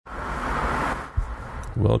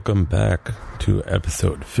welcome back to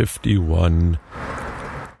episode 51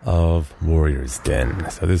 of Warrior's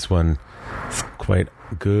Den. So this one is quite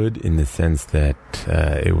good in the sense that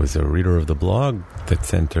it was a reader of the blog that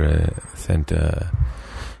sent a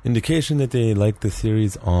indication that they liked the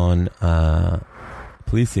series on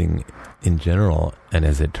policing in general, and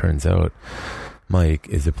as it turns out, Mike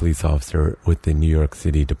is a police officer with the New York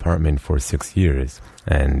City Department for 6 years,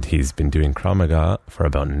 and he's been doing Krav Maga for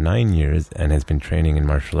about 9 years and has been training in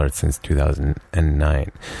martial arts since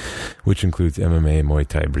 2009, which includes MMA, Muay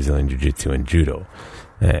Thai, Brazilian Jiu-Jitsu, and Judo.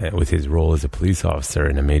 With his role as a police officer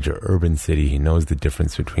in a major urban city, he knows the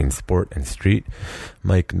difference between sport and street.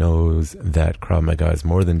 Mike knows that Krav Maga is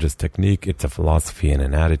more than just technique. It's a philosophy and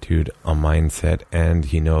an attitude, a mindset, and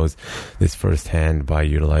he knows this firsthand by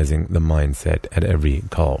utilizing the mindset at every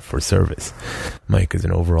call for service. Mike is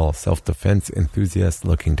an overall self-defense enthusiast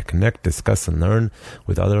looking to connect, discuss, and learn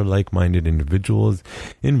with other like-minded individuals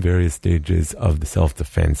in various stages of the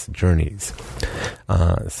self-defense journeys.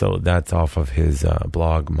 So that's off of his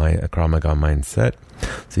blog, Krav Maga Mindset,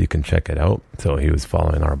 so you can check it out. So he was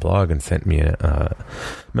following our blog and sent me a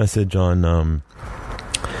message on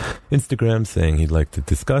Instagram saying he'd like to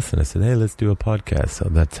discuss, and I said, hey, let's do a podcast. So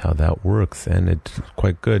that's how that works, and it's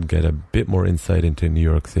quite good. Get a bit more insight into New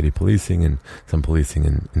York City policing and some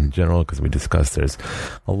policing in general, because we discussed there's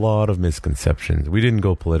a lot of misconceptions. We didn't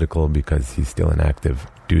go political because he's still an active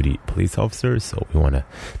duty police officer, so we want to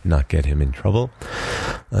not get him in trouble.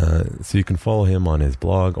 So you can follow him on his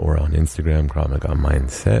blog or on Instagram, Krav Maga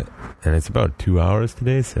Mindset, and it's about 2 hours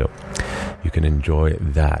today, so you can enjoy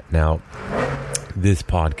that. Now, this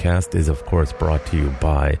podcast is, of course, brought to you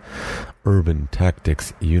by Urban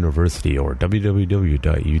Tactics University, or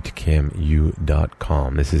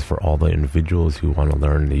www.utcamu.com. This is for all the individuals who want to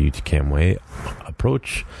learn the UTCAM way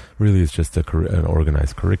approach. Really, it's just an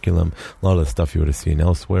organized curriculum. A lot of the stuff you would have seen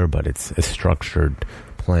elsewhere, but it's a structured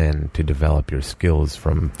plan to develop your skills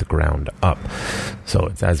from the ground up. So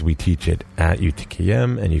it's as we teach it at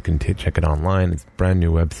UTKM, and you can check it online. It's a brand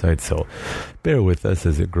new website, so bear with us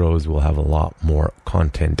as it grows. We'll have a lot more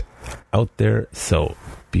content out there, so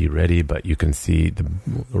be ready. But you can see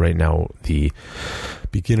right now the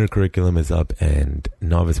beginner curriculum is up and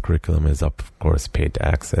novice curriculum is up, of course, paid to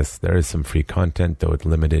access. There is some free content, though it's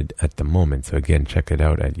limited at the moment. So again, check it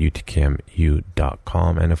out at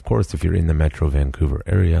utcamu.com. And of course, if you're in the Metro Vancouver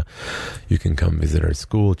area, you can come visit our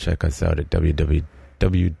school. Check us out at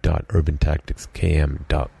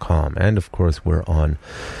www.urbantacticskm.com. And of course, we're on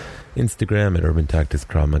Instagram at Urban Tactics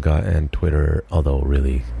Krav Maga, and Twitter, although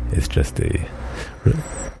really it's just a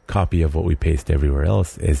copy of what we paste everywhere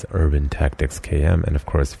else, is Urban Tactics KM. And of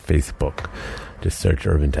course, Facebook, just search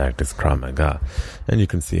Urban Tactics Krav Maga, and you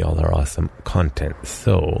can see all our awesome content.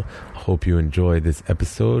 So I hope you enjoy this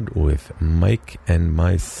episode with Mike and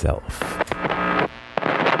myself.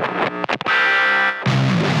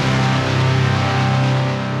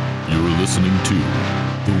 You're listening to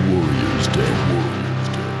The Warrior's Den.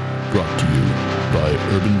 Brought to you by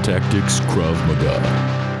Urban Tactics Krav Maga,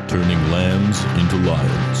 turning lambs into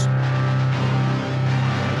lions.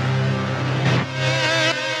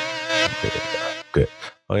 Good.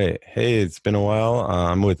 Okay. Hey, it's been a while.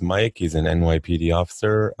 I'm with Mike. He's an NYPD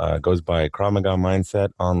officer, goes by Krav Maga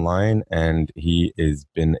Mindset online, and he has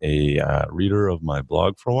been a reader of my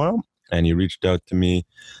blog for a while. And he reached out to me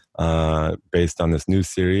based on this new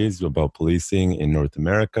series about policing in North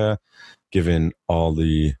America, given all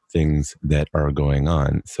the things that are going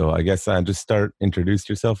on. So I guess just introduce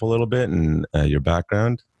yourself a little bit and your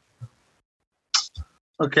background.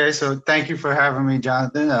 Okay, so thank you for having me,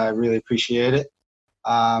 Jonathan. I really appreciate it.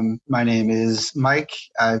 My name is Mike.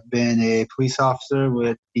 I've been a police officer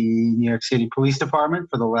with the New York City Police Department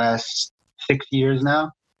for the last 6 years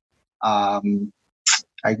now. I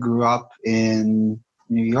grew up in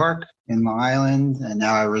New York, in Long Island, and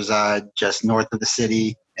now I reside just north of the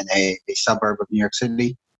city in a suburb of New York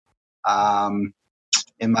City.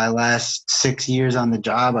 In my last 6 years on the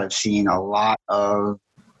job, I've seen a lot of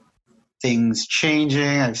things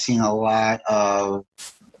changing. I've seen a lot of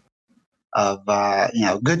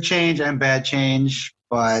good change and bad change,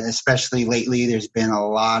 but especially lately, there's been a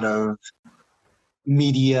lot of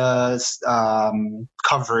media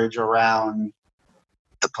coverage around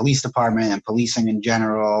the police department and policing in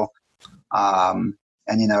general. And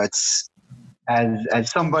it's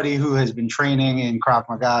as somebody who has been training in Krav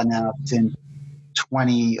Maga now since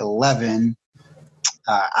 2011,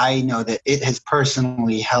 I know that it has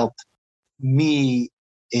personally helped me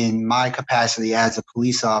in my capacity as a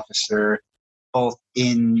police officer, both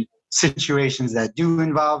in situations that do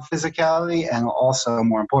involve physicality and also,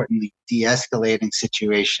 more importantly, de-escalating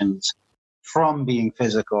situations from being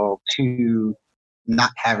physical to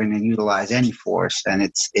not having to utilize any force. And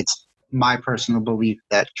it's my personal belief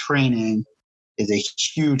that training is a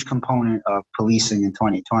huge component of policing in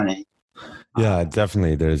 2020. Yeah,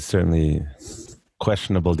 definitely. There's certainly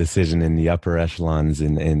questionable decision in the upper echelons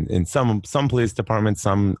in some police departments.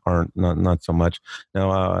 Some aren't, not so much.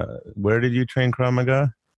 Now, where did you train Krav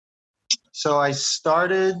Maga? So I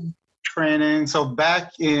started training. So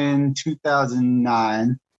back in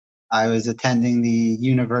 2009, I was attending the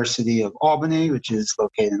University of Albany, which is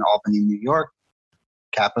located in Albany, New York,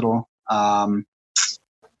 capital.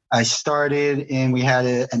 I started we had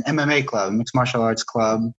an MMA club, a mixed martial arts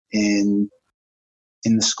club in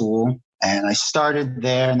the school. And I started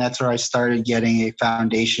there, and that's where I started getting a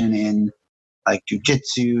foundation in like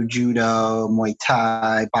jiu-jitsu, judo, Muay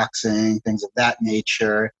Thai, boxing, things of that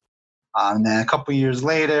nature. And then a couple of years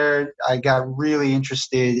later, I got really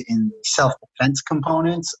interested in self-defense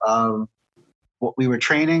components of what we were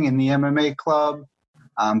training in the MMA club.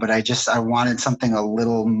 But I wanted something a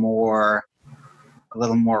little more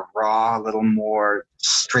raw, a little more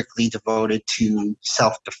strictly devoted to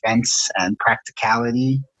self-defense and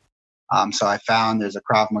practicality. So I found there's a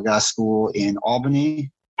Krav Maga school in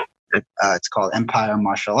Albany. It's called Empire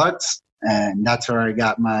Martial Arts, and that's where I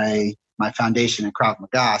got my foundation in Krav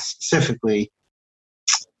Maga specifically.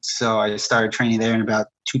 So I started training there in about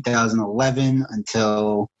 2011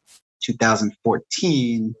 until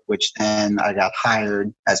 2014, which then I got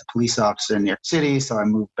hired as a police officer in New York City. So I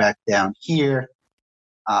moved back down here.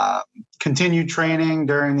 Continued training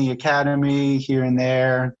during the academy here and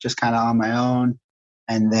there, just kind of on my own.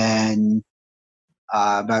 And then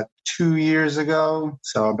about 2 years ago,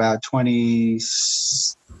 so about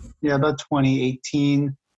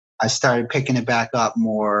 2018, I started picking it back up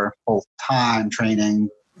more full time, training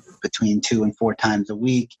between 2 and 4 times a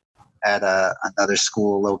week at another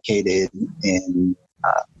school located in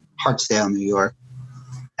Hartsdale, New York.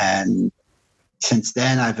 And since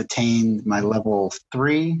then, I've attained my level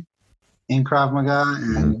 3 in Krav Maga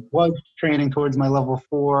and was training towards my level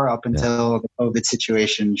 4 up until the COVID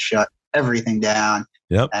situation shut everything down.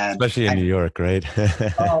 Yep, especially in New York, right?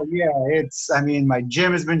 Oh yeah, my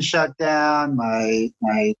gym has been shut down. My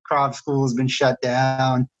Krav school has been shut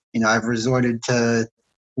down. I've resorted to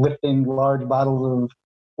lifting large bottles of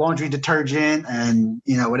laundry detergent and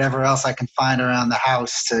whatever else I can find around the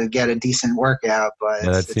house to get a decent workout. But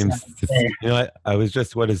that seems. I was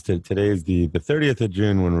just, what is today is the 30th of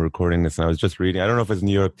June when we're recording this, and I was just reading. I don't know if it's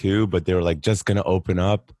New York too, but they were like just going to open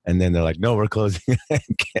up, and then they're like, no, we're closing.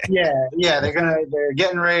 Yeah, they're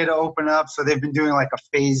getting ready to open up. So they've been doing like a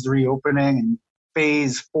phased reopening, and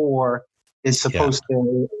phase 4 is supposed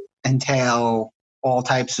to entail all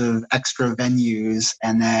types of extra venues.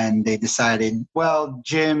 And then they decided, well,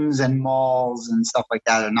 gyms and malls and stuff like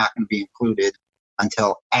that are not going to be included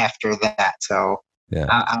until after that. So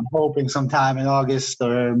I'm hoping sometime in August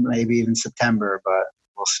or maybe even September, but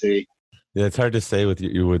we'll see. Yeah, it's hard to say with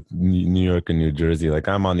New York and New Jersey. Like,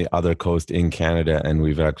 I'm on the other coast in Canada, and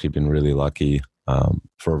we've actually been really lucky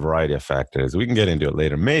for a variety of factors. We can get into it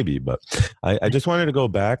later, maybe, but I just wanted to go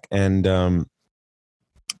back and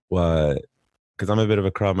because I'm a bit of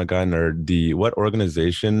a Krav Maga nerd, what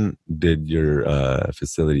organization did your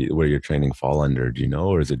facility where you're training fall under? Do you know,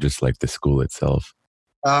 or is it just like the school itself?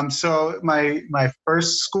 So my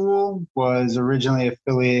first school was originally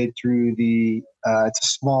affiliated through it's a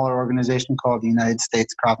smaller organization called the United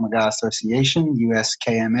States Krav Maga Association,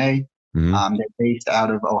 USKMA. Mm-hmm. They're based out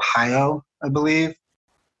of Ohio, I believe,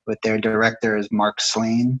 but their director is Mark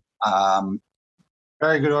Slane.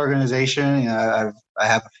 Very good organization. I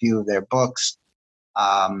have a few of their books.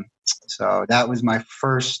 So that was my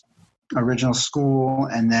first original school.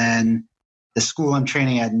 And then the school I'm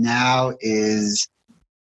training at now is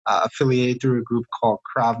affiliated through a group called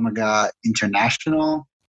Krav Maga International,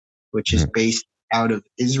 which is based out of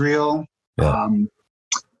Israel. Yeah.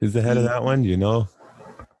 Who's the head of that one? Do you know?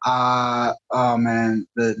 Oh man,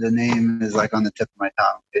 the name is like on the tip of my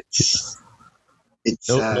tongue. It's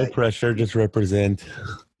no pressure, just represent.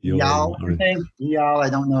 Eyal, I think. Eyal, I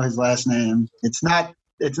don't know his last name. It's not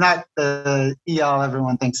the Eyal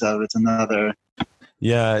everyone thinks of. It's another.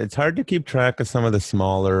 Yeah, it's hard to keep track of some of the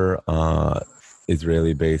smaller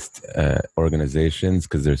Israeli-based organizations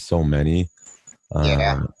because there's so many.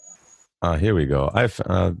 Here we go.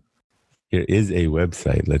 Here is a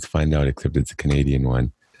website. Let's find out, except it's a Canadian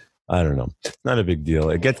one. I don't know. It's not a big deal.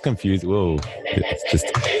 It gets confused. Whoa. It's just,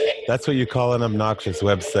 that's what you call an obnoxious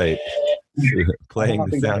website. Playing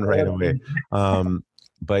the sound right away.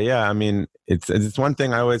 But yeah, I mean, it's one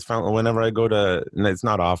thing I always found whenever I go to, and it's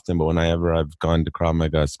not often, but whenever I've gone to Krav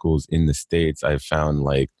Maga schools in the States, I've found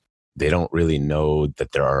like they don't really know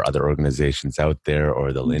that there are other organizations out there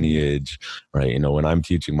or the lineage, right? When I'm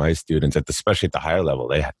teaching my students, especially at the higher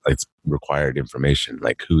level, it's required information,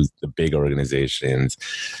 like who's the big organizations,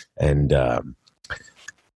 and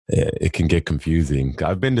it can get confusing.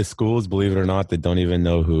 I've been to schools, believe it or not, that don't even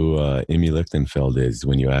know who Emmy Lichtenfeld is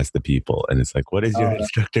when you ask the people, and it's like, what is your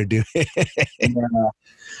instructor doing?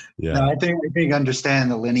 No, I think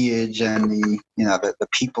understand the lineage and the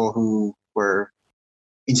people who were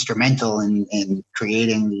instrumental in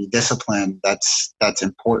creating the discipline. That's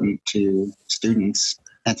important to students.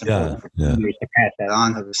 That's important for teachers to pass that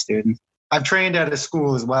on to the students. I've trained at a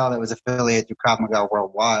school as well that was affiliated to Krav Maga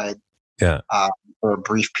Worldwide. For a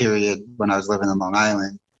brief period when I was living in Long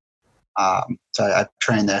Island. So I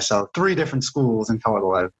trained there. So 3 different schools in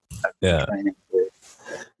total I've been training with.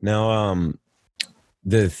 Now,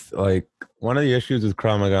 one of the issues with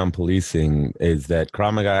Krav Maga and policing is that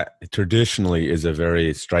Krav Maga traditionally is a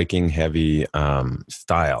very striking heavy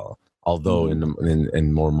style. Although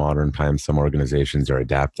in more modern times, some organizations are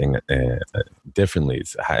adapting differently.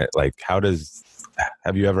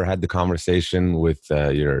 Have you ever had the conversation with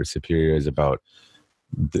your superiors about,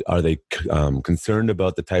 are they concerned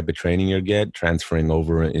about the type of training you get transferring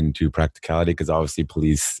over into practicality? Because obviously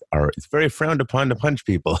it's very frowned upon to punch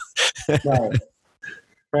people.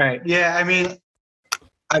 Right. Yeah. I mean,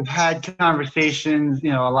 I've had conversations, a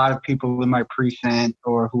lot of people in my precinct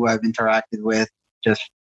or who I've interacted with just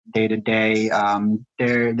day to day,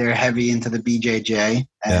 they're heavy into the BJJ.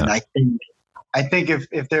 And I think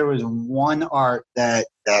if there was one art that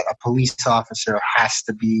a police officer has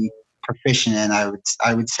to be proficient in,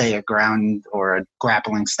 I would say a ground or a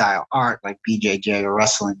grappling style art like BJJ or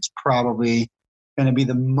wrestling is probably going to be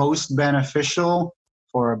the most beneficial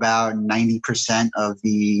for about 90% of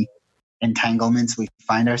the entanglements we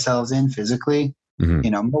find ourselves in physically.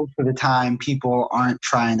 Most of the time people aren't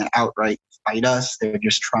trying to outright fight us. They're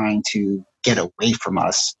just trying to get away from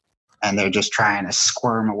us, and they're just trying to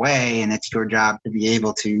squirm away. And it's your job to be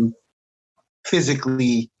able to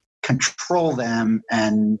physically control them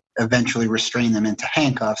and eventually restrain them into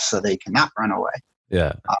handcuffs so they cannot run away.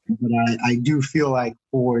 But I do feel like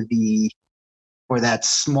for that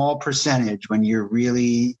small percentage, when you're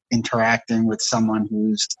really interacting with someone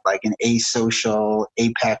who's like an asocial,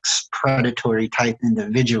 apex, predatory type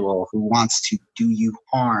individual who wants to do you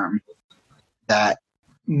harm, that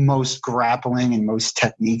most grappling and most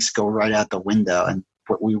techniques go right out the window. And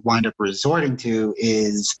what we wind up resorting to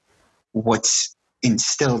is what's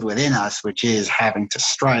instilled within us, which is having to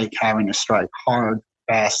strike hard,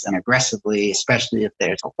 fast, and aggressively, especially if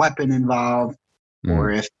there's a weapon involved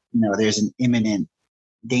or if there's an imminent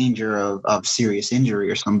danger of serious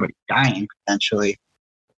injury or somebody dying potentially.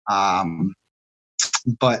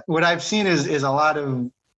 But what I've seen is a lot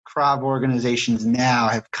of Krav organizations now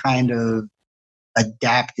have kind of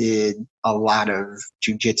adapted a lot of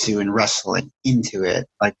jiu-jitsu and wrestling into it.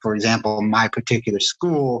 Like, for example, my particular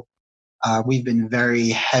school, we've been very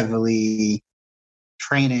heavily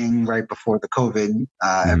training right before the COVID,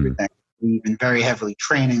 everything. We've been very heavily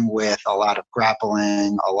training with a lot of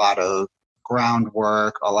grappling, a lot of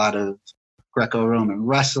groundwork, a lot of Greco-Roman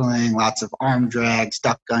wrestling, lots of arm drags,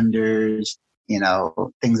 duck unders,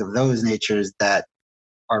 things of those natures that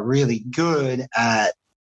are really good at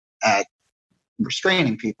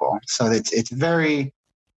restraining people. So it's very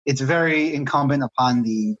incumbent upon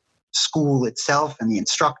the school itself and the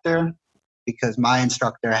instructor, because my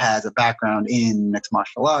instructor has a background in mixed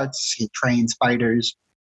martial arts. He trains fighters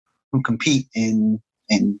who compete in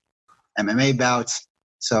MMA bouts.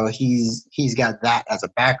 So he's got that as a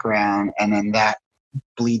background, and then that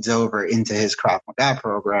bleeds over into his Krav Maga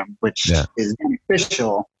program, which is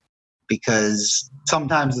beneficial because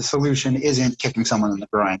sometimes the solution isn't kicking someone in the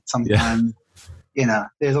groin. Sometimes,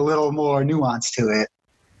 there's a little more nuance to it.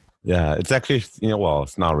 Yeah, it's actually,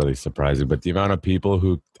 it's not really surprising, but the amount of people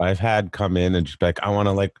who I've had come in and just be like, I want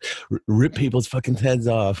to rip people's fucking heads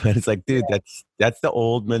off. And it's like, dude, that's the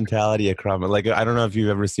old mentality of Krav Maga. Like, I don't know if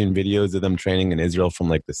you've ever seen videos of them training in Israel from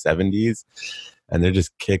like the 70s, and they're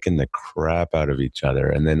just kicking the crap out of each other.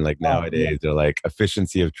 And then nowadays they're like,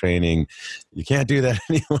 efficiency of training, you can't do that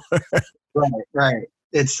anymore. Right.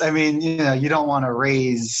 You don't want to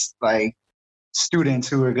raise like students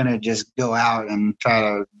who are going to just go out and try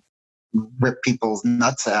to rip people's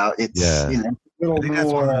nuts out. It's a little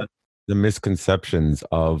more. The misconceptions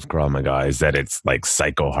of Krav Maga is that it's like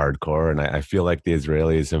psycho hardcore, and I feel like the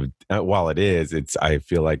Israelis have, while it is, I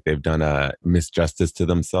feel like they've done a misjustice to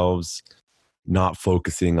themselves, not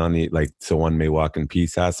focusing on the so one may walk in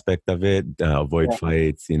peace aspect of it, avoid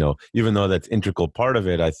fights. Even though that's integral part of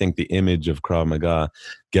it, I think the image of Krav Maga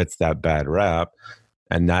gets that bad rap.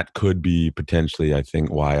 And that could be potentially, I think,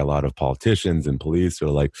 why a lot of politicians and police are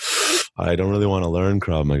like, I don't really want to learn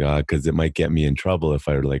Krav Maga because it might get me in trouble if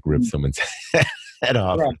I like rip someone's head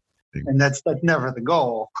off. Right. And that's never the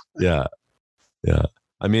goal. Yeah. Yeah.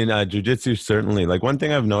 I mean, jiu-jitsu certainly, like one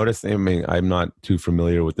thing I've noticed, I mean, I'm not too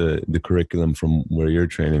familiar with the curriculum from where you're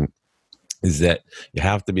training, is that you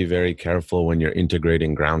have to be very careful when you're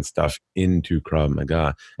integrating ground stuff into Krav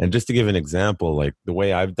Maga. And just to give an example, like the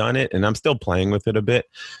way I've done it, and I'm still playing with it a bit,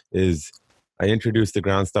 is I introduced the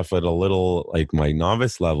ground stuff at a little like my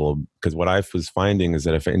novice level, because what I was finding is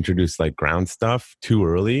that if I introduce like ground stuff too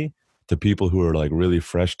early to people who are like really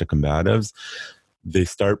fresh to combatives, they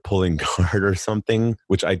start pulling guard or something,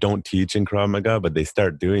 which I don't teach in Krav Maga, but they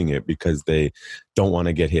start doing it because they don't want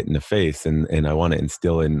to get hit in the face. And I want to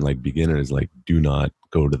instill in like beginners, like do not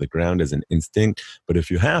go to the ground as an instinct. But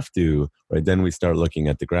if you have to, right, then we start looking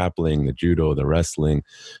at the grappling, the judo, the wrestling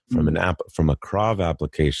from from a Krav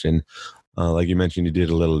application. Like you mentioned, you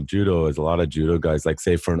did a little judo. As a lot of judo guys, like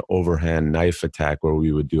say for an overhand knife attack where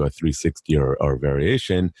we would do a 360 or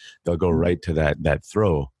variation, they'll go right to that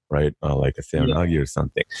throw, right? Like a seoinage or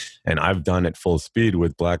something. And I've done it full speed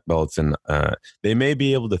with black belts, and they may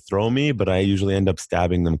be able to throw me, but I usually end up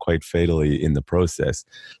stabbing them quite fatally in the process.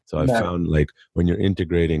 So I've found like when you're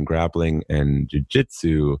integrating grappling and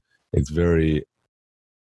jiu-jitsu,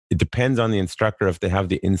 it depends on the instructor if they have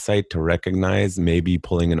the insight to recognize maybe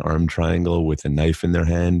pulling an arm triangle with a knife in their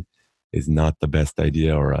hand is not the best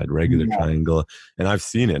idea, or a regular triangle. And I've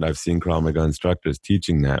seen it. I've seen Krav Maga instructors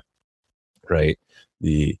teaching that, right?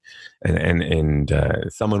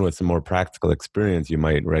 Someone with some more practical experience, you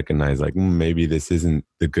might recognize like maybe this isn't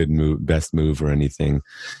the good move, best move or anything.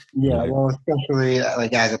 Yeah, well, especially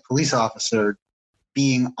like as a police officer,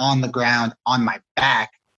 being on the ground on my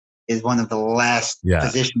back is one of the last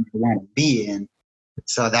positions you want to be in.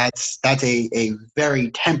 So that's a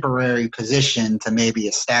very temporary position to maybe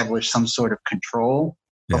establish some sort of control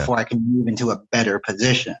before I can move into a better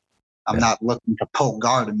position. I'm not looking to pull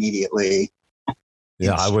guard immediately.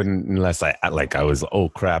 Yeah, I wouldn't unless I was, oh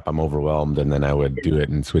crap, I'm overwhelmed, and then I would do it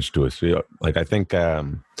and switch to a field. Like I think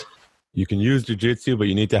you can use jiu-jitsu, but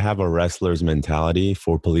you need to have a wrestler's mentality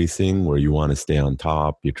for policing, where you want to stay on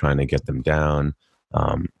top. You're trying to get them down.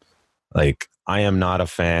 Like I am not a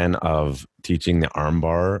fan of teaching the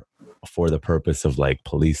armbar for the purpose of like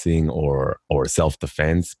policing or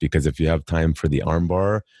self-defense, because if you have time for the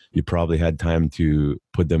armbar, you probably had time to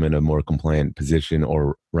put them in a more compliant position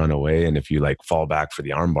or run away. And if you like fall back for the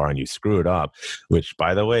armbar and you screw it up, which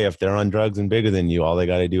by the way, if they're on drugs and bigger than you, all they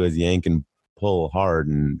got to do is yank and pull hard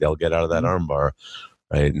and they'll get out of that armbar,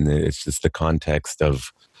 right? And it's just the context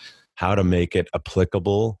of how to make it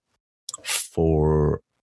applicable for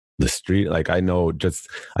the street. Like I know,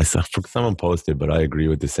 I saw someone posted, but I agree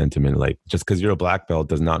with the sentiment. Like just because you're a black belt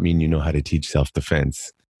does not mean you know how to teach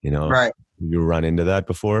self-defense. You know, right? You run into that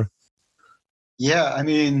before? Yeah, I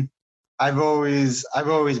mean, I've always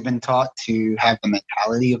been taught to have the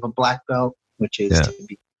mentality of a black belt, which is to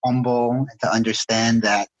be humble and to understand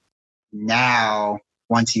that now,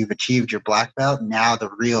 once you've achieved your black belt, now the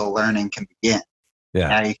real learning can begin. Yeah.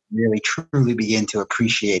 Now you can really truly begin to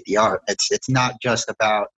appreciate the art. It's not just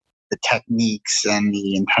about the techniques and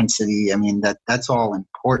the intensity. I mean, that's all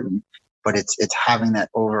important, but it's having that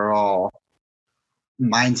overall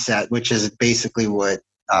mindset, which is basically what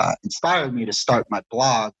inspired me to start my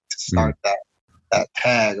blog, to start that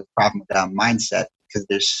tag of Krav Maga mindset, because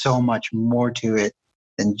there's so much more to it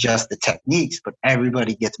than just the techniques, but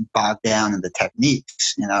everybody gets bogged down in the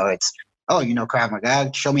techniques. You know, it's, Krav Maga,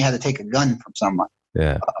 show me how to take a gun from someone.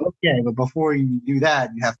 Yeah. Okay, but before you do that,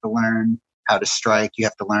 you have to learn how to strike. You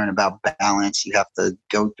have to learn about balance. You have to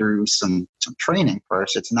go through some training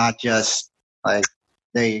first. It's not just like,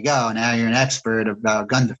 there you go, now you're an expert about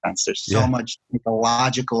gun defense. There's so much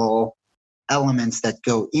psychological elements that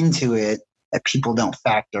go into it that people don't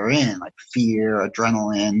factor in, like fear,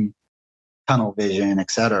 adrenaline, tunnel vision,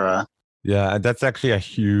 etc. Yeah, that's actually a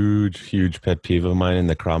huge pet peeve of mine in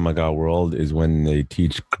the Krav Maga world, is when they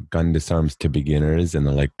teach gun disarms to beginners, and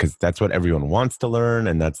they're like, because that's what everyone wants to learn,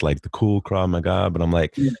 and that's like the cool Krav Maga. But I'm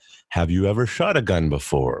like, have you ever shot a gun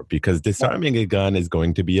before? Because disarming a gun is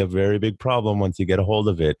going to be a very big problem once you get a hold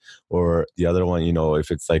of it. Or the other one, if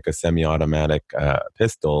it's like a semi-automatic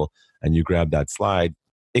pistol and you grab that slide,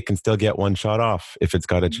 it can still get one shot off if it's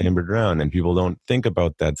got a chambered round, and people don't think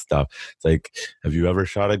about that stuff. It's like, have you ever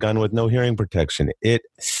shot a gun with no hearing protection? It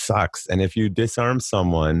sucks. And if you disarm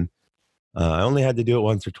someone, I only had to do it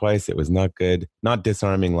once or twice. It was not good. Not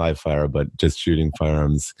disarming live fire, but just shooting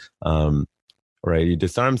firearms. Right? You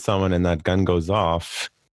disarm someone and that gun goes off.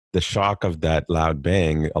 the shock of that loud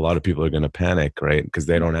bang, a lot of people are going to panic, right? Because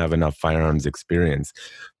they don't have enough firearms experience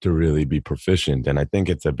to really be proficient. And I think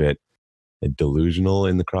it's a bit delusional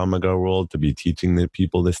in the Krav Maga world to be teaching the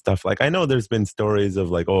people this stuff. Like, I know there's been stories of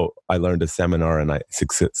like, oh, I learned a seminar and I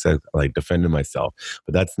like defended myself,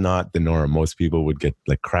 but that's not the norm. Most people would get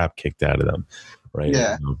like crap kicked out of them, right?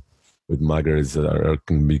 Yeah. With muggers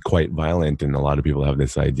can be quite violent, and a lot of people have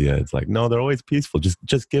this idea. It's like, no, they're always peaceful.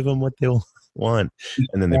 Just give them what they want,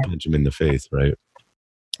 and then they punch them in the face, right?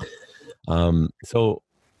 So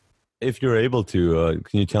if you're able to,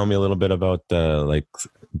 can you tell me a little bit about like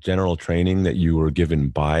general training that you were given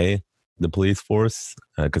by the police force?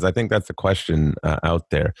 Because I think that's a question out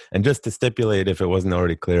there. And just to stipulate, if it wasn't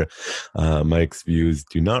already clear, Mike's views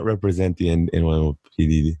do not represent the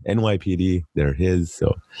NYPD. They're his,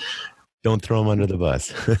 so don't throw him under the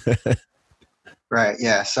bus. Right.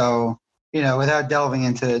 Yeah. So, without delving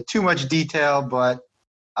into too much detail, but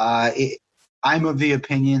I'm of the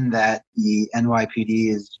opinion that the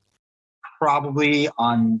NYPD is probably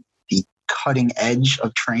on the cutting edge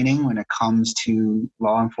of training when it comes to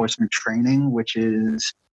law enforcement training, which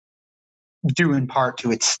is due in part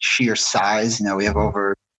to its sheer size. We have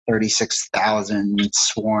over 36,000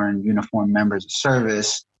 sworn uniformed members of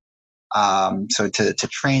service. So to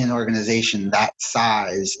train an organization that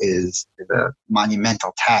size is a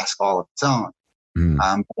monumental task all of its own.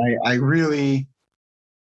 But I really,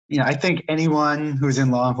 I think anyone who's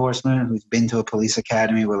in law enforcement, who's been to a police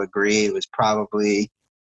academy will agree it was probably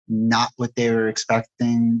not what they were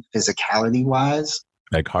expecting physicality wise.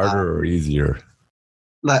 Like harder or easier?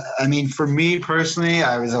 I mean, for me personally,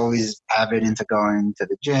 I was always avid into going to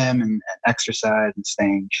the gym and exercise and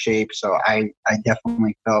staying in shape. So I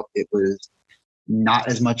definitely felt it was not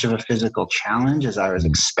as much of a physical challenge as I was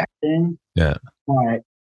expecting. Yeah. But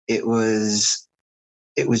it was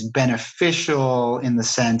beneficial in the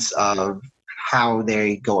sense of how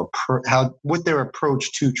they go, what their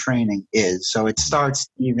approach to training is. So it starts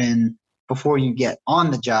even before you get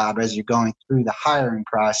on the job, as you're going through the hiring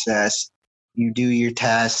process. You do your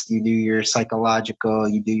test, you do your psychological,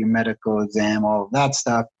 you do your medical exam, all of that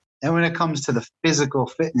stuff. And when it comes to the physical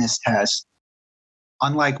fitness test,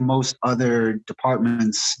 unlike most other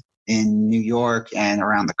departments in New York and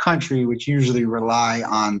around the country, which usually rely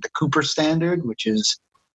on the Cooper standard, which is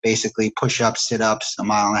basically push-ups, sit-ups, a 1.5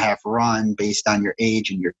 mile run based on your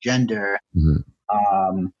age and your gender.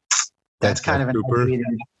 That's kind of an Cooper?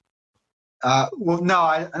 Well, no,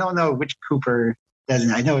 I don't know which Cooper.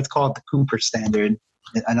 I know it's called the Cooper standard.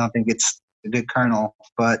 I don't think it's a good kernel,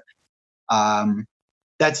 but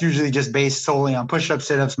that's usually just based solely on push-ups,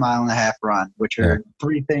 sit-ups, 1.5 mile run, which are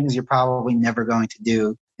three things you're probably never going to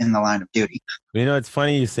do in the line of duty. It's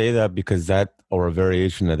funny you say that, because that, or a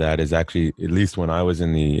variation of that, is actually, at least when I was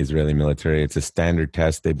in the Israeli military, it's a standard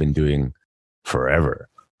test they've been doing forever,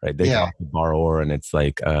 right? They call it the Bar-Or, and it's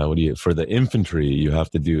like, for the infantry, you have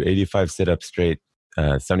to do 85 sit-ups straight,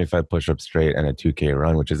 75 push-ups straight, and a 2K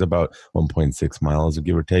run, which is about 1.6 miles,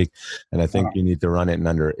 give or take. And I think you need to run it in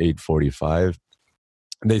under 8:45.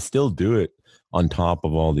 They still do it on top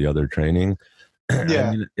of all the other training.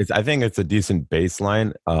 Yeah. I think it's a decent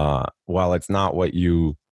baseline. While it's not what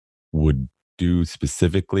you would do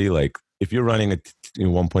specifically, like if you're running a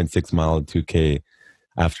 1.6 mile 2K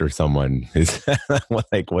after someone is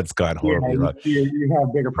like, what's gone horribly wrong? You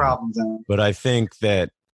have bigger problems. But I think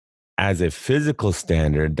that as a physical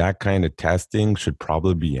standard, that kind of testing should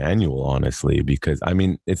probably be annual, honestly, because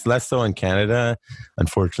it's less so in Canada,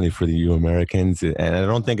 unfortunately for you Americans. And I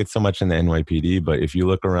don't think it's so much in the NYPD, but if you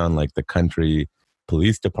look around like the country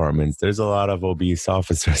police departments, there's a lot of obese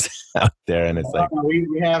officers out there. And it's like, we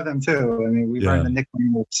have them too. We've earned the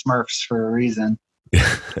nickname of Smurfs for a reason.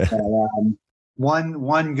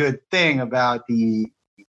 One good thing about in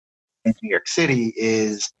New York City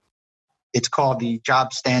is it's called the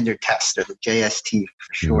Job Standard Test, or the JST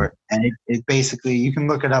for short. And it basically, you can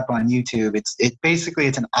look it up on YouTube.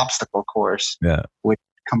 It's an obstacle course, which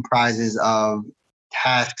comprises of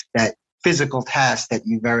physical tasks that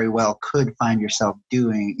you very well could find yourself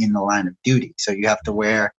doing in the line of duty. So you have to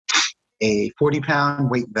wear a 40-pound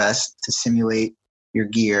weight vest to simulate your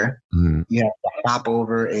gear. You have to hop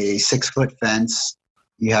over a 6-foot fence.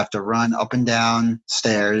 You have to run up and down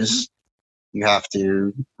stairs. You have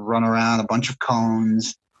to run around a bunch of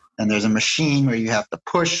cones, and there's a machine where you have to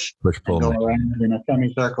push pull, go around in a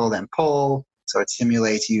semicircle, then pull. So it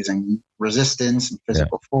simulates using resistance and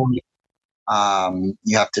physical force.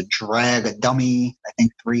 You have to drag a dummy, I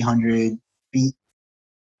think 300 feet.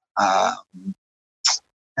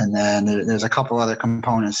 And then there's a couple other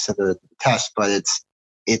components to the test, but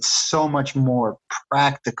it's so much more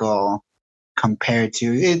practical compared to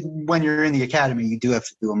it. When you're in the academy, you do have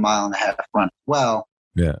to do a 1.5 mile run as well.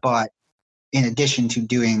 Yeah. But in addition to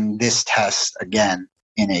doing this test again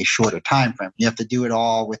in a shorter time frame, you have to do it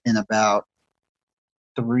all within about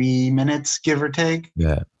 3 minutes, give or take.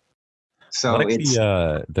 Yeah. So like it's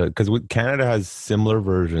because Canada has similar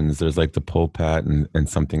versions. There's like the pull pat and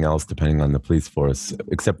something else depending on the police force,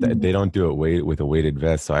 except that they don't do it with a weighted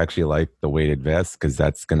vest. So I actually like the weighted vest because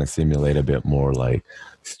that's going to simulate a bit more like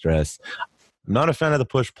stress. I'm not a fan of the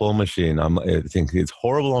push-pull machine. I think it's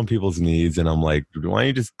horrible on people's knees, and I'm like, why don't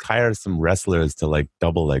you just hire some wrestlers to like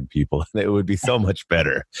double leg people? It would be so much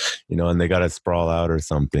better, and they got to sprawl out or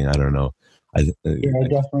something. I don't know.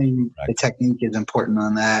 Definitely the technique is important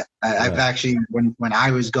on that. I've actually, when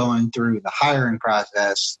I was going through the hiring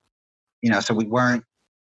process, so we weren't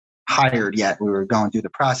hired yet. We were going through the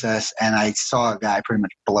process, and I saw a guy pretty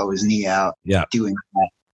much blow his knee out doing that.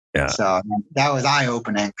 Yeah. So that was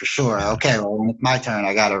eye-opening for sure. Yeah. Okay, well, when it's my turn,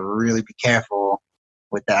 I got to really be careful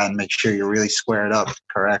with that and make sure you're really squared up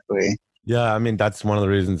correctly. Yeah, I mean, that's one of the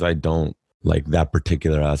reasons I don't like that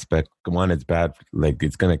particular aspect. One, it's bad, like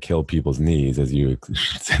it's going to kill people's knees, as you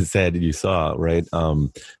said, you saw, right?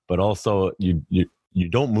 But also, you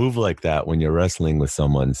don't move like that when you're wrestling with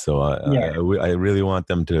someone. So I really want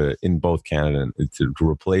them to, in both Canada, to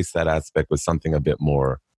replace that aspect with something a bit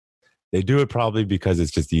more. They do it probably because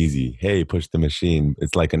it's just easy. Hey, push the machine.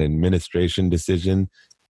 It's like an administration decision.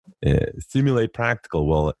 Simulate practical.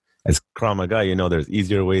 Well, as Krav Maga, there's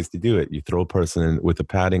easier ways to do it. You throw a person with a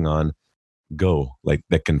padding on, go, like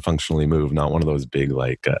that can functionally move, not one of those big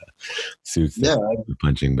like suits.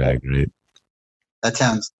 Punching bag, right? That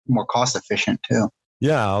sounds more cost efficient too.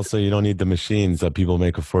 Yeah. Also, you don't need the machines. People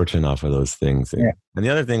make a fortune off of those things. Yeah. And the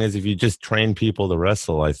other thing is, if you just train people to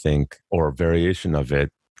wrestle, I think, or a variation of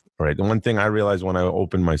it. Right. The one thing I realized when I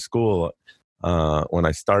opened my school, when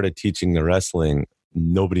I started teaching the wrestling,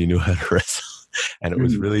 nobody knew how to wrestle, and it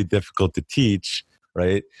was really difficult to teach.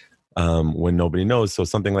 Right. When nobody knows. So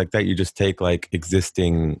something like that, you just take like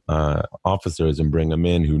existing officers and bring them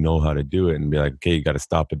in who know how to do it and be like, okay, you got to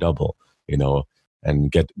stop a double,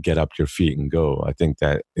 and get up your feet and go. I think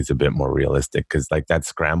that is a bit more realistic because like that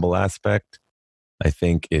scramble aspect, I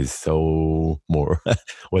think, is so more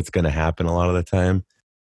what's going to happen a lot of the time,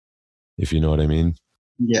 if you know what I mean.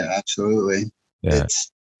 Yeah, absolutely. Yeah.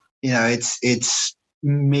 It's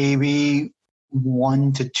maybe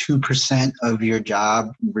 1% to 2% of your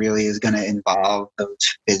job really is going to involve those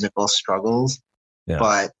physical struggles. Yeah.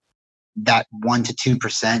 But that 1% to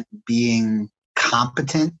 2% being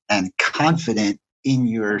competent and confident in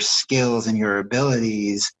your skills and your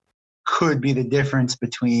abilities could be the difference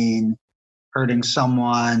between hurting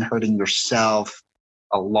someone, hurting yourself,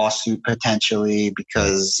 a lawsuit potentially,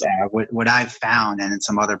 because what I've found, and in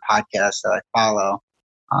some other podcasts that I follow,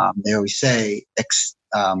 they always say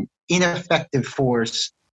ineffective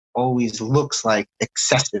force always looks like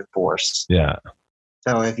excessive force. Yeah.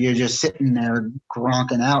 So if you're just sitting there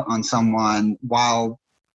gronking out on someone, while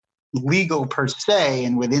legal per se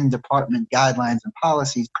and within department guidelines and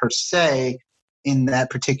policies per se, in that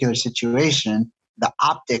particular situation, the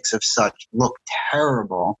optics of such look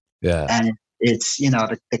terrible. Yeah. And it's,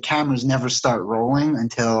 the cameras never start rolling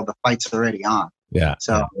until the fight's already on. Yeah.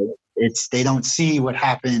 So they don't see what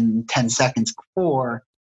happened 10 seconds before.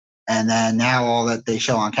 And then now all that they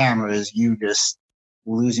show on camera is you just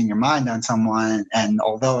losing your mind on someone. And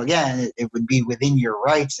although, again, it would be within your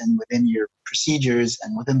rights and within your procedures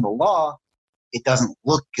and within the law, it doesn't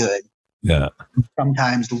look good. Yeah.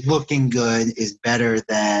 Sometimes looking good is better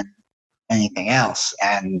than anything else.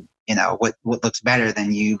 And, what looks better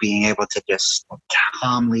than you being able to just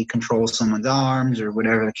calmly control someone's arms or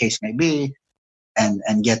whatever the case may be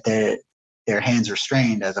and get their hands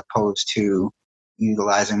restrained, as opposed to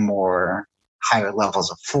utilizing more higher levels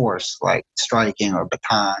of force like striking or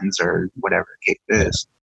batons or whatever the case is.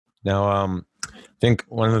 Now, I think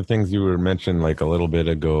one of the things you were mentioning like a little bit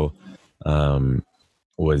ago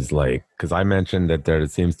was like, because I mentioned that there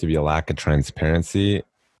seems to be a lack of transparency.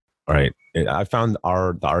 All right. I found the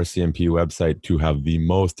RCMP website to have the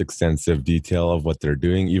most extensive detail of what they're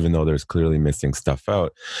doing, even though there's clearly missing stuff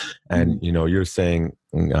out. And, you're saying,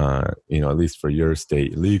 at least for your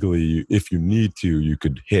state, legally, if you need to, you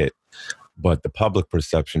could hit. But the public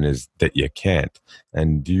perception is that you can't.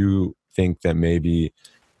 And do you think that maybe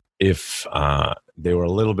if they were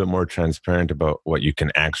a little bit more transparent about what you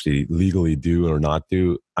can actually legally do or not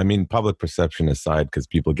do, I mean, public perception aside, because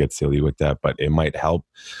people get silly with that, but it might help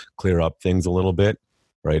clear up things a little bit,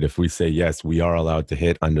 right? If we say, yes, we are allowed to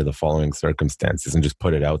hit under the following circumstances and just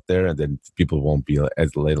put it out there, and then people won't be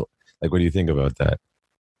as little. Like, what do you think about that?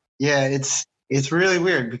 Yeah, it's really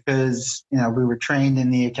weird because, we were trained in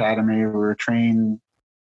the academy. We were trained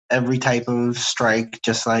every type of strike,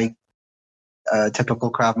 just like a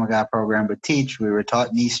typical Krav Maga program would teach. We were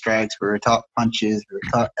taught knee strikes. We were taught punches. We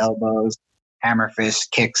were taught elbows, hammer fists,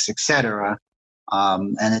 kicks, etc.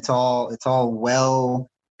 And it's all well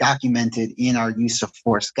documented in our use of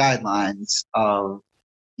force guidelines of,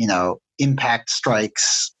 impact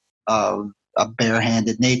strikes of a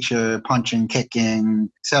barehanded nature, punching, kicking,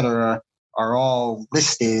 etc., are all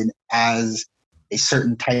listed as a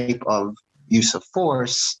certain type of use of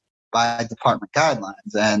force by department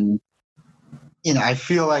guidelines. And, I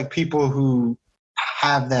feel like people who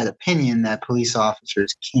have that opinion that police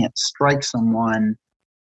officers can't strike someone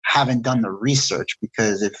haven't done the research,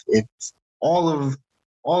 because if all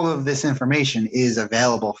of this information is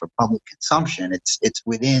available for public consumption, it's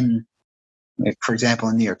within, for example,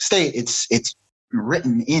 in New York State, it's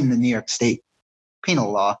written in the New York State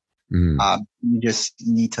penal law. You just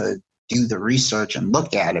need to do the research and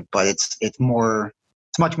look at it, but it's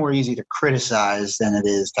much more easy to criticize than it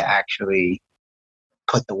is to actually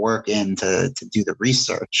put the work in to do the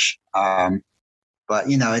research. But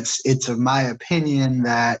it's of my opinion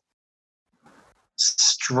that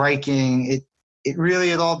striking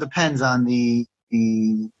it all depends on the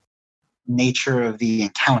nature of the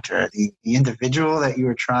encounter. The individual that you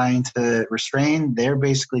are trying to restrain, they're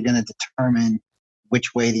basically going to determine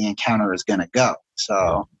which way the encounter is going to go.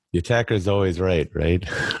 So the attacker is always right?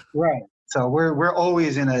 Right. So we're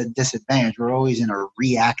always in a disadvantage. We're always in a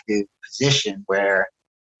reactive position where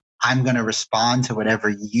I'm going to respond to whatever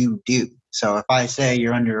you do. So if I say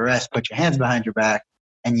you're under arrest, put your hands behind your back,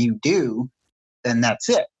 and you do, then that's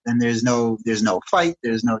it. Then there's no fight,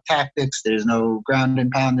 there's no tactics, there's no ground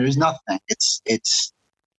and pound, there's nothing. It's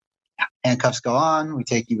handcuffs go on, we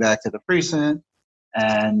take you back to the precinct,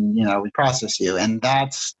 and we process you. And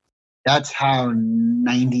that's how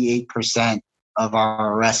 98% of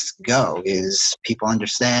our arrests go, is people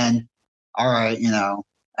understand, all right,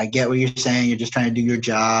 I get what you're saying, you're just trying to do your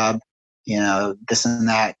job, this and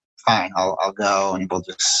that, fine, I'll go and we'll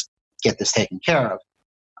just get this taken care of.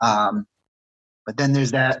 But then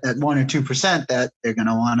there's that 1 or 2% that they're going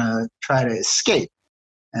to want to try to escape.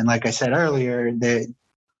 And like I said earlier,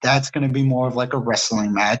 that's going to be more of like a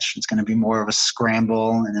wrestling match. It's going to be more of a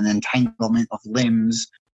scramble and an entanglement of limbs.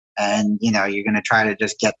 And, you're going to try to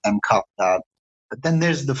just get them cuffed up. But then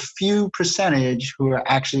there's the few percentage who are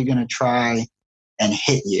actually going to try and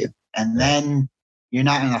hit you. And then you're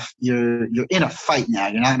in a fight now.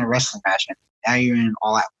 You're not in a wrestling match. Now you're in an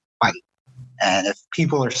all-out fight. And if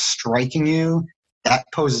people are striking you, that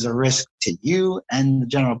poses a risk to you and the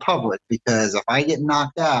general public, because if I get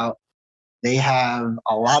knocked out, they have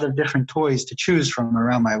a lot of different toys to choose from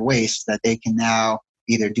around my waist that they can now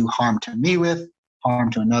either do harm to me with,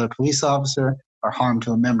 harm to another police officer, or harm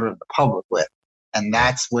to a member of the public with. And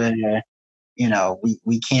that's where,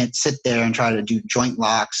 we can't sit there and try to do joint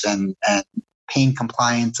locks and pain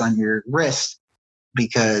compliance on your wrist,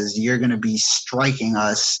 because you're going to be striking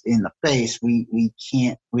us in the face. We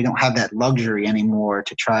don't have that luxury anymore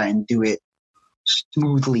to try and do it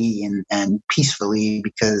smoothly and peacefully,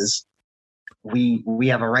 because we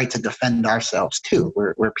have a right to defend ourselves too.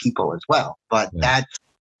 We're people as well. But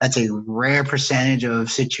that's a rare percentage of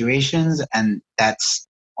situations, and that's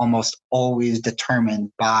almost always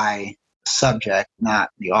determined by the subject, not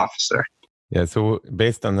the officer. Yeah. So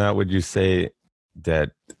based on that, would you say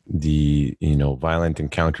that the violent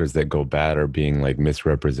encounters that go bad are being like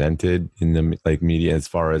misrepresented in the media, as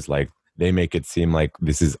far as like they make it seem like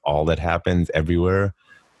this is all that happens everywhere?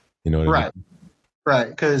 Right.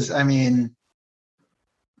 Because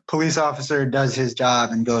police officer does his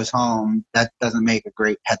job and goes home. That doesn't make a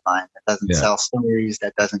great headline. That doesn't sell stories.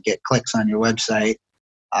 That doesn't get clicks on your website.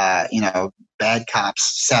 Bad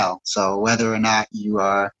cops sell. So whether or not you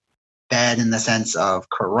are bad in the sense of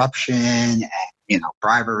corruption and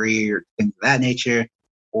bribery or things of that nature,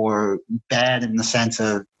 or bad in the sense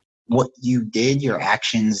of what you did, your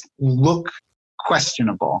actions look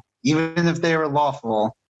questionable. Even if they were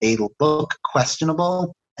lawful, they look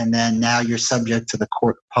questionable, and then now you're subject to the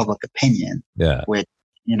court of public opinion. Yeah. Which,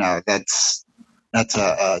 that's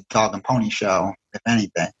a dog and pony show, if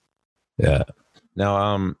anything. Yeah.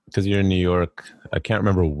 Now, because you're in New York, I can't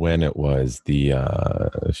remember when it was,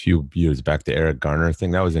 a few years back, the Eric Garner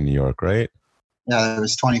thing. That was in New York, right? Yeah, it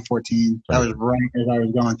was 2014. That was right as I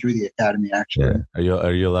was going through the academy, actually. Yeah.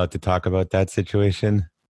 Are you allowed to talk about that situation?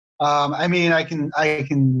 I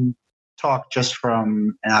can talk just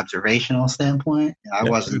from an observational standpoint. I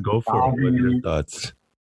wasn't. Go for it. What are your thoughts?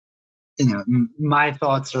 My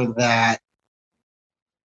thoughts are that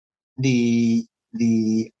the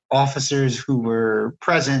officers who were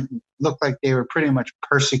present looked like they were pretty much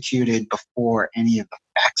persecuted before any of the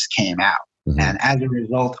facts came out. Mhm. And as a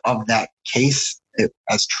result of that case,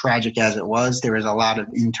 as tragic as it was, there was a lot of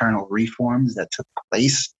internal reforms that took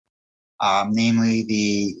place, namely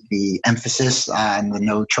the emphasis on the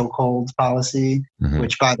no chokeholds policy, Mhm.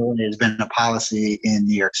 which, by the way, has been a policy in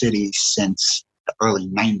New York City since the early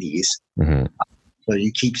 90s. Mhm. So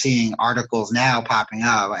you keep seeing articles now popping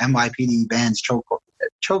up. NYPD bans chokeholds.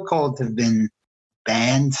 Chokeholds have been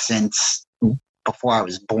banned since before I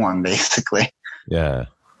was born, basically. Yeah.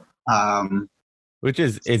 Which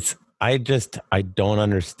is, I don't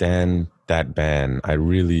understand that ban. I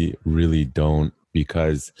really, really don't,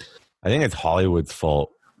 because I think it's Hollywood's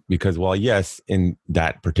fault. Because while yes, in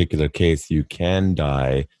that particular case, you can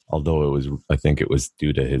die, although I think it was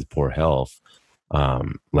due to his poor health.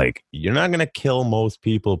 Like, you're not going to kill most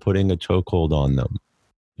people putting a chokehold on them.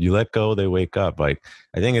 You let go, they wake up. Like,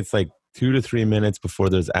 I think it's like 2 to 3 minutes before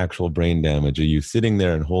there's actual brain damage, or you sitting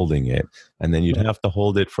there and holding it, and then you'd have to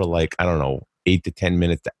hold it for, like, I don't know, 8 to 10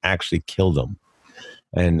 minutes to actually kill them.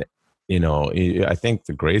 And I think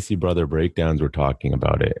the Gracie brother breakdowns were talking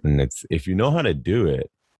about it, and it's, if you know how to do it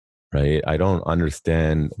right, I don't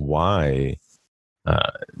understand why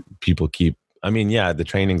people keep. I mean, yeah, the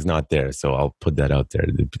training's not there, so I'll put that out there.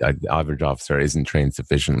 The average officer isn't trained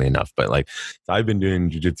sufficiently enough. But like, I've been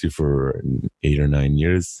doing jiu-jitsu for 8 or 9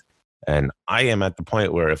 years, and I am at the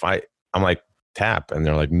point where if I'm like, tap, and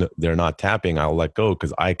they're like, no, they're not tapping, I'll let go,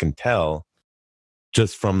 because I can tell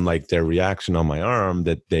just from like their reaction on my arm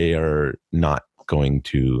that they are not going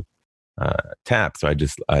to tap. So I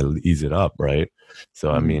ease it up, right?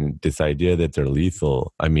 So I mean, this idea that they're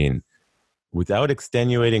lethal, I mean, without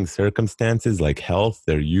extenuating circumstances like health,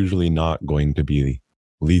 they're usually not going to be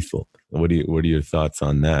lethal. What are your thoughts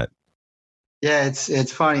on that? Yeah,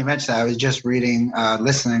 it's funny you mentioned that. I was just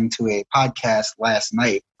listening to a podcast last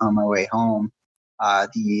night on my way home,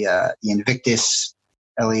 the Invictus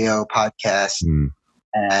LEO podcast,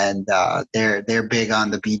 and they're big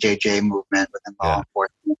on the BJJ movement within law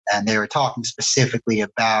enforcement, and they were talking specifically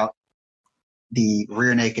about the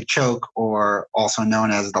rear naked choke, or also known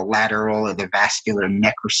as the lateral or the vascular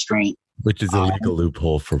neck restraint, which is a legal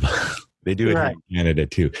loophole for. They do it right. in Canada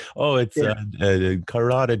too. Oh, it's a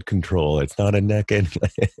carotid control. It's not a neck and.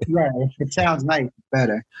 Right. It sounds nice,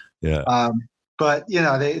 better. Yeah. But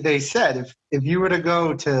they said if you were to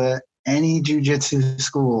go to any jiu-jitsu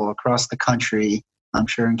school across the country, I'm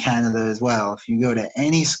sure in Canada as well, if you go to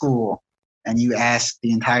any school and you ask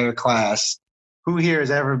the entire class, who here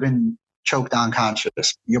has ever been choked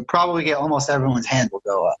unconscious, you'll probably get almost everyone's hand will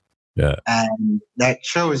go up. Yeah. And that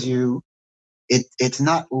shows you it's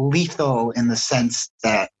not lethal in the sense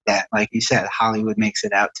that like you said, Hollywood makes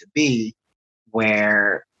it out to be,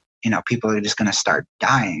 where people are just going to start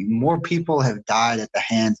dying. More people have died at the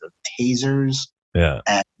hands of tasers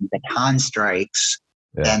and baton strikes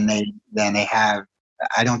than they have.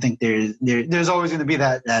 I don't think there's always going to be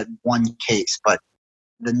that one case, but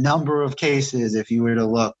the number of cases, if you were to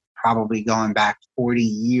look, probably going back 40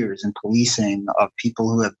 years in policing, of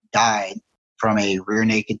people who have died from a rear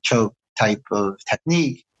naked choke type of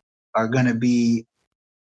technique, are going to be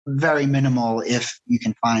very minimal, if you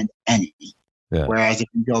can find any. Yeah. Whereas if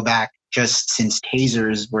you go back just since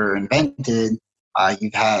tasers were invented,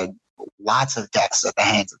 you've had lots of deaths at the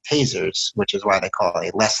hands of tasers, which is why they call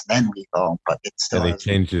it less than lethal, but it's still. They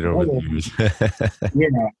changed it over the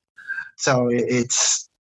years. So it's.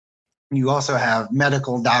 You also have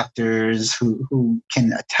medical doctors who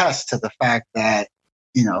can attest to the fact that,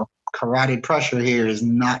 carotid pressure here is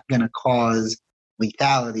not going to cause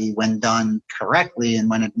lethality when done correctly and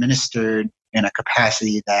when administered in a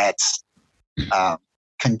capacity that's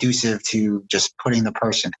conducive to just putting the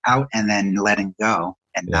person out and then letting go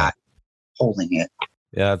and not holding it.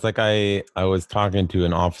 Yeah, it's like I was talking to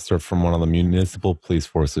an officer from one of the municipal police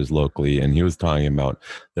forces locally, and he was talking about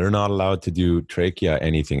they're not allowed to do trachea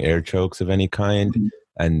anything, air chokes of any kind,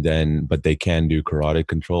 but they can do carotid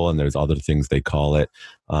control, and there's other things they call it.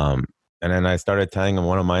 And then I started telling him,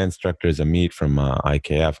 one of my instructors, Amit from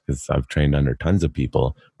IKF, because I've trained under tons of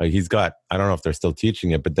people, like he's got, I don't know if they're still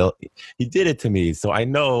teaching it, but he did it to me, so I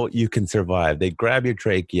know you can survive. They grab your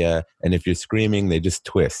trachea, and if you're screaming, they just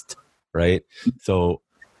twist. Right. So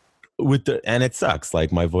and it sucks.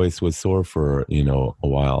 Like, my voice was sore for, a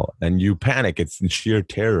while, and you panic. It's sheer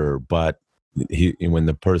terror. But when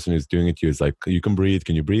the person who's doing it to you is like, you can breathe.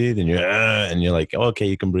 Can you breathe? And you're like, oh, okay,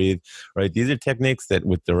 you can breathe. Right. These are techniques that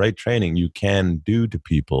with the right training, you can do to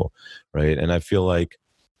people. Right. And I feel like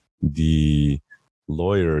the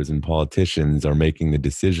lawyers and politicians are making the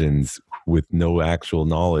decisions with no actual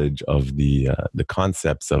knowledge of the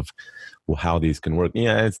concepts of how these can work.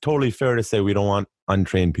 Yeah, it's totally fair to say we don't want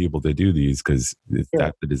untrained people to do these because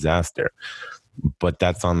that's a disaster. But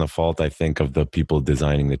that's on the fault, I think, of the people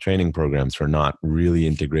designing the training programs for not really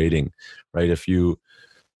integrating, right?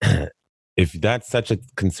 If that's such a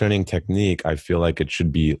concerning technique, I feel like it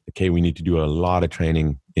should be, okay, we need to do a lot of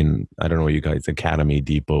training in, I don't know, you guys, Academy,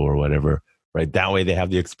 Depot or whatever, right? That way they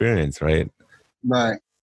have the experience, right? Right.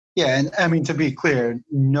 Yeah. And I mean, to be clear,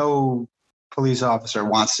 no police officer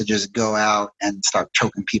wants to just go out and start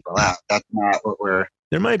choking people out. That's not what we're...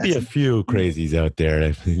 There might be a few crazies out there.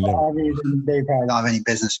 I mean, they probably don't have any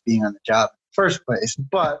business being on the job in the first place,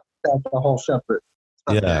 but that's a whole separate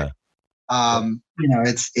subject. Yeah.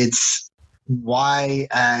 It's why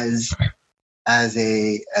as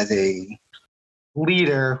a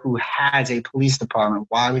leader who has a police department,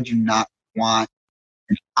 why would you not want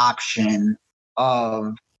an option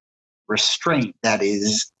of restraint that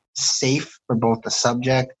is safe for both the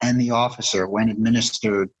subject and the officer when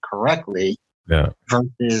administered correctly,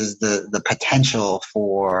 versus the potential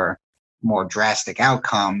for more drastic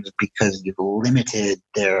outcomes because you've limited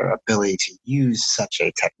their ability to use such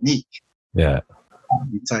a technique. Yeah.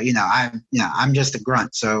 So I'm just a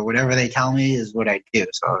grunt. So whatever they tell me is what I do.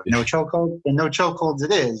 So no chokeholds, and no chokeholds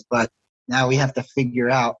it is. But now we have to figure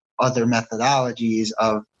out other methodologies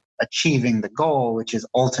of achieving the goal, which is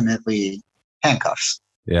ultimately handcuffs.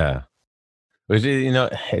 Yeah, which is,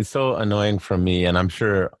 it's so annoying for me, and I'm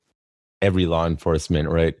sure every law enforcement,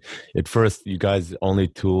 right? At first, you guys' only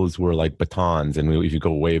tools were like batons, and if you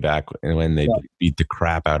go way back when they beat the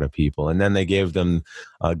crap out of people, and then they gave them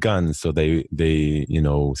guns so they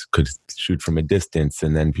could shoot from a distance,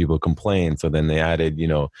 and then people complained, so then they added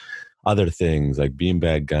other things like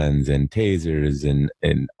beanbag guns and tasers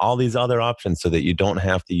and all these other options so that you don't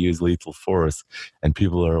have to use lethal force, and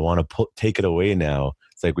people want to take it away now.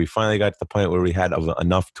 It's like we finally got to the point where we had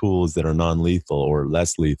enough tools that are non-lethal or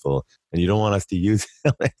less lethal, and you don't want us to use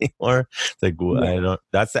them anymore. It's like,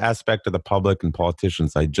 that's the aspect of the public and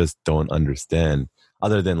politicians I just don't understand,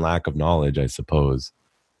 other than lack of knowledge, I suppose.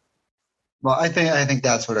 Well, I think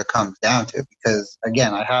that's what it comes down to, because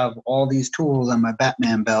again, I have all these tools on my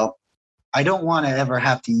Batman belt. I don't want to ever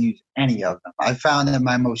have to use any of them. I found that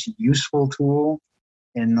my most useful tool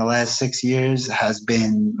in the last 6 years has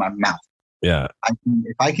been my mouth. Yeah.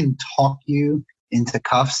 If I can talk you into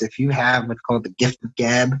cuffs, if you have what's called the gift of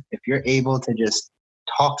gab, if you're able to just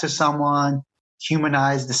talk to someone,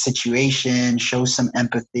 humanize the situation, show some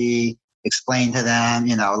empathy, explain to them,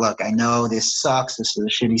 look, I know this sucks, this is a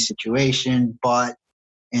shitty situation, but,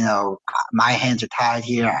 my hands are tied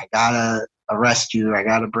here. I gotta arrest you. I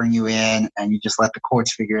gotta bring you in, and you just let the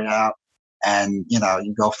courts figure it out. And,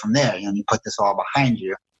 you go from there, and you put this all behind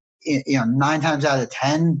you. 9 times out of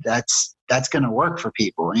 10, that's going to work for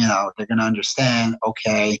people. They're going to understand,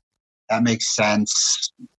 okay, that makes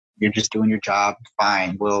sense. You're just doing your job.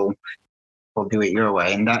 Fine. We'll do it your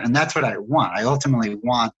way. And that's what I want. I ultimately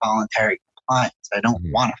want voluntary compliance. I don't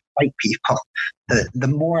want to fight people. The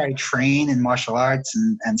more I train in martial arts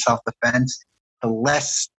and self-defense, the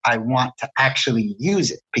less I want to actually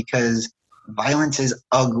use it, because violence is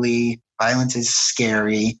ugly. Violence is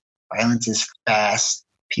scary. Violence is fast.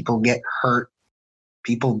 People get hurt.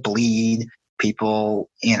 People bleed. People,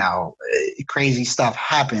 crazy stuff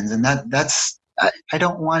happens. And I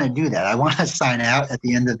don't want to do that. I want to sign out at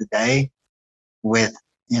the end of the day with,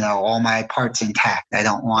 all my parts intact. I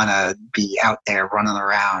don't want to be out there running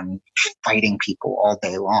around fighting people all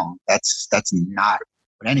day long. That's not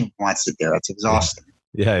what anyone wants to do. That's exhausting.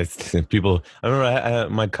 Yeah, it's people. I remember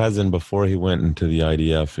my cousin, before he went into the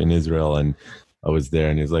IDF in Israel, and I was there,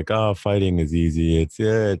 and he's like, "Oh, fighting is easy.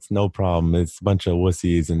 It's no problem. It's a bunch of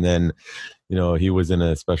wussies." And then, he was in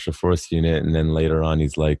a special force unit, and then later on,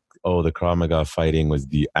 he's like, "Oh, the Krav Maga fighting was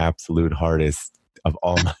the absolute hardest of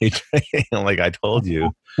all my training." Like I told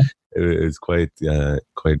you, it was quite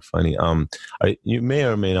funny. You may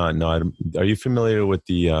or may not know. Are you familiar with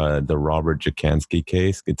the Robert Jacansky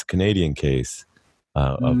case? It's a Canadian case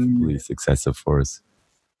of police excessive force.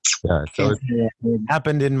 Yeah, so it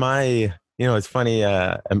happened in my. It's funny.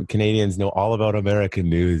 Canadians know all about American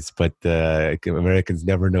news, but Americans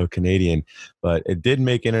never know Canadian. But it did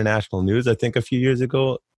make international news, I think, a few years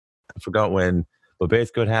ago. I forgot when. But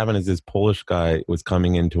basically what happened is this Polish guy was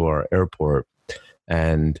coming into our airport,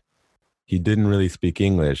 and he didn't really speak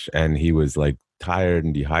English, and he was like tired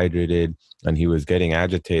and dehydrated, and he was getting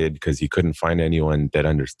agitated because he couldn't find anyone that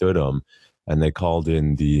understood him. And they called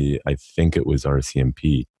in I think it was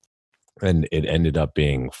RCMP. And it ended up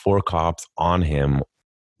being 4 cops on him,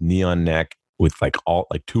 knee on neck, with like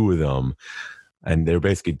 2 of them, and they're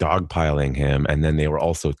basically dogpiling him, and then they were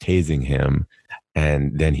also tasing him,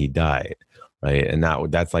 and then he died. Right. And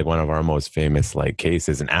that's like one of our most famous like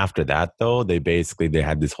cases. And after that, though, they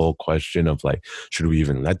had this whole question of like, should we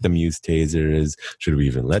even let them use tasers? Should we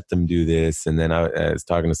even let them do this? And then I was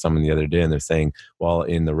talking to someone the other day, and they're saying, well,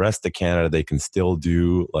 in the rest of Canada, they can still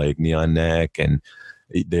do like neon neck, and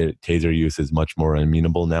the taser use is much more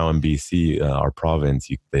amenable now in BC, our province.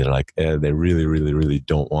 They're like, they really, really, really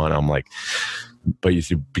don't want. I'm like, but you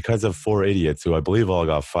see, because of 4 idiots who I believe all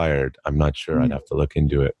got fired, I'm not sure. I'd have to look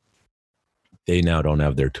into it. They now don't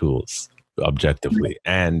have their tools objectively,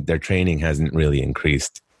 and their training hasn't really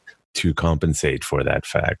increased to compensate for that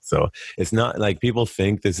fact. So it's not like people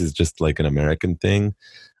think this is just like an American thing.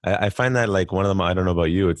 I find that like one of them, I don't know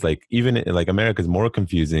about you, it's like even like America's more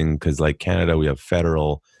confusing because like Canada, we have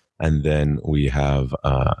federal, and then we have,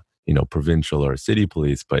 provincial or city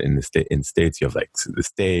police. But in states, you have like the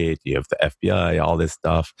state, you have the FBI, all this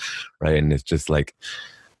stuff, right? And it's just like,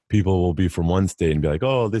 people will be from one state and be like,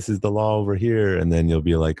 oh, this is the law over here. And then you'll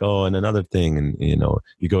be like, oh, and another thing. And,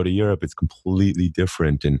 you go to Europe, it's completely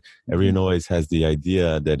different. And everyone always has the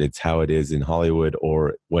idea that it's how it is in Hollywood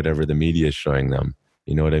or whatever the media is showing them.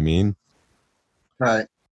 You know what I mean? Right.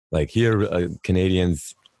 Like here,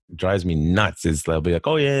 Canadians drives me nuts is they'll be like,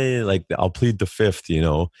 oh, yeah, like I'll plead the fifth,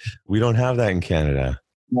 We don't have that in Canada.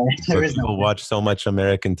 People watch so much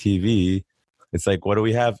American TV. It's like, what do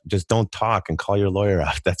we have? Just don't talk and call your lawyer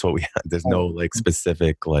out. That's what we have. There's no like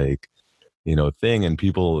specific like, thing. And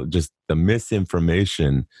people just the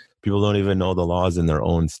misinformation. People don't even know the laws in their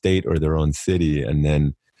own state or their own city, and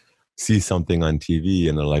then see something on TV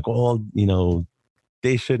and they're like, well,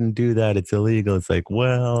 they shouldn't do that. It's illegal. It's like,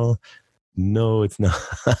 well, no, it's not.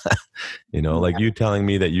 Like you telling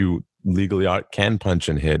me that you legally can punch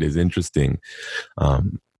and hit is interesting.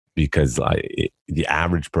 Because the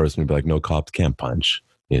average person would be like, no, cops can't punch,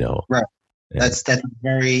 Right. Yeah. That's a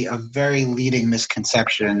very leading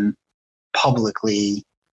misconception publicly.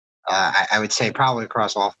 I would say probably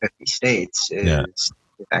across all 50 states is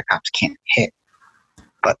that cops can't hit,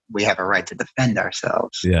 but we have a right to defend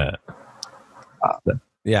ourselves. Yeah.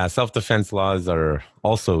 Self-defense laws are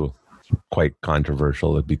also quite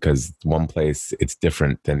controversial because one place it's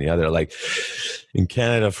different than the other. Like in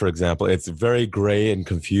Canada, for example, it's very gray and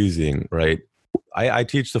confusing, right? I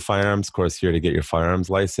teach the firearms course here to get your firearms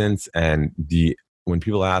license. And when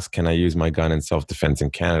people ask, can I use my gun in self-defense in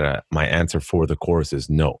Canada? My answer for the course is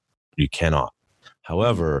no, you cannot.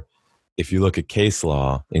 However, if you look at case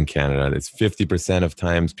law in Canada, it's 50% of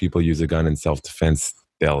times people use a gun in self-defense,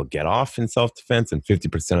 they'll get off in self-defense, and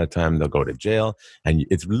 50% of the time they'll go to jail. And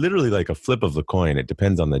it's literally like a flip of the coin. It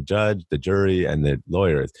depends on the judge, the jury, and the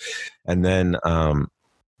lawyers. And then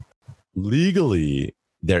legally,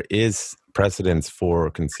 there is precedence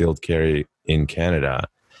for concealed carry in Canada,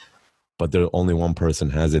 but only one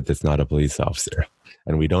person has it that's not a police officer.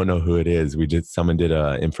 And we don't know who it is. Someone did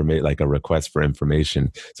a request for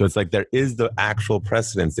information. So it's like there is the actual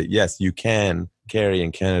precedence that yes, you can carry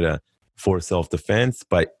in Canada for self-defense,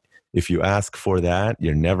 but if you ask for that,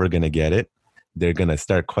 you're never going to get it. They're going to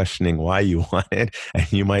start questioning why you want it,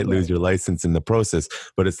 and you might lose your license in the process.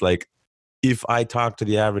 But it's like, if I talk to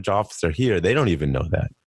the average officer here, they don't even know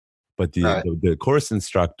that. But the course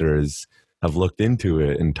instructors have looked into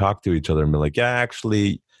it and talked to each other and been like, yeah,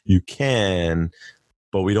 actually you can,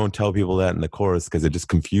 but we don't tell people that in the course because it just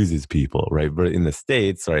confuses people, right? But in the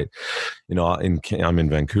States, right, I'm in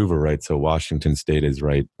Vancouver, right? So Washington State is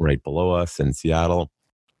right below us, and Seattle,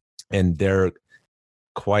 and they're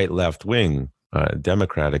quite left-wing,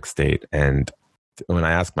 Democratic state. And when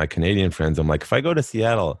I ask my Canadian friends, I'm like, if I go to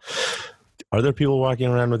Seattle, are there people walking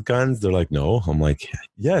around with guns? They're like, no. I'm like,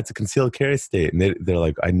 yeah, it's a concealed carry state. And they're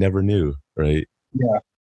like, I never knew, right? Yeah.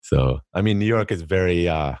 So, I mean, New York is very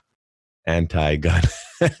anti-gun.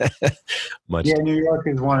 New York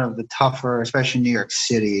is one of the tougher, especially New York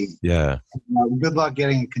City. Yeah. Good luck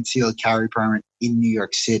getting a concealed carry permit in New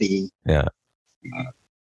York City. Yeah.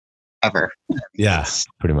 Ever. Yeah,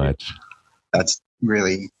 pretty much. That's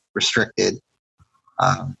really restricted.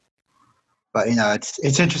 But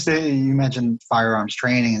it's interesting. You mentioned firearms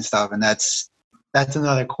training and stuff, and that's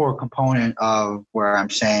another core component of where I'm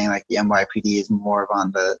saying like the NYPD is more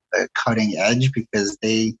on the cutting edge, because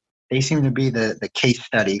they seem to be the case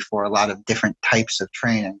study for a lot of different types of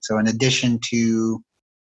training. So in addition to,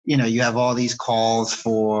 you have all these calls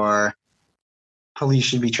for police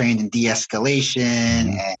should be trained in de-escalation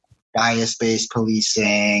and bias-based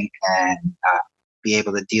policing and be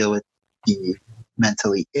able to deal with the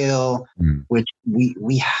mentally ill, which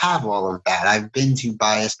we have all of that. I've been to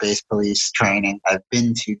bias-based police training. I've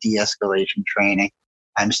been to de-escalation training.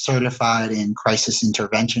 I'm certified in crisis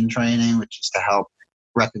intervention training, which is to help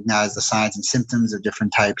recognize the signs and symptoms of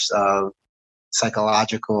different types of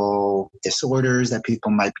psychological disorders that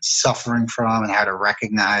people might be suffering from, and how to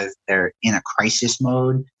recognize they're in a crisis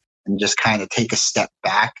mode and just kind of take a step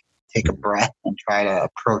back, take a breath, and try to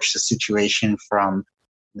approach the situation from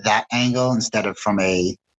that angle instead of from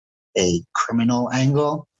a criminal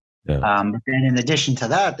angle. Yeah. But then in addition to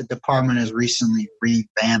that, the department has recently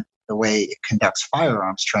revamped the way it conducts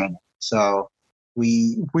firearms training. So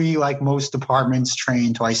we like most departments,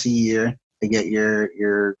 train twice a year to get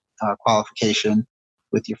your qualification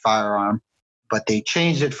with your firearm. But they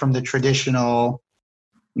changed it from the traditional,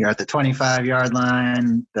 you're at the 25-yard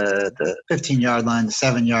line, the 15-yard line, the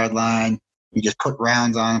 7-yard line. You just put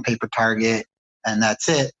rounds on a paper target, and that's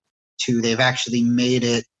it. To they've actually made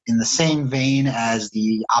it in the same vein as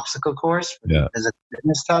the obstacle course, as a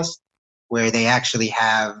fitness test, where they actually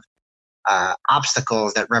have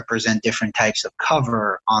obstacles that represent different types of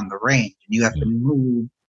cover on the range. And you have to move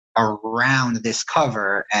around this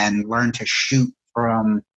cover and learn to shoot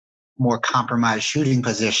from more compromised shooting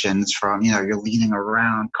positions. From, you're leaning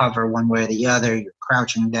around cover one way or the other, you're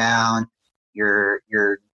crouching down, you're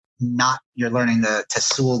learning to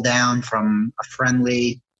stool down from a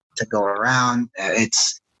friendly to go around.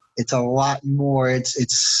 It's a lot more.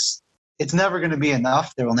 It's never going to be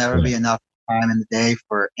enough. There will never be enough time in the day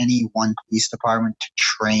for any one police department to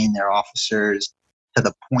train their officers to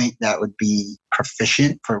the point that would be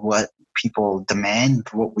proficient for what people demand,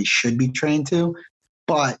 for what we should be trained to.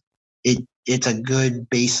 But it's a good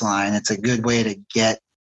baseline. It's a good way to get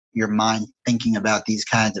your mind thinking about these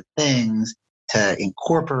kinds of things, to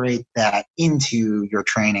incorporate that into your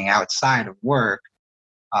training outside of work,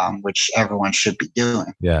 which everyone should be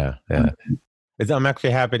doing. Yeah. I'm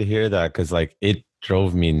actually happy to hear that, because it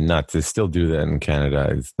drove me nuts. They still do that in Canada.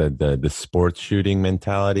 It's the sports shooting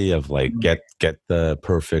mentality of get the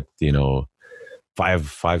perfect,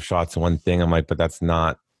 five shots, one thing. I'm like, but that's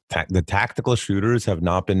not the tactical shooters have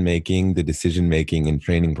not been making the decision making in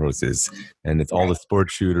training process, and it's all the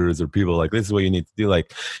sports shooters or people like, this is what you need to do.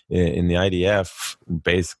 Like in the IDF,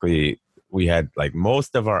 basically we had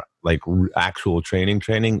most of our actual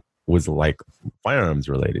training was firearms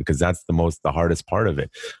related, because that's the hardest part of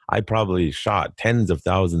it. I probably shot tens of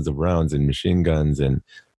thousands of rounds in machine guns and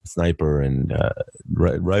sniper and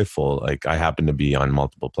rifle. I happen to be on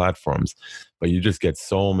multiple platforms, but you just get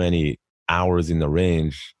so many hours in the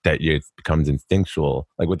range that it becomes instinctual.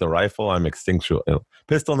 Like with the rifle, I'm instinctual.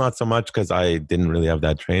 Pistol, not so much, because I didn't really have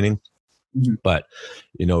that training. Mm-hmm. But,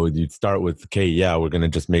 you'd start with, we're going to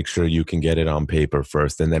just make sure you can get it on paper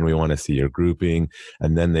first. And then we want to see your grouping.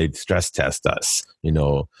 And then they'd stress test us.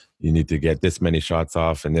 You need to get this many shots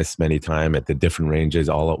off and this many time at the different ranges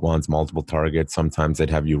all at once, multiple targets. Sometimes they'd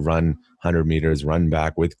have you run 100 meters, run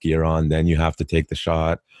back with gear on. Then you have to take the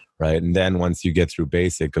shot. Right. And then once you get through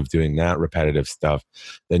basic of doing that repetitive stuff,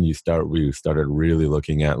 then we started really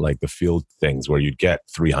looking at the field things, where you'd get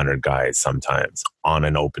 300 guys sometimes on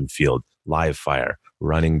an open field, live fire,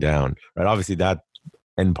 running down. Right. Obviously that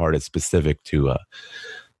end part is specific to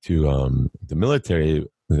the military.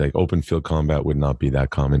 Open field combat would not be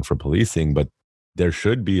that common for policing, but there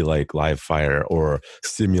should be live fire, or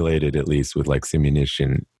simulated at least with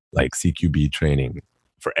simunition, CQB training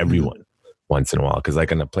for everyone. Mm-hmm. Once in a while, because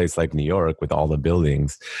in a place like New York with all the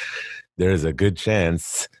buildings, there's a good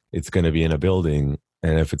chance it's going to be in a building.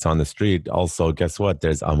 And if it's on the street, also, guess what?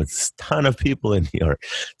 There's a ton of people in New York.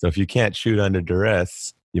 So if you can't shoot under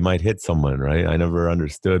duress, you might hit someone, right? I never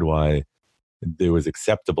understood why it was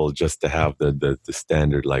acceptable just to have the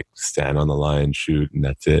standard, stand on the line, shoot, and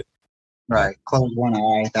that's it. Right. Close one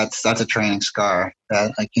eye. That's a training scar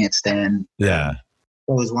that I can't stand. Yeah.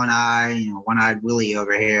 Close one eye, one-eyed Willie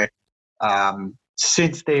over here.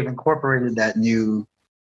 Since they've incorporated that new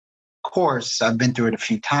course, I've been through it a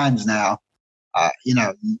few times now.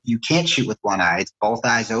 You can't shoot with one eye. It's both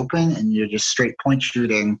eyes open, and you're just straight point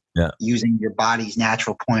shooting using your body's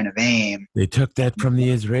natural point of aim. They took that from the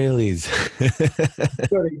Israelis.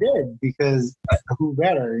 So they did, because who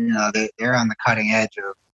better? They're on the cutting edge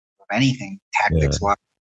of anything tactics-wise.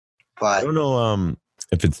 But I don't know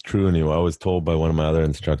if it's true anymore. I was told by one of my other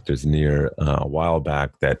instructors a while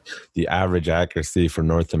back that the average accuracy for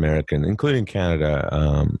North American, including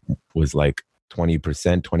Canada, was 20%,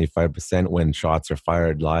 25% when shots are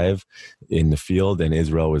fired live in the field, and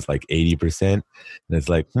Israel was 80%. And it's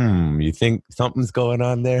you think something's going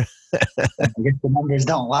on there? I guess the numbers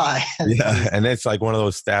don't lie. Yeah, and it's one of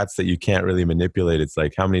those stats that you can't really manipulate. It's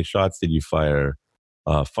how many shots did you fire?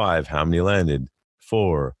 5. How many landed?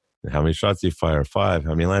 4. How many shots do you fire? 5.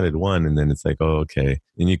 How many landed? 1. And then it's like, oh, okay.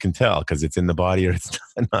 And you can tell because it's in the body or it's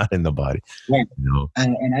not in the body. Yeah. You know?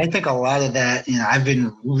 And I think a lot of that, I've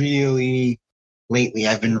been really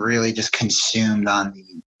just consumed on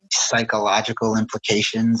the psychological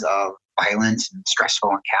implications of violence and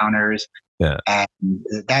stressful encounters. Yeah. And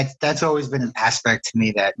that's always been an aspect to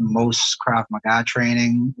me that most Krav Maga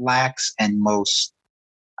training lacks and most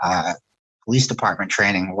police department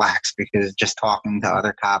training lacks, because just talking to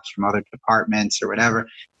other cops from other departments or whatever,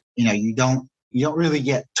 you don't really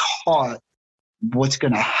get taught what's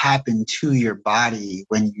going to happen to your body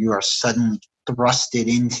when you are suddenly thrusted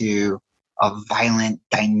into a violent,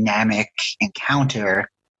 dynamic encounter,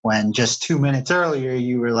 when just 2 minutes earlier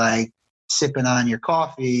you were like sipping on your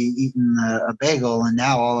coffee, eating a bagel, and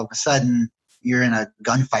now all of a sudden you're in a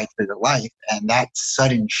gunfight for your life. And that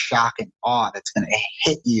sudden shock and awe that's going to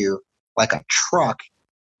hit you like a truck.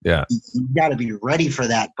 Yeah. You got to be ready for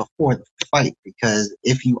that before the fight, because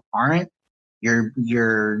if you aren't, you're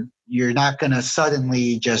not going to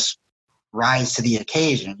suddenly just rise to the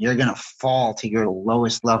occasion. You're going to fall to your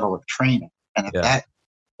lowest level of training. And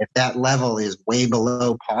if that level is way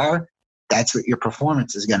below par, that's what your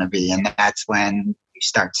performance is going to be. And that's when you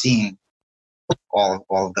start seeing all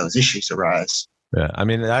of those issues arise. Yeah. I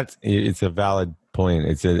mean, it's a valid point.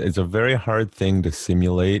 It's a very hard thing to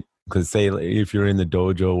simulate, because say if you're in the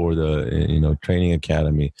dojo or the, training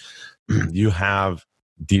academy, you have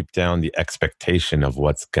deep down the expectation of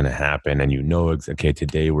what's going to happen, and okay,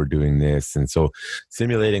 today we're doing this. And so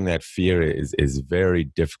simulating that fear is very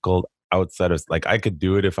difficult. Outside of, like, I could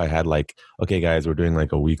do it if I had like, okay guys, we're doing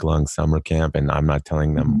like a week-long summer camp and I'm not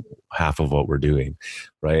telling them half of what we're doing,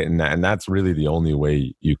 right? And that's really the only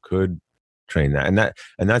way you could train that.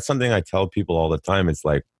 And that's something I tell people all the time. It's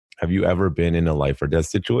like, have you ever been in a life or death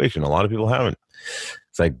situation? A lot of people haven't.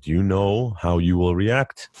 It's like, do you know how you will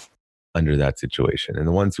react under that situation? And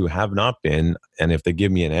the ones who have not been, and if they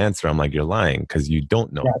give me an answer, I'm like, you're lying, because you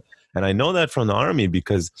don't know. Yeah. And I know that from the Army,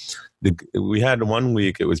 because we had 1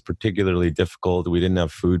 week, it was particularly difficult. We didn't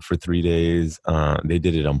have food for 3 days. They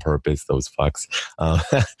did it on purpose, those fucks.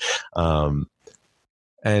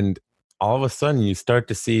 And all of a sudden you start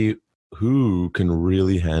to see who can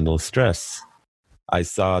really handle stress. I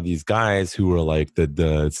saw these guys who were like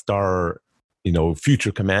the star,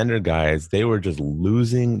 future commander guys. They were just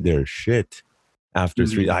losing their shit after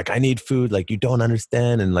 3. Like, I need food. Like, you don't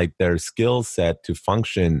understand. And like their skill set to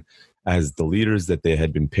function as the leaders that they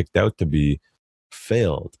had been picked out to be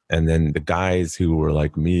failed. And then the guys who were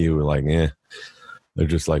like me were like, they're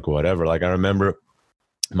just like, whatever. Like, I remember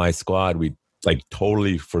my squad, we like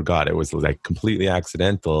totally forgot. It was like completely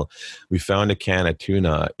accidental. We found a can of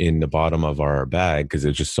tuna in the bottom of our bag because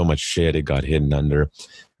there's just so much shit it got hidden under.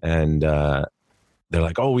 And they're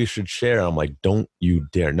like, oh, we should share. I'm like, don't you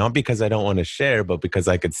dare. Not because I don't want to share, but because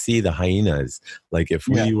I could see the hyenas. Like, if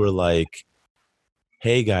we were like,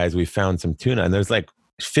 hey guys, we found some tuna, and there's like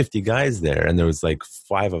 50 guys there, and there was like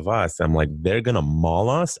 5 of us. I'm like, they're going to maul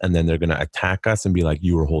us, and then they're going to attack us and be like,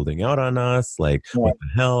 you were holding out on us. Like, what the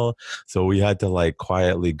hell? So we had to like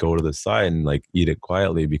quietly go to the side and like eat it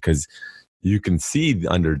quietly, because you can see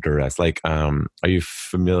under duress. Like, are you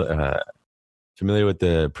familiar with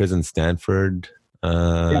the Prison Stanford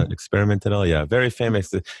experiment at all? Yeah, very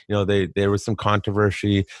famous. There was some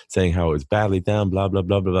controversy saying how it was badly done, blah blah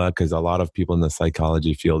blah blah blah, because a lot of people in the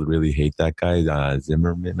psychology field really hate that guy,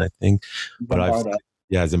 Zimmerman, I think.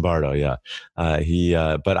 Zimbardo,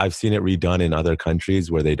 yeah. But I've seen it redone in other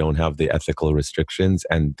countries where they don't have the ethical restrictions,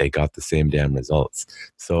 and they got the same damn results.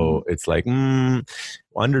 So it's like,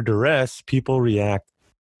 under duress, people react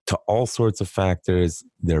to all sorts of factors.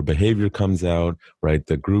 Their behavior comes out, right?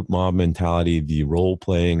 The group mob mentality, the role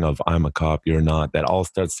playing of I'm a cop, you're not, that all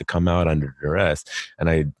starts to come out under duress. And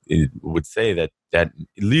I would say that at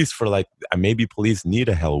least for like, maybe police need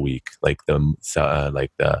a hell week, like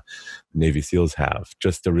the Navy SEALs have,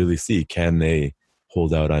 just to really see, can they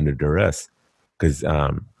hold out under duress? Because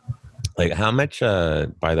like, how much,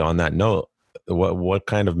 on that note, what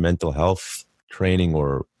kind of mental health training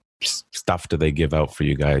or stuff do they give out for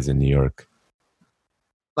you guys in New York?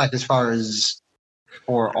 Like, as far as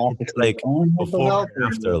for officers, like before and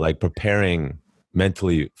after, like preparing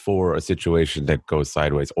mentally for a situation that goes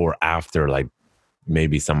sideways, or after, like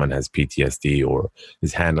maybe someone has PTSD or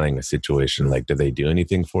is handling a situation. Like, do they do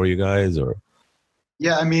anything for you guys? Or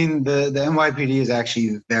yeah, I mean, the NYPD is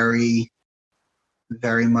actually very,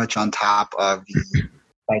 very much on top of the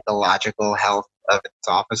psychological health of its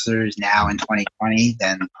officers now in 2020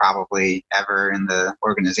 than probably ever in the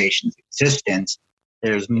organization's existence.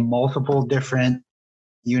 There's multiple different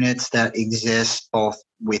units that exist, both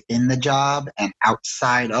within the job and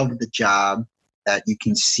outside of the job that you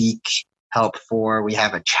can seek help for. We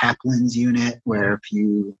have a chaplains unit where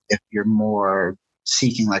if you're more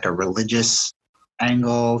seeking like a religious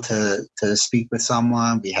angle to speak with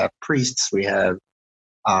someone, we have priests, we have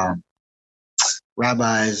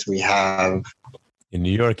rabbis, we have in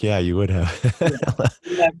New York. Yeah, you would have.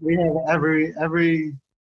 we have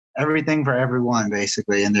everything for everyone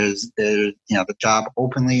basically. And there's the job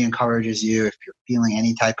openly encourages you if you're feeling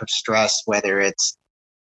any type of stress, whether it's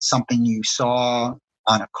something you saw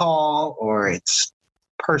on a call or it's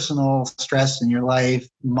personal stress in your life,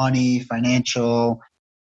 money, financial,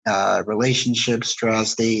 relationship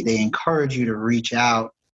stress. They encourage you to reach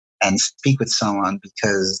out and speak with someone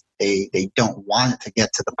because they don't want it to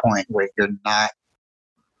get to the point where you're not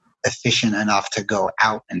efficient enough to go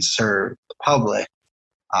out and serve the public.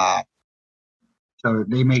 So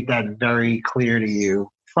they make that very clear to you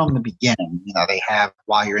from the beginning. They have,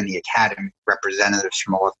 while you're in the academy, representatives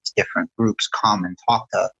from all of these different groups come and talk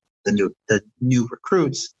to the new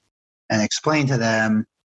recruits and explain to them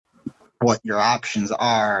what your options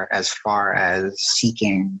are as far as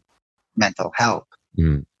seeking mental help.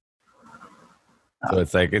 Mm. So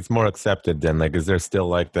it's like, it's more accepted then. Like, is there still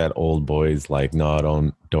like that old boys, like,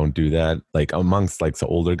 no, don't do that, like amongst like the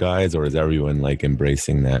older guys, or is everyone like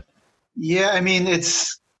embracing that? Yeah. I mean,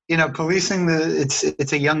 it's, policing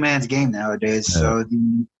it's a young man's game nowadays. Yeah. So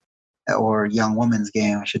or young woman's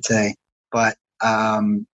game, I should say. But,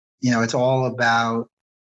 it's all about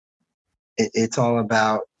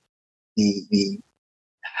the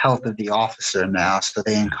health of the officer now. So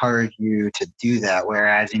they encourage you to do that.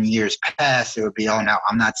 Whereas in years past, it would be, oh no,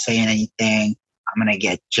 I'm not saying anything. I'm going to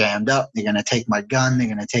get jammed up. They're going to take my gun. They're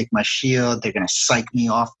going to take my shield. They're going to psych me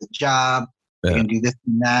off the job. They're going to do this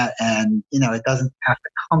and that. And, it doesn't have to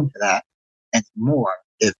come to that anymore.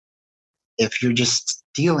 If you're just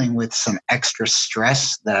dealing with some extra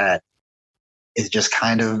stress that is just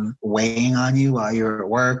kind of weighing on you while you're at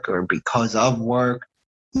work or because of work,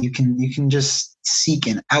 you can just seek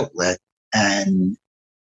an outlet, and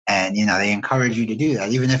they encourage you to do that,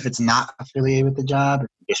 even if it's not affiliated with the job. If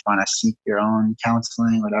you just want to seek your own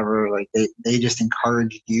counseling, whatever, like they just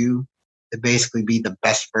encourage you to basically be the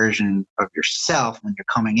best version of yourself when you're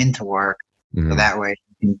coming into work. Mm-hmm. So that way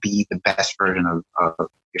you can be the best version of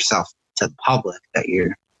yourself to the public that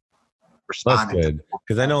you're responding. That's good,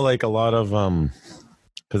 because I know like a lot of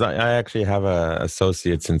because I actually have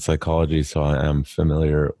associates in psychology, so I am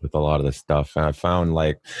familiar with a lot of this stuff. And I found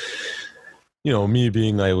like, me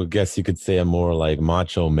being, I would guess you could say, a more like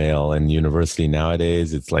macho male in university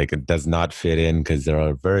nowadays, it's like it does not fit in because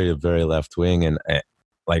they're very, very left wing. And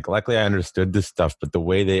like, luckily I understood this stuff, but the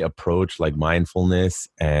way they approach like mindfulness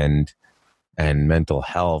and mental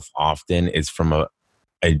health often is from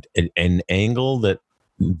an angle that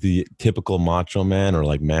the typical macho man or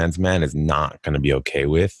like man's man is not going to be okay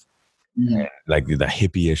with. Mm-hmm. Like the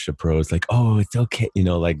hippie-ish approach, like, oh, it's okay,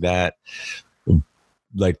 like that.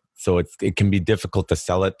 Like, so it can be difficult to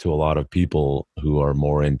sell it to a lot of people who are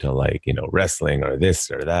more into like, wrestling or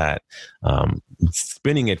this or that,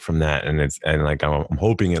 spinning it from that. And like, I'm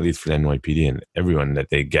hoping, at least for the NYPD and everyone,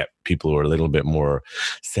 that they get people who are a little bit more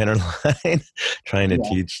center line, trying to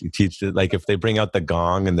teach it. Like if they bring out the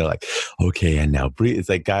gong and they're like, okay, and now breathe. It's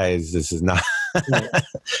like, guys, this is not,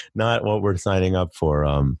 not what we're signing up for.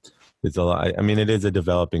 It's a lot. I mean, it is a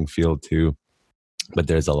developing field too, but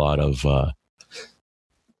there's a lot of,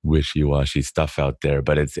 wishy-washy stuff out there.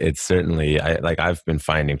 But it's certainly, I've been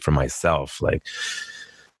finding for myself, like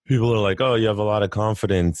people are like, oh, you have a lot of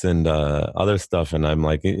confidence and other stuff, and I'm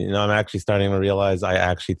like, I'm actually starting to realize I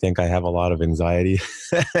actually think I have a lot of anxiety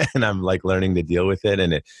and I'm like learning to deal with it,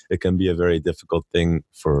 and it can be a very difficult thing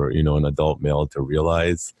for an adult male to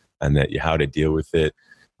realize, and that how to deal with it.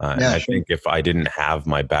 And I think if I didn't have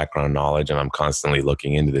my background knowledge and I'm constantly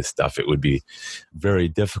looking into this stuff, it would be very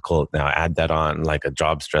difficult. Now add that on like a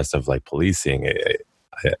job stress of like policing.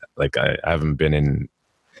 I haven't been in,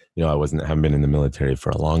 haven't been in the military for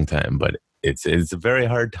a long time, but it's a very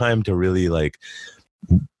hard time to really like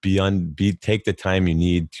take the time you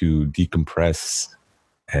need to decompress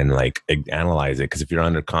and like analyze it. Because if you're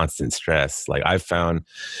under constant stress, like I found,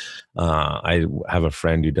 I have a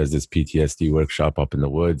friend who does this PTSD workshop up in the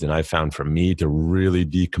woods, and I found for me to really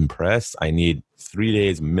decompress, I need 3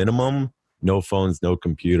 days minimum, no phones, no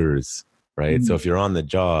computers, right? Mm-hmm. So if you're on the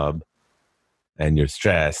job and you're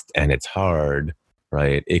stressed and it's hard,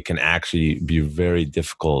 right, it can actually be very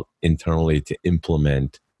difficult internally to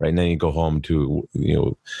implement. Right. And then you go home to,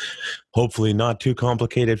 hopefully not too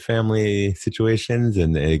complicated family situations.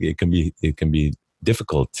 And it can be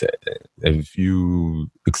difficult. Have you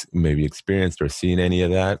maybe experienced or seen any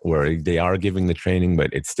of that where they are giving the training,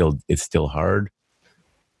 but it's still hard?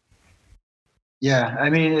 Yeah, I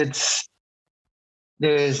mean,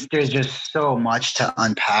 there's just so much to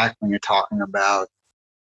unpack when you're talking about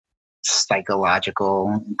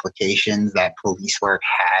psychological implications that police work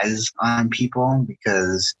has on people,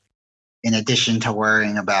 because in addition to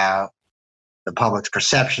worrying about the public's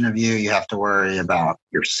perception of you, you have to worry about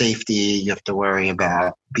your safety, you have to worry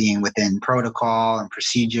about being within protocol and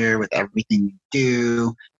procedure with everything you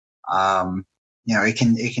do. It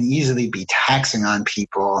can easily be taxing on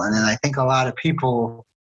people. And then I think a lot of people,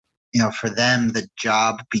 for them, the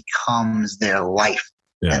job becomes their life.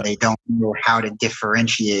 Yeah. And they don't know how to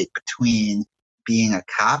differentiate between being a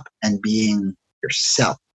cop and being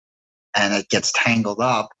yourself. And it gets tangled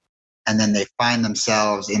up. And then they find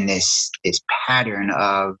themselves in this pattern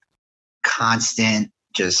of constant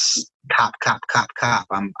just cop.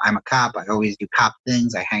 I'm a cop. I always do cop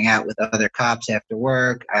things. I hang out with other cops after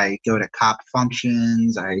work. I go to cop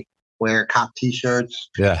functions. I wear cop T-shirts.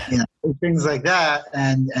 Yeah, things like that.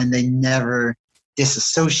 And they never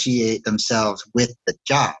disassociate themselves with the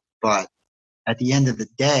job. But at the end of the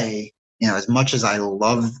day, as much as I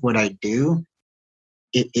love what I do,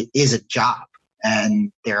 it is a job.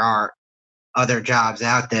 And there are other jobs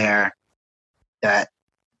out there that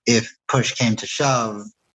if push came to shove,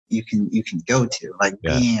 you can go to. Like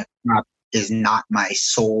being a cop is not my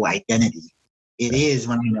sole identity. It is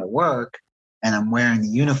when I'm at work and I'm wearing the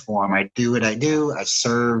uniform. I do what I do. I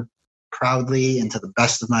serve proudly and to the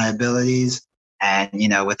best of my abilities and,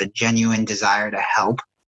 with a genuine desire to help.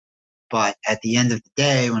 But at the end of the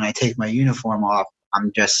day, when I take my uniform off,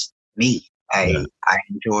 I'm just me. I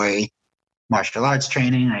enjoy martial arts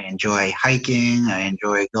training. I enjoy hiking. I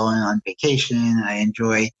enjoy going on vacation. I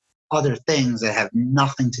enjoy other things that have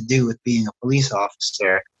nothing to do with being a police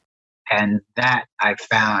officer. And that I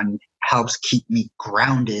found helps keep me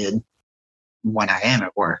grounded when I am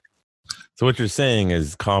at work. So what you're saying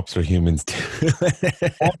is cops are humans too. That's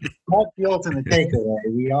the ultimate takeaway.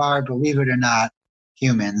 We are, believe it or not,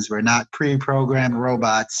 humans. We're not pre-programmed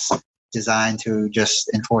robots designed to just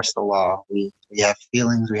enforce the law. We have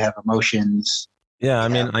feelings, we have emotions. Yeah, I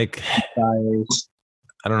mean, like, desires.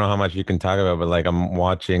 I don't know how much you can talk about, but like I'm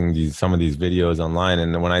watching some of these videos online,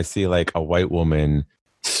 and when I see like a white woman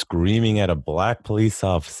screaming at a black police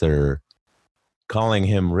officer, calling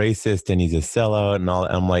him racist and he's a sellout and all,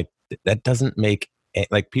 I'm like, that doesn't make,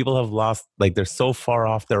 like, people have lost, like, they're so far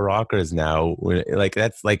off their rockers now. Like,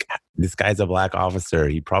 that's like, this guy's a black officer.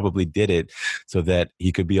 He probably did it so that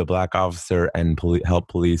he could be a black officer and help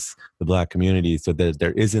police the black community, so that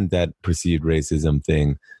there isn't that perceived racism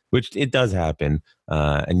thing, which it does happen.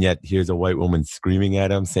 And yet here's a white woman screaming at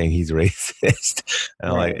him saying he's racist.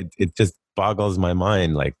 And right. Like, it just boggles my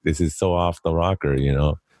mind. Like, this is so off the rocker,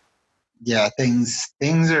 Yeah, things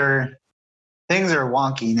are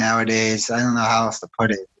wonky nowadays. I don't know how else to put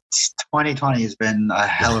it. 2020 has been a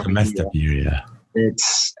hell of a messed up year. Yeah,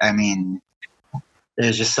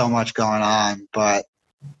 there's just so much going on. But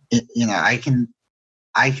I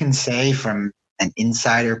can say from an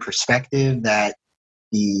insider perspective that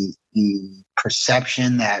the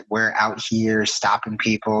perception that we're out here stopping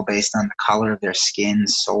people based on the color of their skin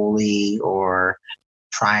solely, or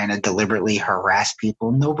trying to deliberately harass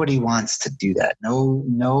people. Nobody wants to do that.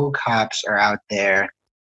 No cops are out there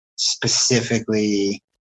specifically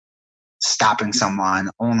stopping someone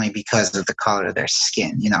only because of the color of their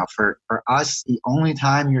skin. For us, the only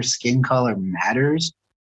time your skin color matters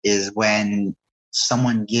is when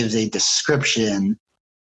someone gives a description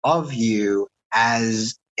of you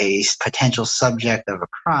as a potential subject of a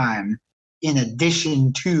crime in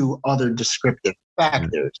addition to other descriptive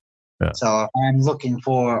factors. Yeah. So if I'm looking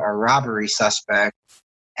for a robbery suspect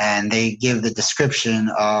and they give the description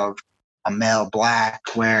of a male black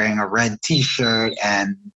wearing a red T-shirt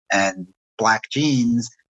and black jeans,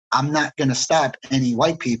 I'm not going to stop any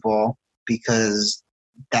white people because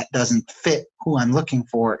that doesn't fit who I'm looking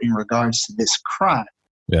for in regards to this crime.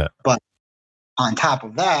 Yeah. But on top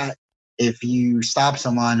of that, if you stop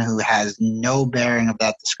someone who has no bearing of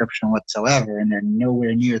that description whatsoever and they're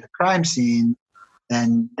nowhere near the crime scene,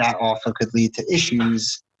 then that also could lead to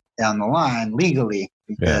issues down the line legally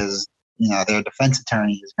because, their defense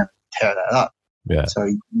attorney is going to tear that up. Yeah. So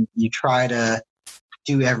you try to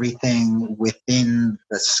do everything within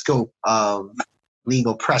the scope of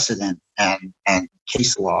legal precedent and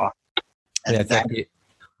case law. And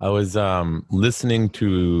I was listening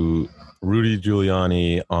to Rudy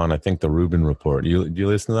Giuliani on, I think, the Rubin Report. Do you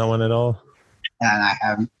listen to that one at all? And I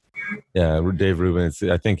haven't. Yeah, Dave Rubin.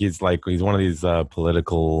 I think he's one of these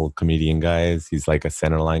political comedian guys. He's like a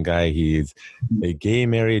centerline guy. He's a gay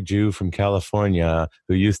married Jew from California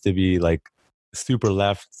who used to be like super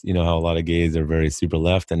left. You know how a lot of gays are very super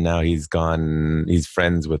left, and now he's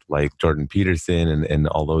friends with like Jordan Peterson and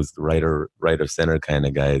all those right of center kind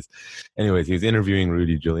of guys. Anyways, he was interviewing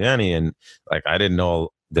Rudy Giuliani, and like I didn't know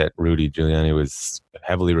that Rudy Giuliani was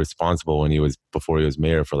heavily responsible before he was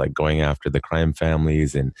mayor for like going after the crime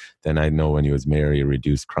families. And then I know when he was mayor, he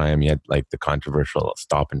reduced crime. He had like the controversial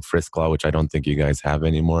stop and frisk law, which I don't think you guys have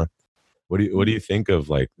anymore. What do you think of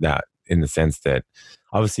like that, in the sense that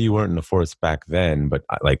obviously you weren't in the force back then, but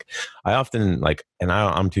I often like, and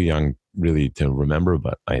I'm too young really to remember,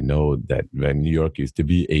 but I know that New York used to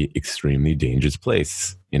be a extremely dangerous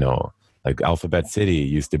place, you know. Like Alphabet City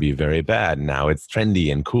used to be very bad. Now it's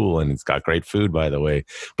trendy and cool, and it's got great food, by the way.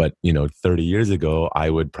 But, 30 years ago,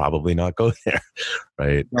 I would probably not go there,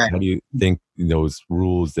 right? How do you think those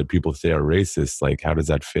rules that people say are racist, like how does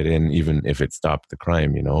that fit in, even if it stopped the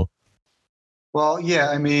crime, Well,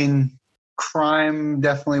 yeah, I mean, crime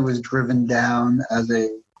definitely was driven down as a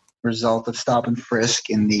result of stop and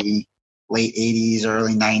frisk in the late 80s,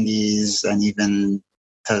 early 90s, and even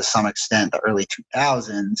to some extent the early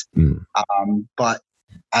 2000s, but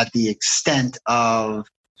at the extent of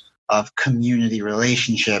community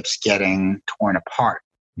relationships getting torn apart.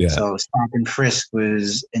 Yeah. So stop and frisk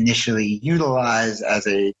was initially utilized as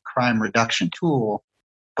a crime reduction tool,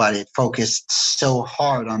 but it focused so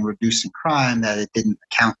hard on reducing crime that it didn't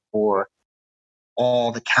account for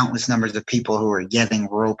all the countless numbers of people who were getting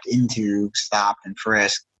roped into stop and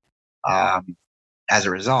frisk as a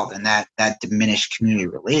result, and that diminished community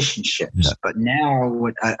relationships. Yeah. But now,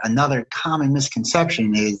 another common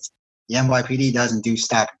misconception is the NYPD doesn't do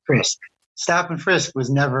stop and frisk. Stop and frisk was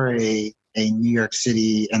never a New York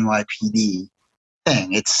City NYPD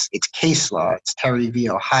thing. It's case law. It's Terry v.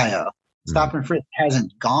 Ohio. Stop and frisk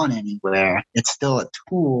hasn't gone anywhere. It's still a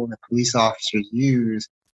tool that police officers use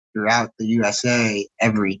throughout the USA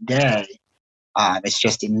every day. It's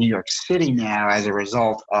just in New York City now, as a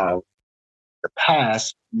result of the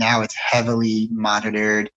past, now it's heavily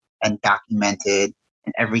monitored and documented.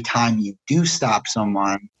 And every time you do stop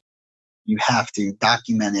someone, you have to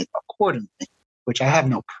document it accordingly, which I have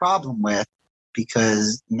no problem with,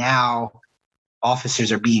 because now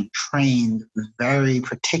officers are being trained very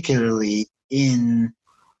particularly in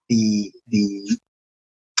the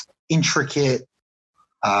intricate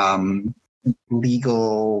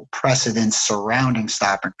legal precedents surrounding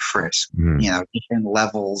stop and frisk. Different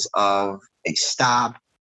levels of a stop,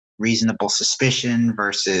 reasonable suspicion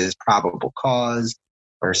versus probable cause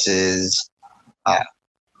versus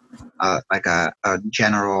like a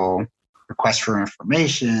general request for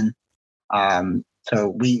information.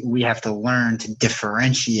 So we have to learn to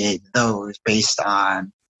differentiate those based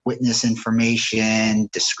on witness information,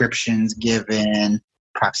 descriptions given,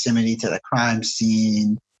 proximity to the crime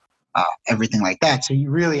scene, everything like that. So you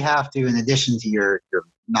really have to, in addition to your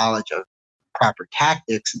knowledge of proper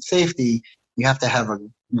tactics and safety, you have to have a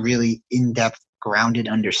really in-depth, grounded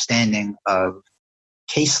understanding of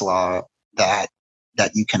case law that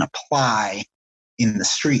you can apply in the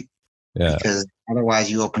street. Yeah. Because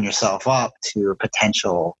otherwise you open yourself up to a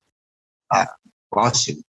potential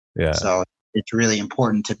lawsuit. Yeah. So it's really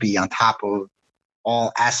important to be on top of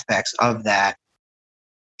all aspects of that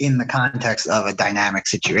in the context of a dynamic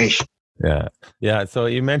situation. Yeah. Yeah. So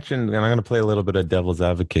you mentioned, and I'm going to play a little bit of devil's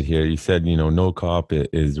advocate here. You said, no cop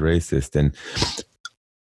is racist. And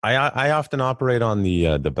I often operate on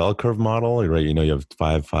the bell curve model, right? You have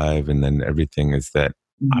 5-5, and then everything is that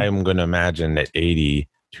I'm going to imagine that 80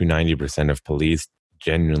 to 90% of police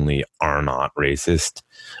genuinely are not racist.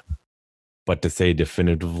 But to say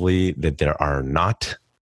definitively that there are not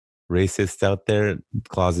racists out there,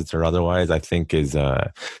 closets or otherwise, I think is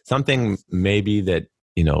something maybe that,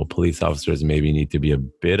 police officers maybe need to be a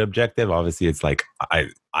bit objective. Obviously, it's like,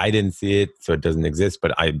 I didn't see it, so it doesn't exist,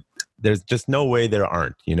 but there's just no way there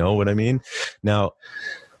aren't, you know what I mean? Now,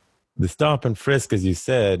 the stop and frisk, as you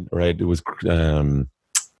said, right, it was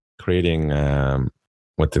creating,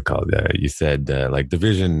 what's it called? You said like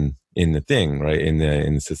division in the thing, right?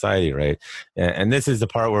 In society, right? And this is the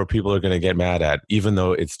part where people are going to get mad at, even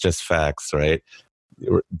though it's just facts, right?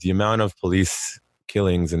 The amount of police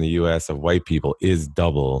killings in the U.S. of white people is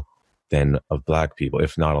double than of black people,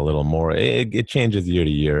 if not a little more. It changes year to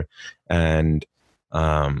year. And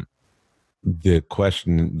the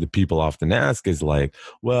question that people often ask is like,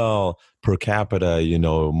 well, per capita,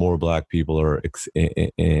 more black people are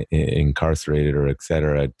incarcerated or et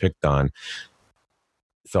cetera, picked on.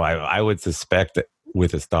 So I would suspect that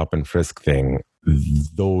with a stop and frisk thing,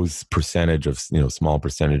 those percentage of, small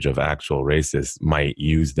percentage of actual racists might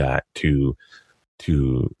use that to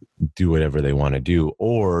do whatever they want to do?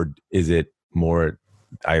 Or is it more,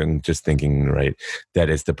 I'm just thinking, right, that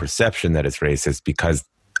it's the perception that it's racist because,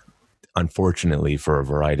 unfortunately, for a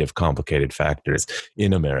variety of complicated factors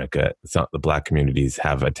in America, the Black communities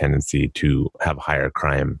have a tendency to have higher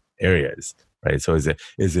crime areas, right? So is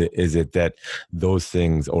it that those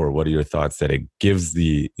things, or what are your thoughts, that it gives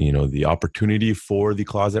the opportunity for the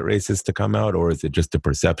closet racists to come out, or is it just a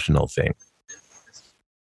perceptional thing?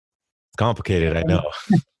 It's complicated, I know.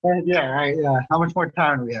 Yeah, right. Yeah. How much more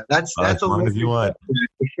time do we have? That's as long as you want,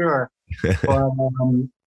 for sure. But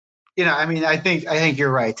I think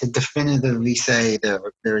you're right to definitively say that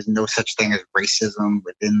there is no such thing as racism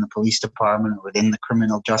within the police department or within the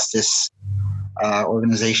criminal justice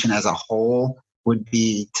organization as a whole would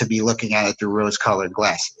be to be looking at it through rose-colored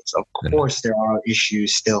glasses. Of course, there are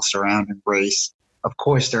issues still surrounding race. Of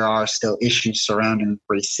course, there are still issues surrounding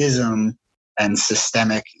racism and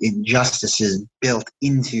systemic injustices built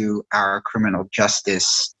into our criminal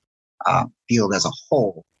justice field as a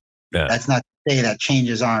whole. Yeah. That's not to say that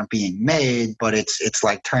changes aren't being made, but it's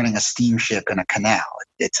like turning a steamship in a canal.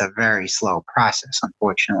 It's a very slow process,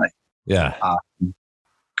 unfortunately. Yeah.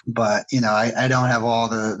 But, I don't have all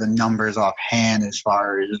the numbers offhand as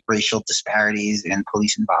far as racial disparities in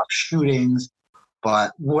police-involved shootings.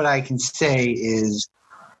 But what I can say is,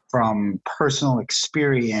 from personal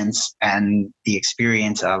experience and the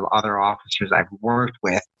experience of other officers I've worked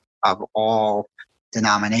with of all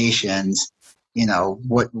denominations,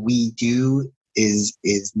 what we do is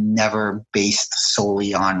never based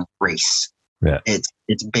solely on race. Yeah.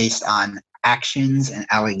 It's based on actions and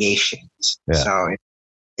allegations. Yeah. So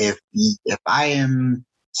if I am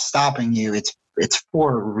stopping you, it's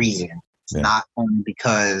for a reason. It's not only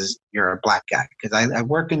because you're a Black guy. Because I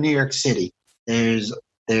work in New York City. There's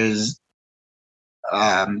it's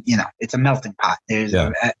a melting pot. There's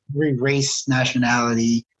every race,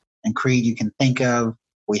 nationality, and creed you can think of.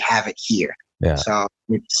 We have it here. Yeah. So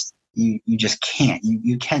it's you just can't.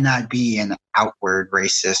 You cannot be an outward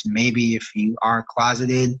racist. Maybe if you are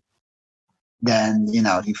closeted, then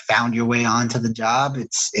you found your way onto the job.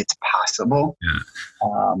 It's possible,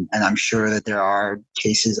 and I'm sure that there are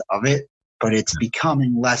cases of it, but it's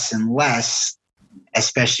becoming less and less,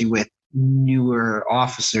 especially with newer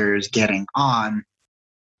officers getting on,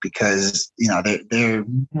 because they're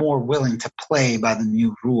more willing to play by the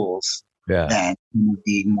new rules than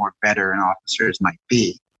the more veteran officers might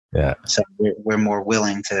be. Yeah. So we're more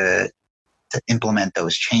willing to implement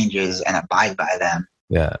those changes and abide by them.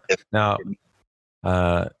 Yeah. Now,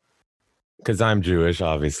 because I'm Jewish,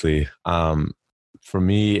 obviously, for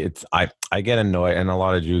me, it's I get annoyed, and a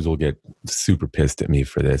lot of Jews will get super pissed at me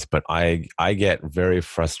for this, but I get very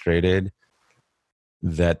frustrated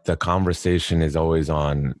that the conversation is always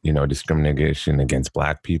on, discrimination against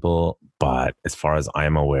Black people. But as far as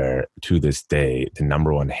I'm aware, to this day, the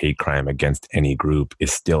number one hate crime against any group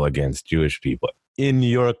is still against Jewish people. In New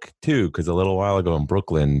York, too, because a little while ago in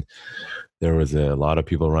Brooklyn, there was a lot of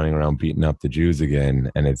people running around beating up the Jews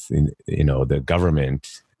again. And it's, the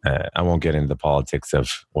government, I won't get into the politics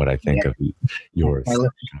of what I think of yours.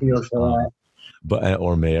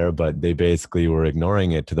 Or mayor, but they basically were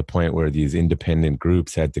ignoring it to the point where these independent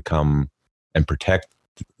groups had to come and protect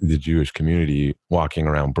the Jewish community walking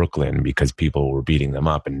around Brooklyn because people were beating them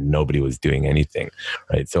up and nobody was doing anything,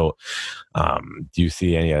 right? So do you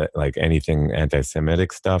see anything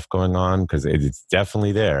anti-Semitic stuff going on? Because it's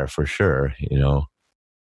definitely there for sure,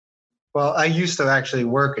 Well, I used to actually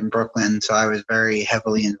work in Brooklyn, so I was very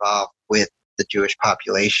heavily involved with the Jewish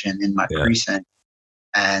population in my precinct.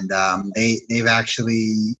 And they've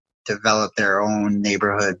actually developed their own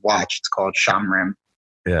neighborhood watch. It's called Shamrim.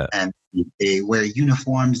 Yeah. And they wear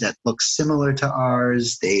uniforms that look similar to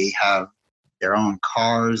ours. They have their own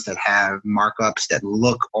cars that have markups that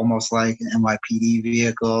look almost like an NYPD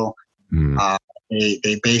vehicle.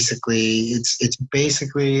 They basically, it's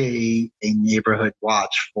basically a neighborhood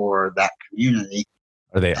watch for that community.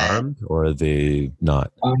 Are they armed or are they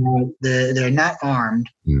not? They're not armed,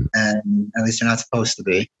 and at least they're not supposed to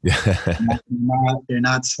be. They're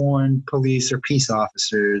not sworn police or peace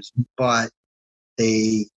officers, but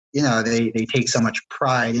they take so much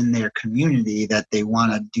pride in their community that they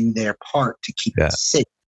want to do their part to keep it safe,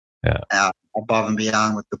 above and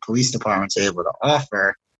beyond what the police department's able to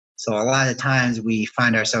offer. So a lot of times we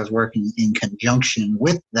find ourselves working in conjunction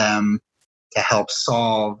with them to help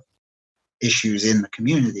solve issues in the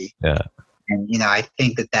community. Yeah. And, I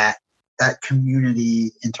think that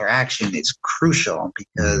community interaction is crucial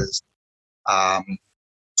because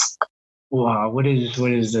Wow, what is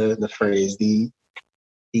the phrase?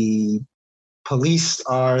 The police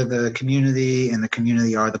are the community, and the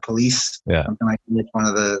community are the police. Yeah. Something like that. It's one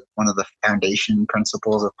of the foundation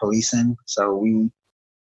principles of policing. So we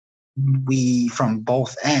from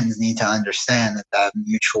both ends need to understand that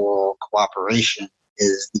mutual cooperation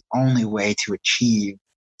is the only way to achieve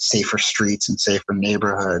safer streets and safer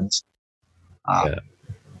neighborhoods. Yeah.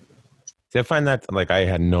 See, I find that, like, I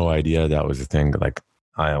had no idea that was a thing. Like,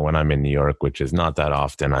 when I'm in New York, which is not that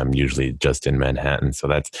often, I'm usually just in Manhattan. So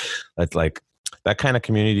that's like that kind of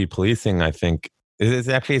community policing, I think, is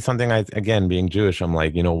actually something again, being Jewish, I'm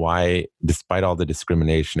like, why, despite all the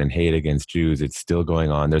discrimination and hate against Jews, it's still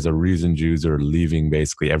going on. There's a reason Jews are leaving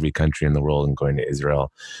basically every country in the world and going to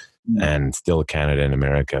Israel, and still Canada and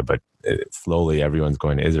America. But slowly everyone's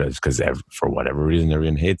going to Israel because for whatever reason,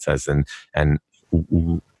 everyone hates us. And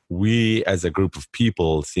we as a group of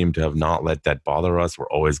people seem to have not let that bother us. We're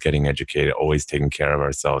always getting educated, always taking care of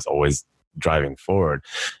ourselves, always driving forward.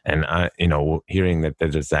 And hearing that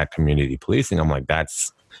there's that community policing, I'm like,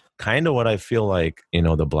 that's kind of what I feel like,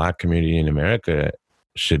 the Black community in America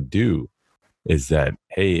should do, is that,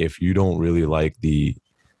 hey, if you don't really like the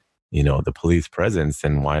police presence,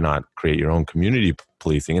 then why not create your own community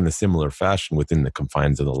policing in a similar fashion within the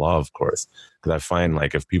confines of the law, of course? Because I find,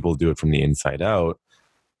 like, if people do it from the inside out,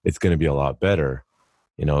 it's going to be a lot better,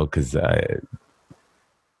 because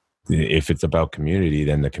if it's about community,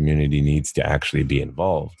 then the community needs to actually be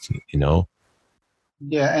involved,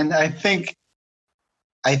 Yeah, and I think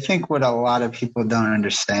what a lot of people don't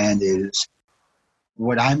understand is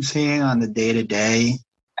what I'm seeing on the day-to-day.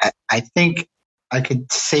 I think I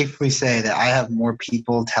could safely say that I have more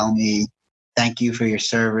people tell me, thank you for your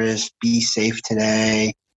service, be safe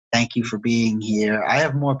today, thank you for being here. I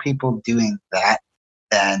have more people doing that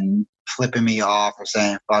than flipping me off or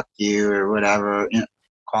saying fuck you or whatever,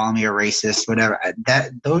 calling me a racist, whatever.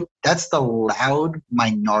 That's the loud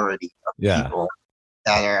minority of people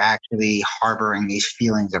that are actually harboring these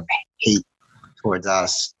feelings of hate towards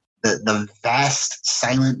us. The vast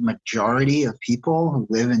silent majority of people who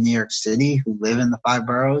live in New York City, who live in the 5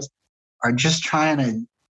 boroughs, are just trying to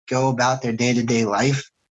go about their day-to-day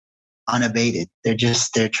life unabated. They're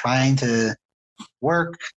trying to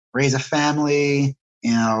work, raise a family,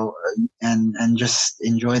 and just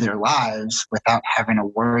enjoy their lives without having to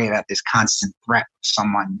worry about this constant threat of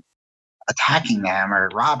someone attacking them or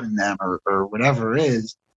robbing them or whatever it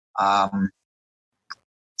is.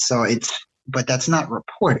 But that's not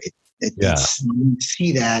reported. You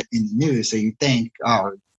see that in the news, so you think,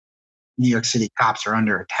 oh, New York City cops are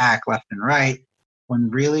under attack left and right, when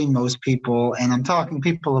really most people, and I'm talking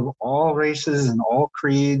people of all races and all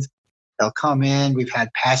creeds, they'll come in. We've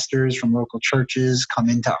had pastors from local churches come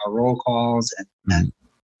into our roll calls and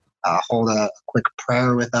hold a quick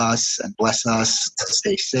prayer with us and bless us to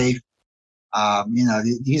stay safe.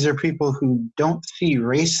 These are people who don't see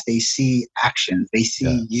race, they see actions. They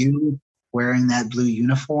see you wearing that blue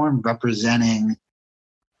uniform representing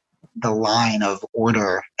the line of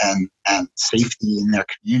order and safety in their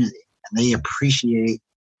community. And they appreciate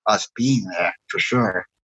us being there for sure.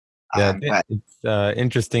 Yeah, it's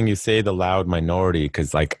interesting you say the loud minority,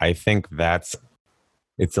 because I think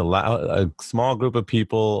it's a small group of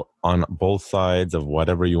people on both sides of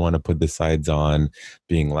whatever you want to put the sides on,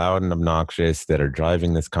 being loud and obnoxious, that are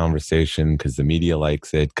driving this conversation because the media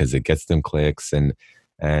likes it, because it gets them clicks, and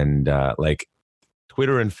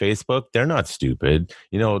Twitter and Facebook, they're not stupid.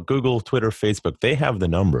 Google, Twitter, Facebook, they have the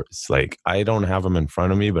numbers. I don't have them in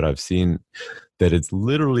front of me, but I've seen that it's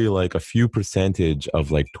literally a few percentage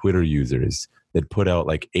of Twitter users that put out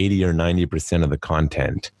 80 or 90% of the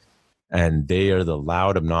content. And they are the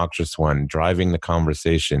loud, obnoxious one driving the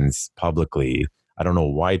conversations publicly. I don't know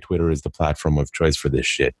why Twitter is the platform of choice for this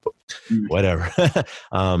shit, but whatever.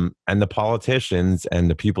 And the politicians and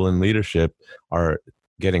the people in leadership are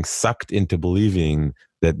getting sucked into believing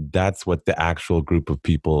that that's what the actual group of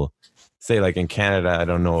people say. In Canada, I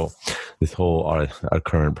don't know, this whole our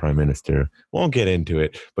current prime minister, won't get into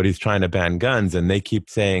it, but he's trying to ban guns, and they keep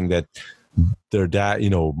saying that their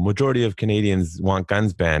majority of Canadians want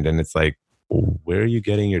guns banned. And it's where are you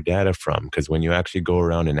getting your data from? Because when you actually go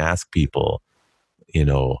around and ask people,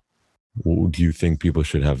 do you think people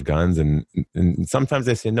should have guns? And sometimes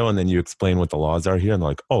they say no, and then you explain what the laws are here, and they're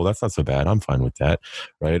like, oh, that's not so bad, I'm fine with that,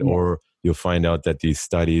 right? Yeah. Or you'll find out that these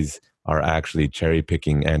studies are actually cherry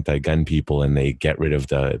picking anti-gun people, and they get rid of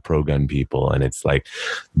the pro-gun people. And it's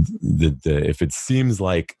if it seems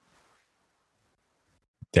like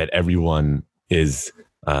that everyone is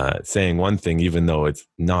saying one thing, even though it's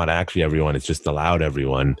not actually everyone, it's just allowed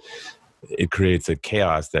everyone, it creates a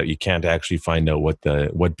chaos that you can't actually find out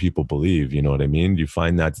what people believe. You know what I mean? Do you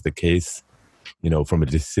find that's the case, from a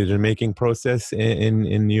decision-making process in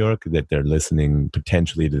New York, that they're listening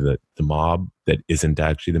potentially to the mob that isn't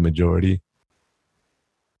actually the majority?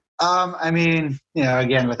 I mean,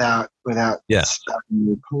 again, without Yeah. starting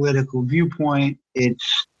the political viewpoint,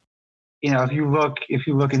 it's, if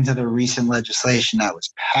you look into the recent legislation that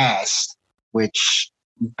was passed, which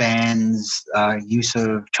bans use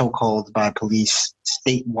of chokeholds by police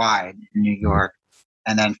statewide in New York,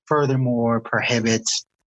 and then furthermore prohibits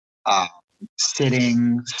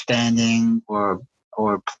sitting, standing, or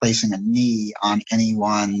placing a knee on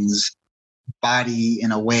anyone's body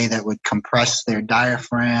in a way that would compress their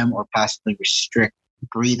diaphragm or possibly restrict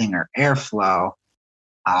breathing or airflow.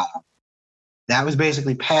 That was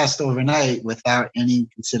basically passed overnight without any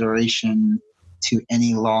consideration to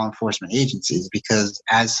any law enforcement agencies, because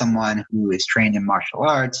as someone who is trained in martial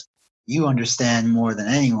arts, you understand more than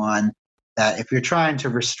anyone that if you're trying to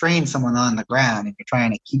restrain someone on the ground, if you're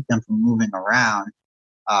trying to keep them from moving around,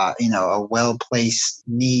 a well-placed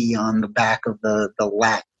knee on the back of the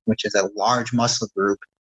lat, which is a large muscle group,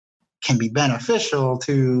 can be beneficial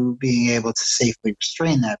to being able to safely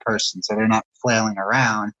restrain that person so they're not flailing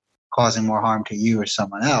around, causing more harm to you or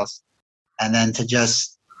someone else. And then to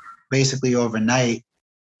just basically overnight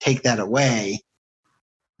take that away,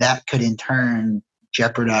 that could in turn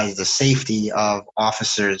jeopardize the safety of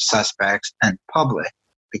officers, suspects, and public.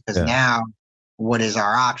 Because now, what is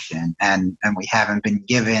our option? And we haven't been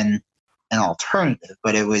given an alternative,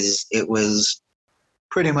 but it was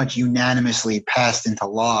pretty much unanimously passed into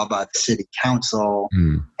law by the city council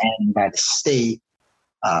and by the state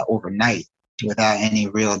overnight without any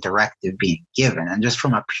real directive being given. And just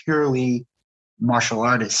from a purely martial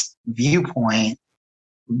artist viewpoint,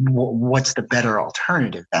 what's the better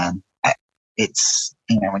alternative then? It's,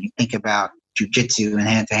 when you think about jujitsu and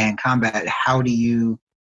hand-to-hand combat, how do you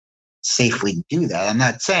safely do that? I'm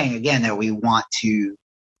not saying, again, that we want to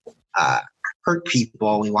hurt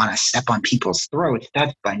people, we want to step on people's throats.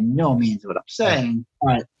 That's by no means what I'm saying.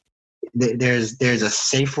 But there's a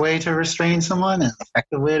safe way to restrain someone, an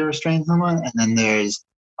effective way to restrain someone, and then there's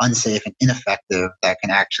unsafe and ineffective that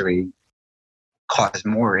can actually cause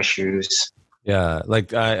more issues. Yeah,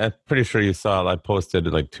 like I'm pretty sure you saw, I posted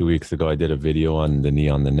like 2 weeks ago, I did a video on the knee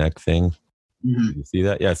on the neck thing. Mm-hmm. Did you see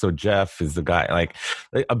that? Yeah, so Jeff is the guy, like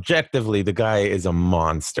objectively, the guy is a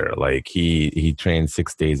monster. Like he trains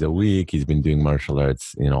 6 days a week. He's been doing martial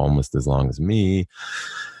arts, almost as long as me.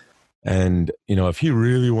 And, if he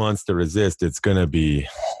really wants to resist, it's going to be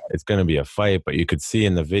a fight. But you could see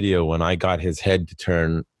in the video when I got his head to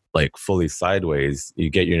turn like fully sideways, you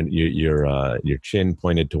get your chin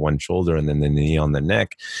pointed to one shoulder and then the knee on the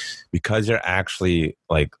neck, because you're actually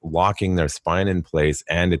like locking their spine in place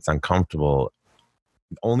and it's uncomfortable.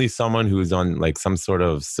 Only someone who's on like some sort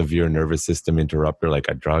of severe nervous system interrupter, like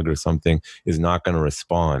a drug or something, is not going to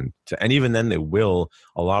respond to, and even then they will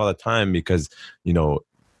a lot of the time, because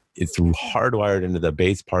it's hardwired into the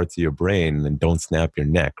base parts of your brain, and don't snap your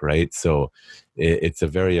neck, right? So it's a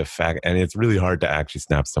very and it's really hard to actually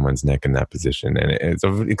snap someone's neck in that position. And it's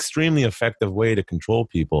an extremely effective way to control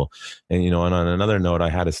people. And, and on another note, I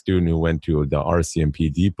had a student who went to the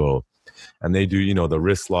RCMP depot, and they do, the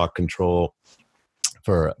wrist lock control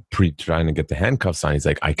for trying to get the handcuffs on. He's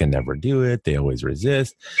like, I can never do it. They always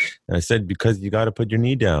resist. And I said, because you got to put your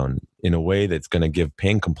knee down in a way that's going to give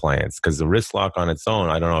pain compliance. Because the wrist lock on its own,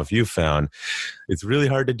 I don't know if you found, it's really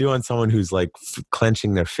hard to do on someone who's like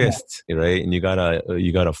clenching their fists, right? And you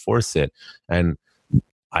gotta force it. And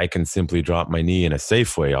I can simply drop my knee in a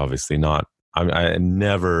safe way. Obviously not. I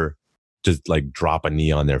never just like drop a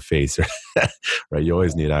knee on their face, right? You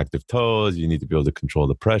always need active toes. You need to be able to control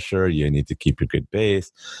the pressure. You need to keep your good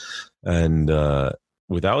base. And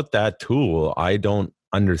without that tool, I don't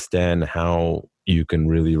understand how you can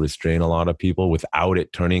really restrain a lot of people without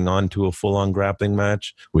it turning on to a full-on grappling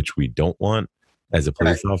match, which we don't want as a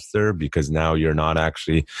police officer, because now you're not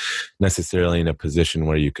actually necessarily in a position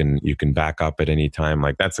where you can back up at any time.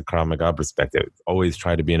 Like, that's a Krav Maga perspective. Always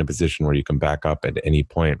try to be in a position where you can back up at any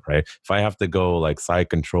point, right? If I have to go like side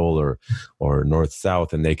control or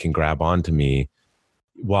north-south and they can grab onto me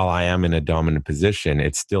while I am in a dominant position,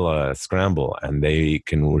 it's still a scramble, and they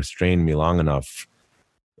can restrain me long enough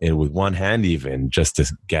with one hand even just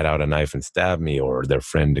to get out a knife and stab me, or their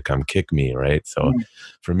friend to come kick me, right? So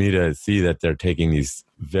for me to see that they're taking these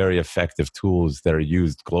very effective tools that are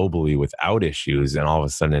used globally without issues, and all of a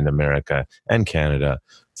sudden in America and Canada,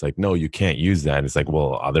 it's like, no, you can't use that. It's like,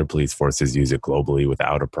 well, other police forces use it globally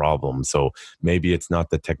without a problem. So maybe it's not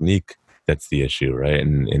the technique that's the issue, right?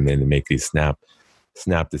 And then they make these snap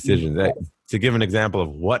snap decisions. To give an example of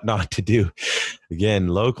what not to do, again,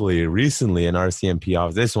 locally, recently in RCMP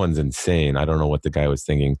office, this one's insane. I don't know what the guy was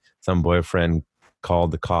thinking. Some boyfriend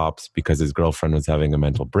called the cops because his girlfriend was having a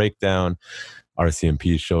mental breakdown.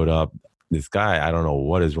 RCMP showed up. This guy, I don't know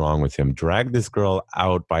what is wrong with him, dragged this girl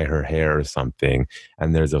out by her hair or something.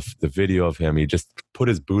 And there's the video of him. He just put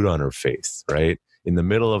his boot on her face, right? In the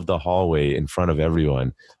middle of the hallway in front of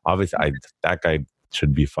everyone. Obviously, that guy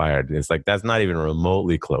should be fired. It's like, that's not even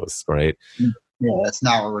remotely close, right? Yeah, that's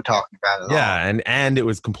not what we're talking about at all. Yeah, and it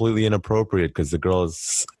was completely inappropriate because the girl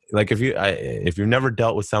is like, if you've never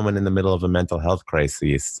dealt with someone in the middle of a mental health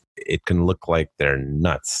crisis, it can look like they're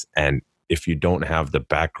nuts. And if you don't have the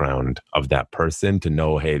background of that person to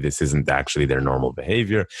know, hey, this isn't actually their normal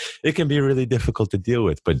behavior, it can be really difficult to deal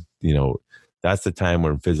with. But, that's the time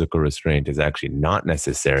when physical restraint is actually not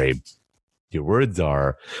necessary. Your words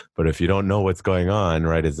are, but if you don't know what's going on,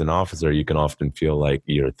 right, as an officer, you can often feel like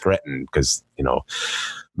you're threatened because,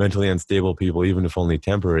 mentally unstable people, even if only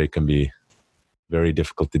temporary, can be very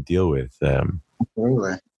difficult to deal with.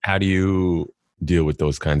 Absolutely. How do you deal with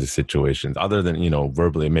those kinds of situations other than,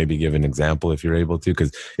 verbally? Maybe give an example if you're able to,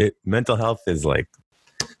 because mental health is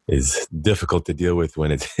difficult to deal with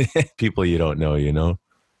when it's people you don't know.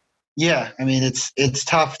 Yeah, I mean, it's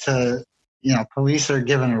tough to, police are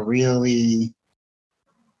given a really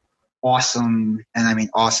awesome, and I mean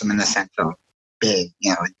awesome in the sense of big,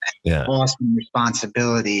 awesome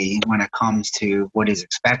responsibility when it comes to what is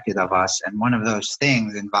expected of us. And one of those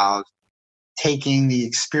things involves taking the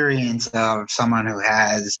experience of someone who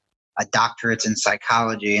has a doctorate in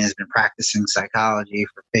psychology and has been practicing psychology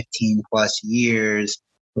for 15 plus years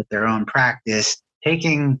with their own practice,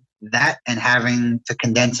 taking that and having to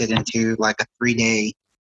condense it into like a 3-day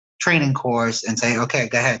training course and say, okay,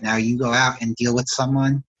 go ahead. Now you go out and deal with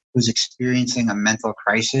someone who's experiencing a mental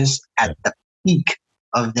crisis at the peak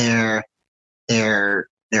of their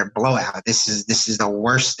blowout. This is the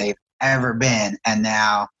worst they've ever been. And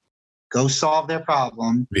now go solve their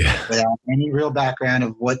problem without any real background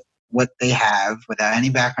of what they have, without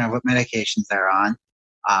any background of what medications they're on.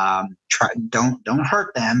 Don't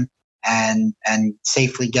hurt them and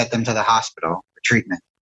safely get them to the hospital for treatment.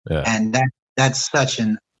 Yeah. And that's such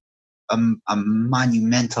a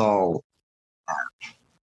monumental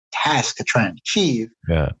task to try and achieve.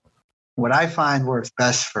 Yeah. What I find works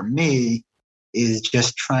best for me is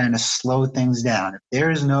just trying to slow things down. If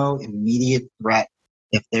there is no immediate threat,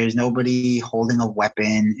 if there's nobody holding a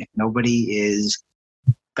weapon, if nobody is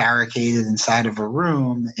barricaded inside of a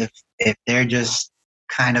room, if they're just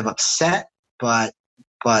kind of upset but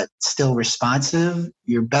still responsive,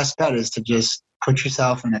 your best bet is to just put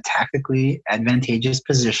yourself in a tactically advantageous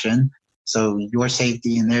position so your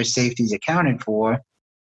safety and their safety is accounted for,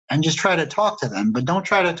 and just try to talk to them. But don't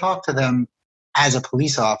try to talk to them as a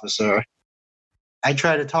police officer. I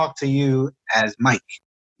try to talk to you as Mike.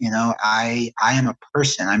 I am a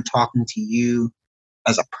person. I'm talking to you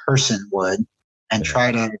as a person would, and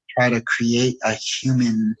try to create a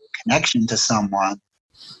human connection to someone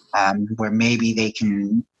where maybe they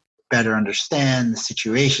can better understand the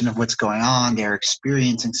situation of what's going on. They're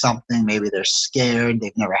experiencing something. Maybe they're scared.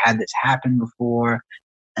 They've never had this happen before.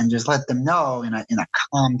 And just let them know in a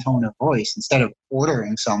calm tone of voice, instead of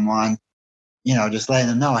ordering someone, just letting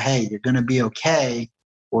them know, hey, you're going to be okay.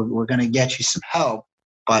 We're going to get you some help.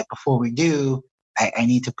 But before we do, I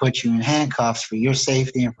need to put you in handcuffs for your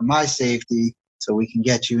safety and for my safety so we can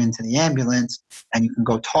get you into the ambulance and you can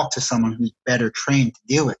go talk to someone who's better trained to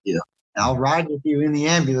deal with you. And I'll ride with you in the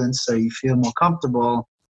ambulance so you feel more comfortable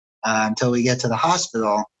until we get to the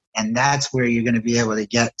hospital. And that's where you're going to be able to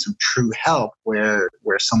get some true help where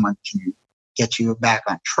someone can get you back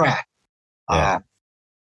on track.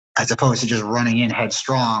 As opposed to just running in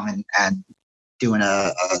headstrong and doing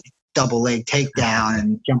a double leg takedown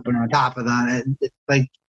and jumping on top of them.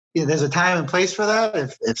 There's a time and place for that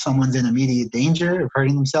if someone's in immediate danger of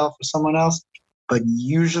hurting themselves or someone else. But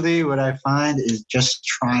usually what I find is just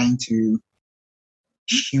trying to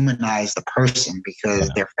humanize the person, because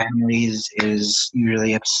their family is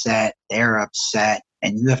usually upset, they're upset,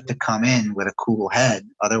 and you have to come in with a cool head.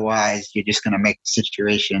 Otherwise, you're just going to make the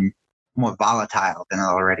situation more volatile than it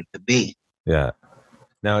already could be. Yeah.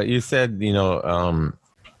 Now, you said, you're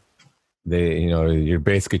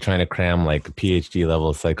basically trying to cram like PhD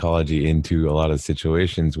level psychology into a lot of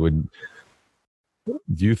situations.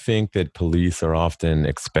 Do you think that police are often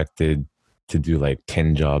expected to do like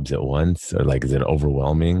 10 jobs at once, or like, is it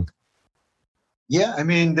overwhelming? Yeah. I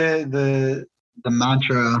mean, the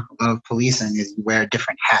mantra of policing is you wear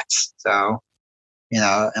different hats. So, when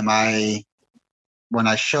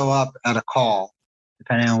I show up at a call,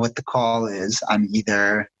 depending on what the call is, I'm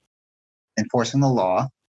either enforcing the law,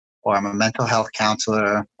 or I'm a mental health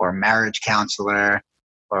counselor, or a marriage counselor,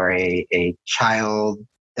 or a child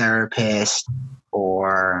therapist,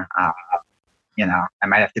 or I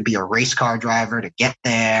might have to be a race car driver to get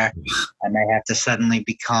there. I might have to suddenly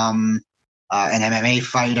become an MMA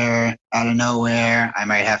fighter out of nowhere. I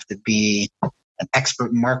might have to be an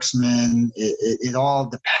expert marksman. It all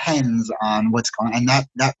depends on what's going on. And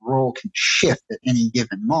that role can shift at any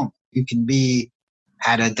given moment. You can be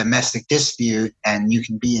at a domestic dispute and you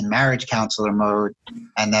can be in marriage counselor mode,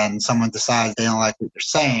 and then someone decides they don't like what you're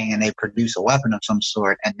saying and they produce a weapon of some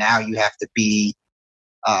sort, and now you have to be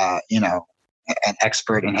an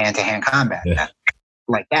expert in hand-to-hand combat,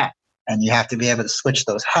 like that. And you have to be able to switch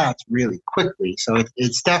those hats really quickly. So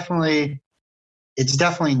it's definitely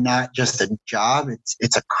not just a job.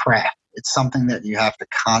 It's a craft. It's something that you have to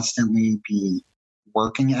constantly be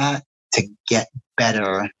working at to get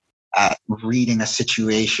better at reading a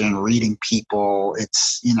situation, reading people.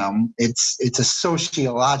 It's a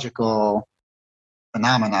sociological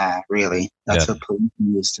phenomena, really. That's what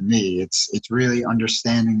policing is to me. It's really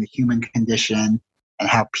understanding the human condition and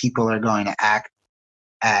how people are going to act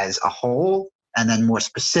as a whole, and then more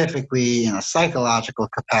specifically in a psychological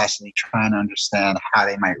capacity, trying to understand how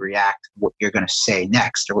they might react, what you're going to say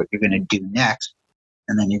next or what you're going to do next,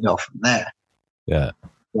 and then you go from there. Yeah.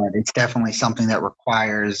 But it's definitely something that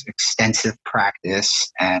requires extensive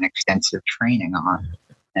practice and extensive training on.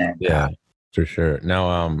 And, for sure.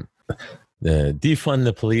 Now, the defund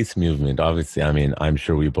the police movement, obviously, I mean, I'm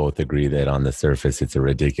sure we both agree that on the surface, it's a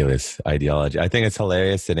ridiculous ideology. I think it's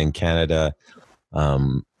hilarious that in Canada,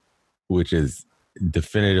 which is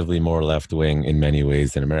definitively more left-wing in many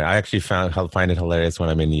ways than America. I actually find it hilarious when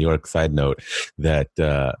I'm in New York, side note, that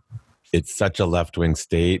it's such a left-wing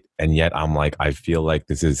state, and yet I'm like, I feel like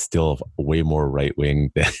this is still way more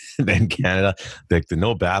right-wing than Canada. Like the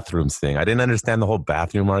no bathrooms thing. I didn't understand the whole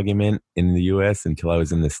bathroom argument in the U.S. until I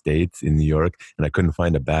was in the States, in New York, and I couldn't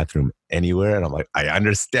find a bathroom anywhere. And I'm like, I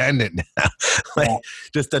understand it now.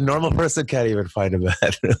 Just a normal person can't even find a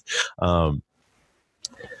bathroom.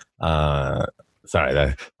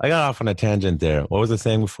 Sorry, I got off on a tangent there. What was I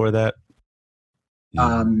saying before that?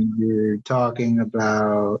 You're talking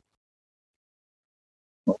about...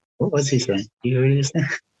 What was he saying? You heard what he was saying?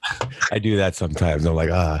 I do that sometimes. I'm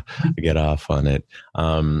like, I get off on it.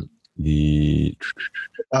 Defund the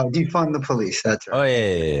police. That's right. Oh,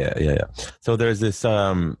 yeah. So there's this,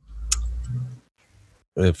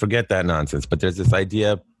 forget that nonsense, but there's this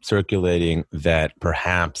idea circulating that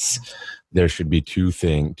perhaps there should be two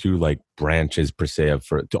like branches per se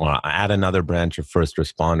to add another branch of first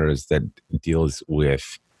responders that deals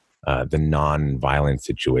with the non-violent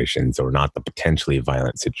situations, or not the potentially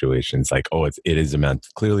violent situations. Like, it is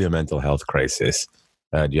clearly a mental health crisis.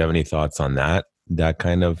 Do you have any thoughts on that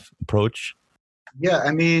kind of approach? Yeah,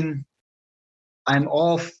 I mean, I'm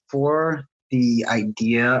all for the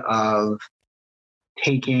idea of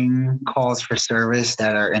taking calls for service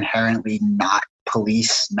that are inherently not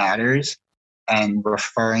police matters and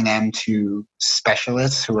referring them to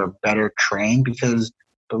specialists who are better trained, because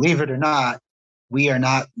believe it or not, we are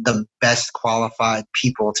not the best qualified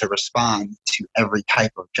people to respond to every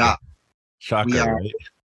type of job. Shocker, we are, right?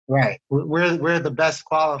 Right. We're the best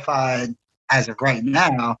qualified as of right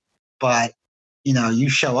now, but you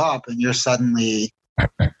show up and you're suddenly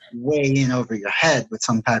way in over your head with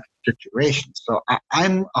some type of situation. So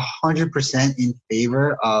I'm 100% in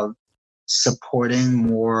favor of supporting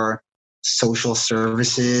more social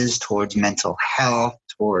services towards mental health,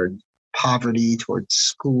 towards poverty, towards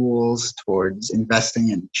schools, towards investing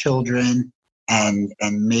in children, and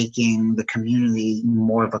making the community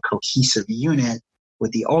more of a cohesive unit,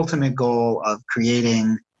 with the ultimate goal of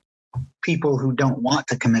creating people who don't want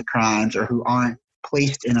to commit crimes, or who aren't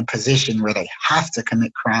placed in a position where they have to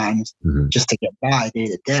commit crimes just to get by day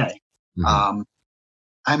to day. I'm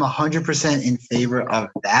 100% in favor of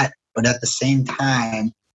that, but at the same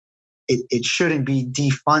time, it shouldn't be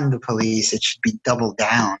defund the police. It should be double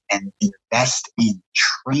down and invest in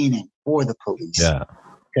training for the police. Yeah,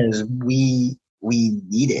 because we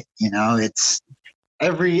need it. It's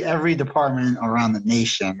every department around the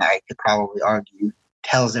nation, I could probably argue,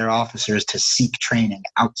 tells their officers to seek training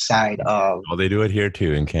outside of. Well, they do it here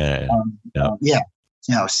too in Canada. Take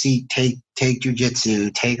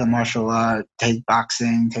jujitsu, take a martial art, take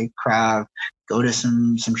boxing, take Krav, go to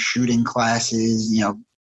some shooting classes.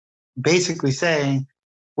 Basically saying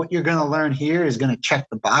what you're going to learn here is going to check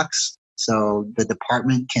the box, so the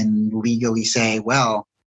department can legally say, well,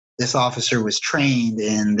 this officer was trained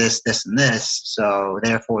in this, and this, so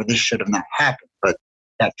therefore this should have not happened. But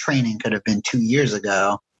that training could have been 2 years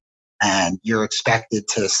ago, and you're expected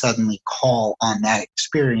to suddenly call on that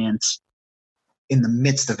experience in the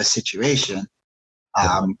midst of a situation.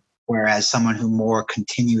 Whereas someone who more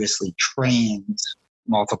continuously trains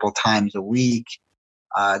multiple times a week,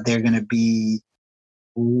 they're going to be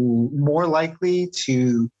more likely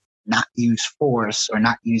to not use force or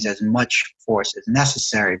not use as much force as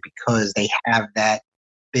necessary because they have that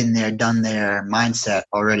been there, done there mindset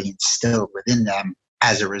already instilled within them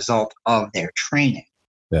as a result of their training.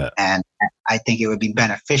 Yeah. And I think it would be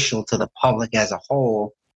beneficial to the public as a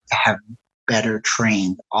whole to have better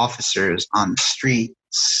trained officers on the street,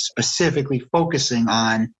 specifically focusing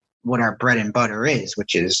on what our bread and butter is,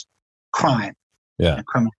 which is crime and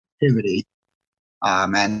criminal activity.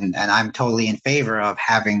 And I'm totally in favor of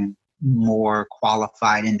having more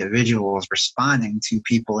qualified individuals responding to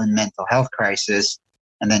people in mental health crisis.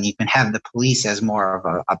 And then you can have the police as more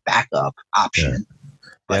of a backup option.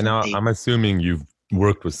 Yeah. Now I'm assuming you've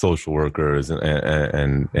worked with social workers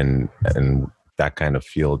and that kind of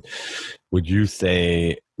field. Would you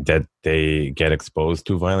say that they get exposed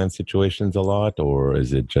to violent situations a lot, or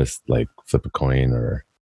is it just like flip a coin? Or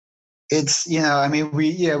it's, I mean,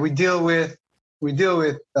 we deal with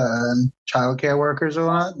child care workers a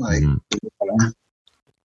lot, like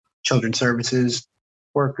children's services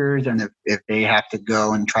workers, and if they have to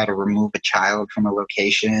go and try to remove a child from a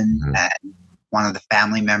location and one of the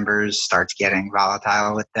family members starts getting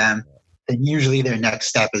volatile with them, then usually their next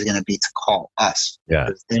step is going to be to call us. Yeah.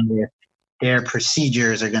 Because then their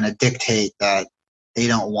procedures are going to dictate that they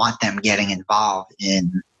don't want them getting involved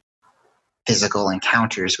in physical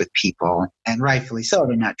encounters with people. And rightfully so,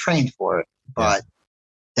 they're not trained for it. But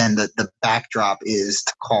then the backdrop is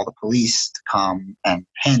to call the police to come and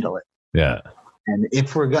handle it. Yeah. And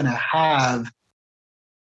if we're going to have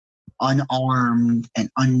unarmed and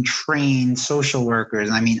untrained social workers,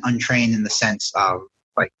 and I mean untrained in the sense of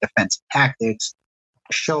like defensive tactics,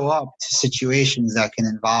 show up to situations that can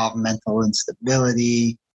involve mental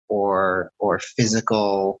instability or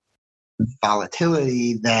physical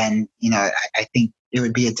volatility, then I think it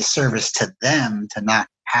would be a disservice to them to not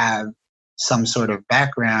have some sort of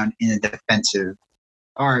background in a defensive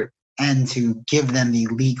art and to give them the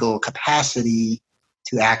legal capacity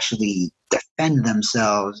to actually defend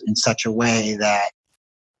themselves in such a way that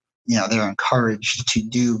they're encouraged to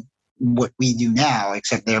do what we do now,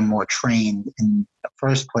 except they're more trained in the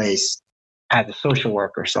first place as a social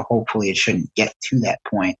worker. So hopefully it shouldn't get to that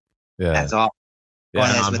point. That's all. Yeah,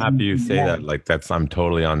 I'm happy you say that. Like I'm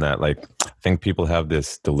totally on that. Like I think people have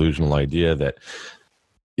this delusional idea that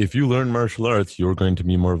if you learn martial arts, you're going to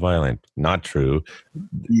be more violent. Not true.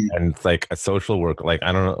 And it's like a social worker, like,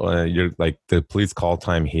 I don't know, you're like the police call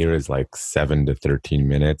time here is like 7 to 13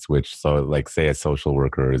 minutes, which, so like say a social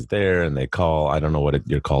worker is there and they call, I don't know what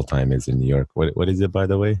your call time is in New York. What is it, by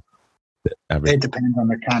the way? It depends on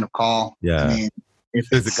the kind of call. Yeah. I mean, if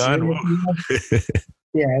there's a gun.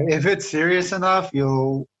 If it's serious enough,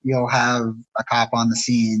 you'll have a cop on the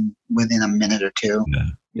scene within a minute or two.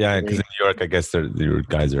 Yeah, because in New York, I guess your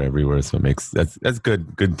guys are everywhere, so it makes that's good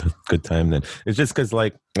time. Then it's just because,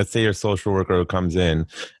 like, let's say your social worker comes in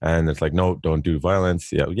and it's like, no, don't do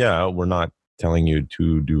violence. Yeah, we're not telling you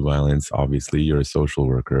to do violence. Obviously, you're a social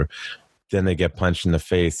worker. Then they get punched in the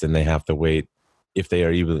face and they have to wait if they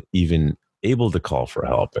are even able to call for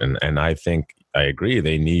help. And I think I agree.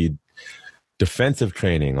 They need defensive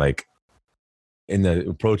training, like in the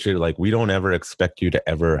approach. Like, we don't ever expect you to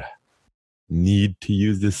ever need to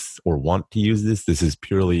use this or want to use this. This is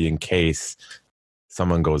purely in case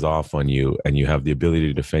someone goes off on you and you have the ability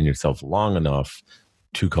to defend yourself long enough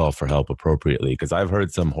to call for help appropriately. Because I've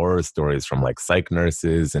heard some horror stories from like psych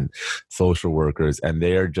nurses and social workers, and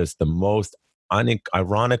they are just the most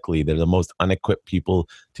ironically, they're the most unequipped people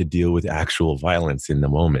to deal with actual violence in the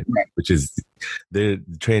moment, which is they're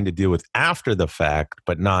trained to deal with after the fact,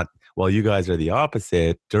 but not. Well, you guys are the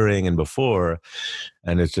opposite, during and before.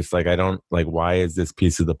 And it's just like, I don't, like, why is this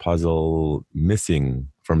piece of the puzzle missing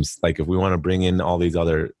from, like, if we want to bring in all these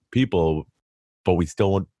other people, but we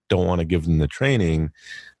still don't want to give them the training,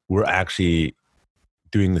 we're actually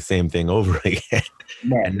doing the same thing over again.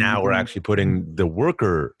 And now we're actually putting the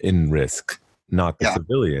worker in risk, not the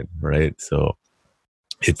civilian, right? So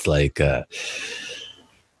it's like,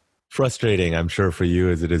 frustrating, I'm sure, for you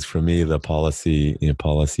as it is for me, the policy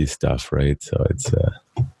stuff, right? So it's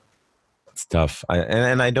tough.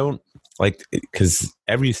 I don't like, because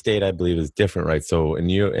every state, I believe, is different, right? So in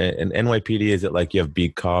NYPD, is it like you have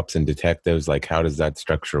beat cops and detectives? Like, how does that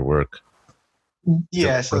structure work?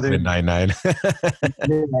 Yeah, so there's 9-9.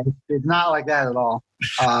 It's not like that at all.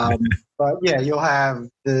 But yeah, you'll have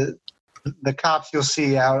the the cops you'll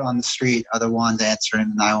see out on the street are the ones answering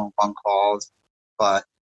the 911 calls. But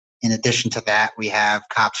in addition to that, we have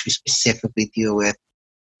cops who specifically deal with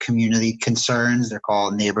community concerns. They're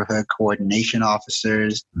called neighborhood coordination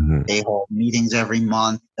officers. Mm-hmm. They hold meetings every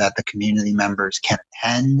month that the community members can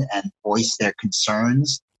attend and voice their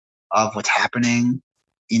concerns of what's happening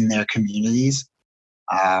in their communities.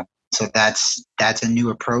 So that's a new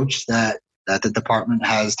approach that the department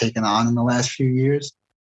has taken on in the last few years.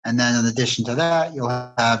 And then in addition to that,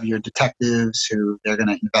 you'll have your detectives who they're going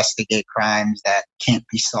to investigate crimes that can't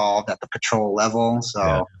be solved at the patrol level.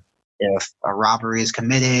 So if a robbery is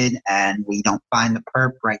committed and we don't find the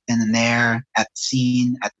perp right then and there at the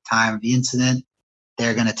scene at the time of the incident,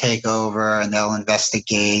 they're going to take over and they'll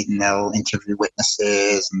investigate and they'll interview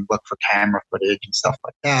witnesses and look for camera footage and stuff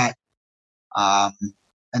like that.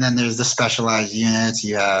 And then there's the specialized units.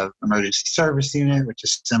 You have emergency service unit, which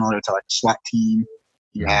is similar to like a SWAT team.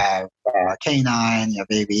 You have K9, you have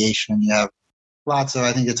aviation, you have lots of,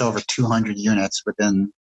 I think it's over 200 units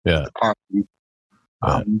within the department.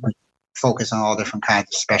 Focus on all different kinds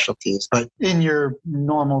of specialties. But in your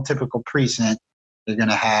normal, typical precinct, you're going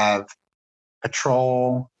to have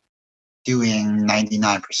patrol doing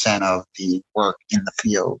 99% of the work in the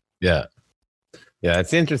field. Yeah. Yeah,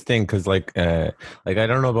 it's interesting because like I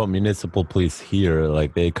don't know about municipal police here,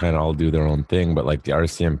 like they kind of all do their own thing, but like the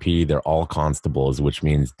RCMP, they're all constables, which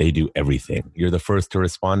means they do everything. You're the first to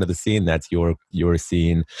respond to the scene. That's your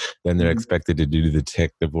scene. Then they're expected to do the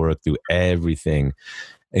detective work, do everything,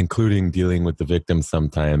 including dealing with the victims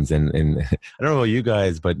sometimes. And I don't know about you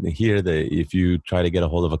guys, but here, if you try to get a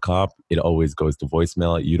hold of a cop, it always goes to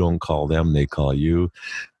voicemail. You don't call them, they call you.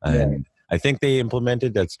 And I think they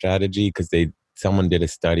implemented that strategy because someone did a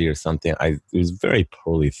study or something. It was very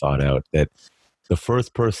poorly thought out that the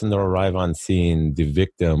first person to arrive on scene, the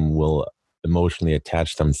victim will emotionally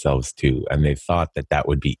attach themselves to, and they thought that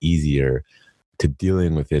would be easier to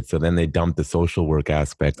dealing with it. So then they dumped the social work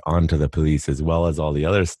aspect onto the police as well as all the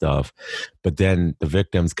other stuff. But then the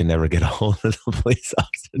victims can never get a hold of the police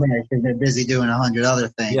officer. Right, because they're busy doing 100 other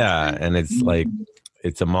things. Yeah, and it's like,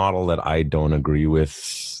 it's a model that I don't agree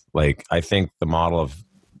with. Like, I think the model of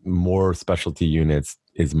more specialty units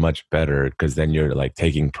is much better because then you're like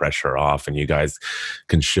taking pressure off and you guys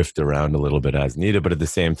can shift around a little bit as needed. But at the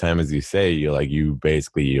same time, as you say, you're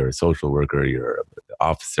a social worker, you're an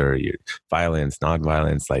officer, you're violence,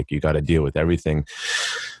 non-violence, like you got to deal with everything.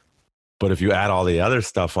 But if you add all the other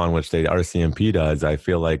stuff on, which the RCMP does, I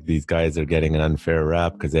feel like these guys are getting an unfair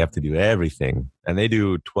rap because they have to do everything. And they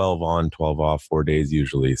do 12 on, 12 off, 4 days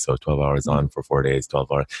usually. So 12 hours on for 4 days,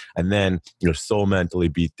 12 hours. And then you're so mentally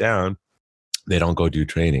beat down, they don't go do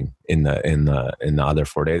training in the other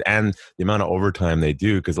 4 days. And the amount of overtime they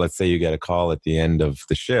do, because let's say you get a call at the end of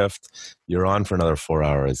the shift, you're on for another 4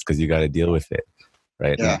 hours because you got to deal with it.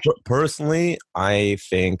 Right. Yeah. Personally, I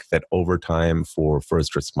think that overtime for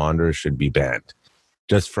first responders should be banned.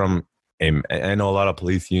 Just from, I know a lot of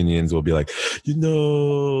police unions will be like,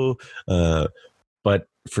 but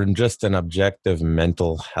from just an objective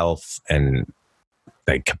mental health and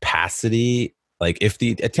like capacity, like if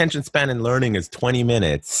the attention span in learning is 20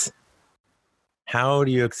 minutes, how do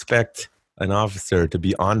you expect an officer to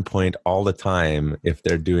be on point all the time if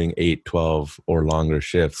they're doing 8, 12 or longer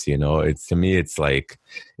shifts? To me, it's like,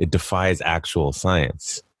 it defies actual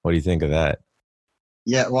science. What do you think of that?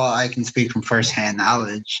 Yeah, well, I can speak from firsthand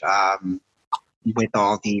knowledge. With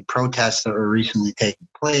all the protests that were recently taking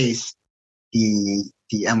place, the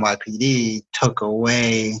NYPD took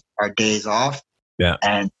away our days off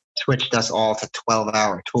and switched us all to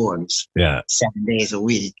 12-hour tours. 7 days a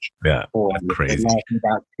week. For crazy.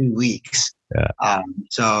 About 2 weeks.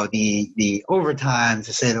 So the overtime,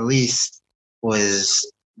 to say the least,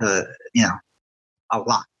 was a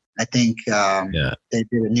lot. I think they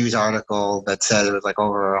did a news article that said it was like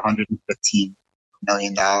over $115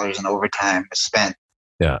 million in overtime was spent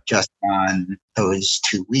just on those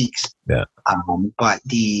 2 weeks. But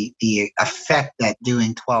the effect that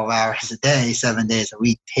doing 12 hours a day, 7 days a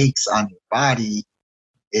week takes on your body,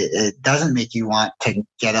 it doesn't make you want to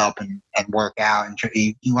get up and work out. And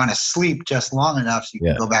you want to sleep just long enough so you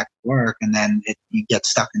can go back to work, and then you get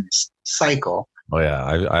stuck in this cycle. Oh,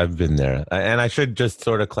 yeah, I've been there. And I should just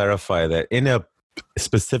sort of clarify that in a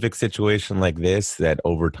specific situation like this, that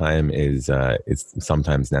overtime is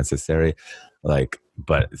sometimes necessary.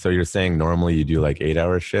 But so you're saying normally you do like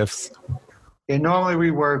 8-hour shifts? Yeah, normally we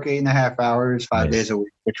work 8.5 hours, 5 days a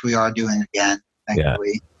week, which we are doing again,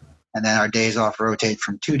 thankfully. And then our days off rotate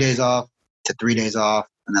from 2 days off to 3 days off,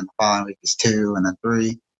 and then the following week is 2, and then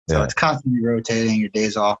 3. So it's constantly rotating. Your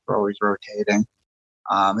days off are always rotating,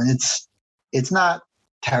 and it's not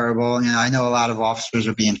terrible. I know a lot of officers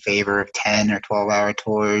would be in favor of 10 or 12-hour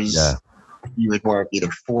tours. Yeah. You would work either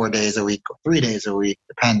 4 days a week or 3 days a week,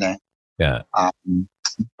 depending. Yeah.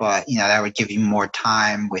 But that would give you more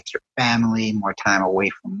time with your family, more time away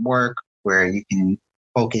from work, where you can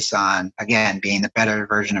focus on, again, being the better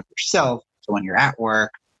version of yourself. So when you're at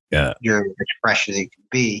work, you're as fresh as you can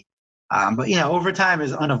be. But overtime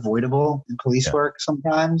is unavoidable in police work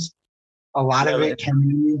sometimes. A lot of it can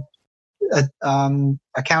be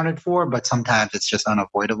accounted for, but sometimes it's just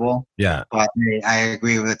unavoidable. Yeah. But I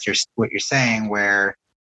agree with what you're saying, where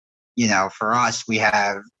for us, we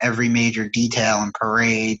have every major detail and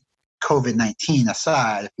parade, COVID-19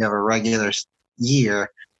 aside. If you have a regular year,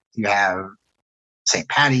 you have St.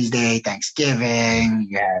 Patty's Day, Thanksgiving,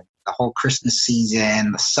 you have the whole Christmas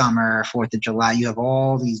season, the summer, 4th of July. You have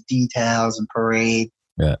all these details and parade.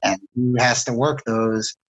 Yeah. And who has to work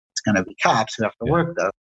those? It's going to be cops who have to work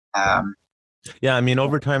those. Yeah, I mean,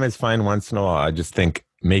 overtime is fine once in a while. I just think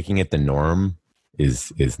making it the norm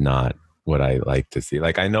is not what I like to see.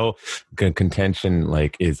 Like, I know contention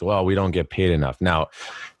is, well, we don't get paid enough. Now,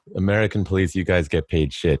 American police, you guys get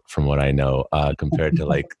paid shit from what I know, compared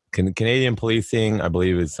to Canadian policing, I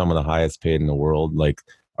believe is some of the highest paid in the world. Like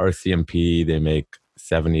RCMP, they make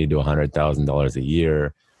 $70,000 to $100,000 a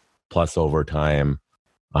year plus overtime.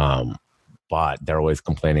 But they're always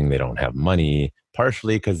complaining they don't have money,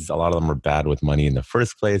 partially because a lot of them are bad with money in the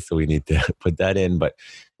first place. So we need to put that in. But,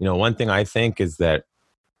 one thing I think is that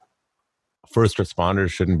first responders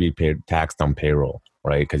shouldn't be taxed on payroll,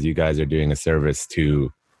 right? Because you guys are doing a service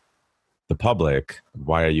to the public.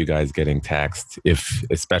 Why are you guys getting taxed if,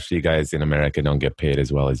 especially you guys in America, don't get paid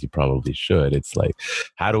as well as you probably should? It's like,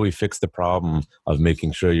 how do we fix the problem of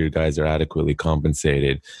making sure you guys are adequately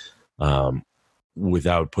compensated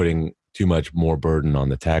without putting too much more burden on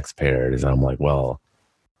the taxpayers? I'm like, well,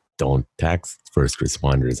 don't tax first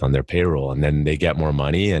responders on their payroll, and then they get more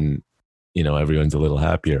money, and everyone's a little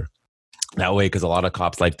happier that way, because a lot of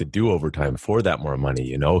cops like to do overtime for that more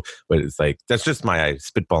money, but it's like, that's just my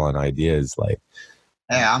spitballing ideas. Like,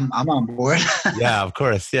 hey, I'm on board. Yeah, of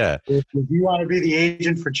course. Yeah. If you want to be the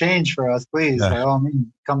agent for change for us, please, by all means,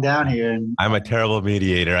 come down here. I'm a terrible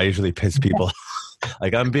mediator. I usually piss people.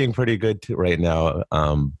 Like, I'm being pretty good right now,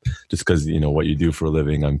 just because, what you do for a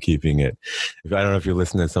living, I'm keeping it. I don't know if you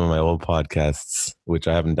listen to some of my old podcasts, which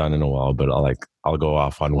I haven't done in a while, but I'll go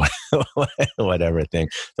off on whatever thing.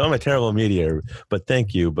 So I'm a terrible mediator, but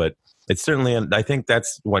thank you. But it's certainly, I think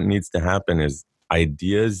that's what needs to happen, is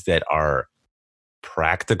ideas that are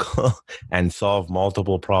practical and solve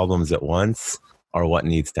multiple problems at once are what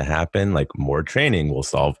needs to happen. Like, more training will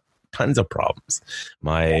solve tons of problems.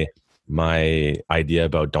 My idea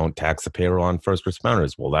about don't tax the payroll on first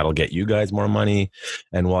responders, well, that'll get you guys more money.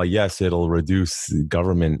 And while, yes, it'll reduce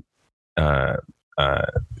government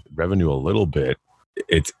revenue a little bit,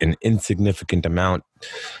 it's an insignificant amount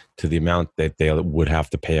to the amount that they would have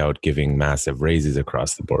to pay out giving massive raises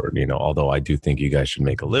across the board. Although I do think you guys should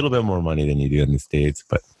make a little bit more money than you do in the States,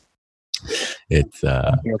 but it's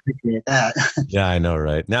I appreciate that. Yeah, I know,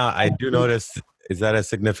 right? Now I do notice, is that a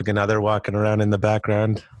significant other walking around in the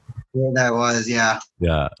background? Yeah, that was, yeah.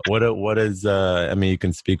 Yeah. What is, I mean, you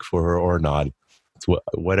can speak for her or not. It's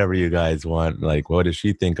whatever you guys want. Like, what does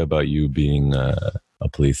she think about you being a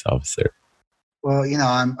police officer? Well,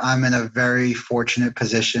 I'm in a very fortunate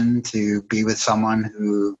position to be with someone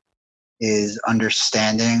who is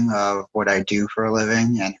understanding of what I do for a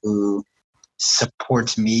living and who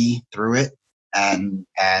supports me through it. And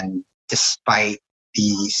despite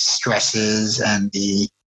the stresses and the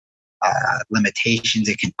limitations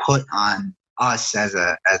it can put on us as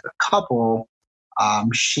a couple,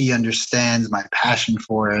 she understands my passion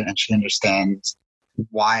for it, and she understands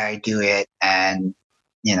why I do it, and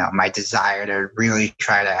my desire to really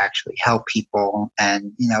try to actually help people.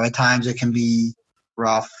 And at times it can be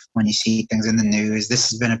rough when you see things in the news. This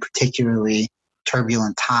has been a particularly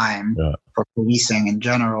turbulent time for policing in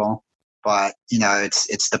general, but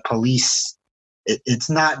it's the police. It's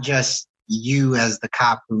not just you as the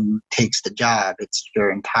cop who takes the job. It's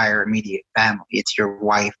your entire immediate family. It's your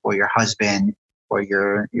wife or your husband or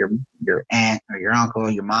your aunt or your uncle,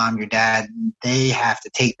 your mom, your dad. They have to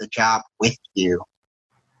take the job with you,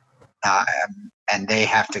 and they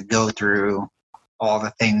have to go through all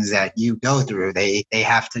the things that you go through. They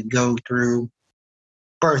have to go through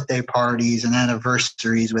birthday parties and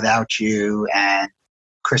anniversaries without you, and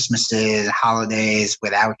Christmases, holidays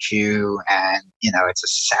without you, and it's a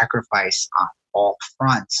sacrifice on all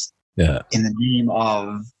fronts. Yeah. In the name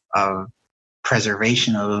of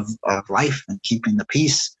preservation of life and keeping the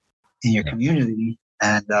peace in your community.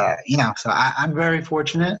 And so I'm very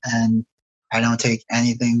fortunate, and I don't take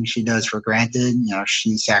anything she does for granted. You know,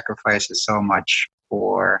 she sacrifices so much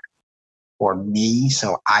for me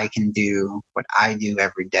so I can do what I do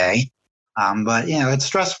every day. But you know, it's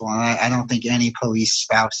stressful, and I don't think any police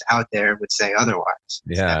spouse out there would say otherwise.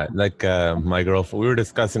 Yeah, like my girlfriend, we were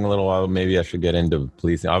discussing a little while, maybe I should get into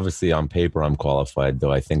policing. Obviously, on paper, I'm qualified,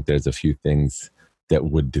 though I think there's a few things that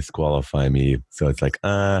would disqualify me. So it's like,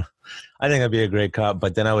 I think I'd be a great cop.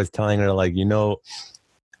 But then I was telling her, like, you know,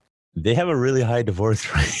 they have a really high divorce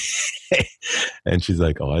rate. And she's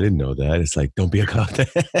like, oh, I didn't know that. It's like, don't be a cop.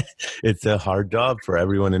 It's a hard job for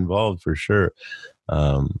everyone involved, for sure.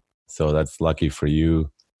 So that's lucky for you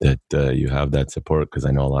that you have that support, because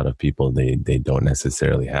I know a lot of people, they don't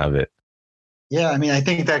necessarily have it. Yeah, I mean, I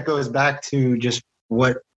think that goes back to just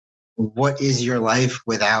what is your life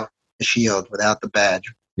without the shield, without the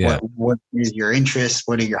badge? Yeah. What is your interest?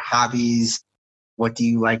 What are your hobbies? What do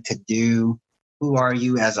you like to do? Who are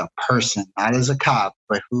you as a person? Not as a cop,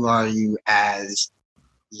 but who are you as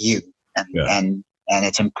you? And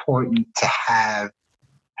it's important to have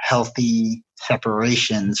healthy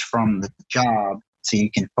separations from the job so you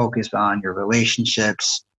can focus on your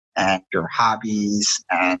relationships and your hobbies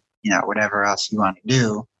and, you know, whatever else you want to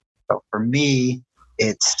do. So for me,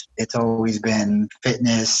 it's always been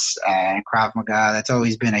fitness and Krav Maga. That's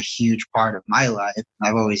always been a huge part of my life.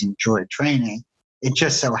 I've always enjoyed training. It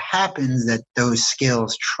just so happens that those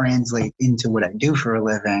skills translate into what I do for a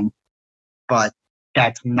living, but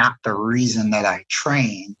that's not the reason that I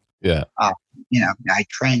train. Yeah. You know, I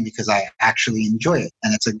train because I actually enjoy it,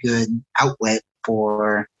 and it's a good outlet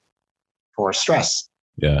for stress.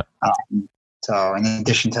 Yeah. So in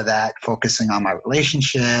addition to that, focusing on my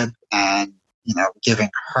relationship and, you know, giving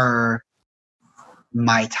her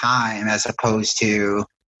my time as opposed to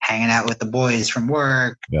hanging out with the boys from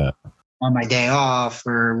work on my day off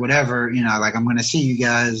or whatever, you know, like, I'm going to see you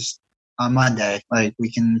guys on Monday. Like,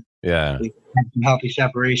 we can have some healthy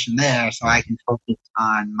separation there so I can focus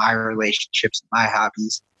on my relationships and my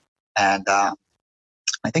hobbies. And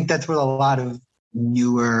I think that's what a lot of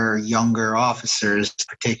newer, younger officers,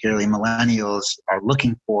 particularly millennials, are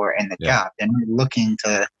looking for in the job. They're not looking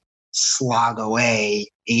to slog away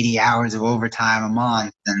 80 hours of overtime a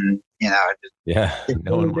month and, you know, they're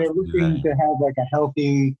looking to have like a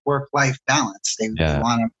healthy work-life balance. They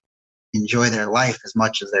want to enjoy their life as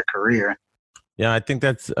much as their career. Yeah, I think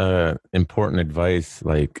that's important advice.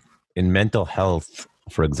 Like in mental health,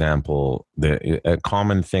 for example, a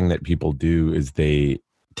common thing that people do is they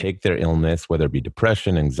take their illness, whether it be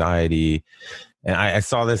depression, anxiety. And I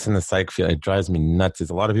saw this in the psych field. It drives me nuts. Is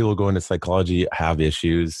a lot of people go into psychology have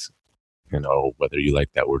issues, you know, whether you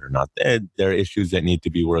like that word or not. There are issues that need to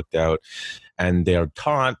be worked out. And they are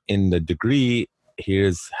taught in the degree,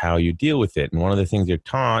 here's how you deal with it. And one of the things you're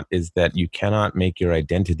taught is that you cannot make your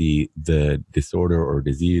identity the disorder or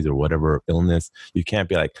disease or whatever illness. You can't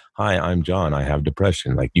be like, hi, I'm John, I have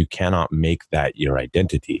depression. Like, you cannot make that your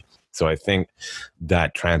identity. So I think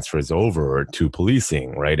that transfers over to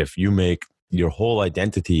policing, right? If you make your whole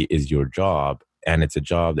identity is your job, and it's a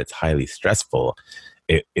job that's highly stressful,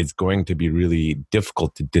 it's going to be really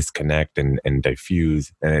difficult to disconnect and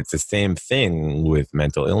diffuse. And it's the same thing with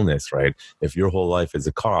mental illness, right? If your whole life is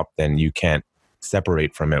a cop, then you can't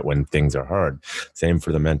separate from it when things are hard. Same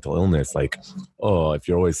for the mental illness. Like, oh, if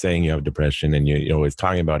you're always saying you have depression and you're always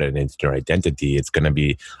talking about it and it's your identity, it's going to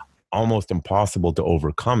be almost impossible to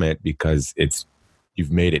overcome it because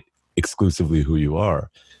you've made it exclusively who you are.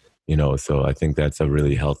 You know, so I think that's a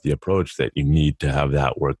really healthy approach, that you need to have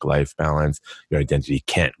that work-life balance. Your identity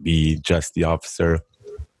can't be just the officer.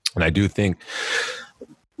 And I do think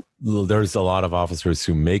there's a lot of officers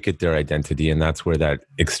who make it their identity, and that's where that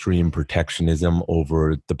extreme protectionism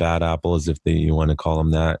over the bad apples, if you want to call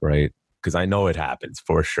them that, right? Because I know it happens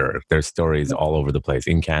for sure. There's stories all over the place,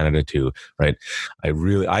 in Canada too, right?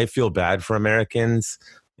 I feel bad for Americans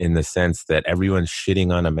in the sense that everyone's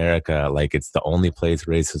shitting on America like it's the only place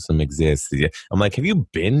racism exists. I'm like, have you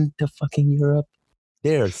been to fucking Europe?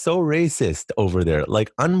 They're so racist over there. Like,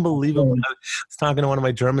 unbelievable. I was talking to one of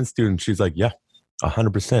my German students. She's like, yeah,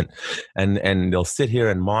 100%. And they'll sit here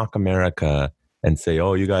and mock America and say,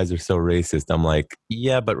 oh, you guys are so racist. I'm like,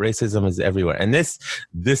 yeah, but racism is everywhere. And this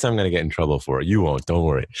I'm going to get in trouble for. You won't, don't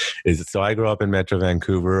worry. So I grew up in Metro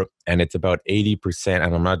Vancouver, and it's about 80%,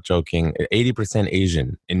 and I'm not joking, 80%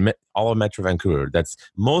 Asian in all of Metro Vancouver. That's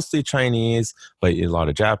mostly Chinese, but a lot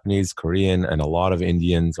of Japanese, Korean, and a lot of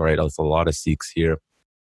Indians, right? There's a lot of Sikhs here,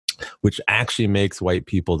 which actually makes white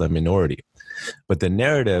people the minority. But the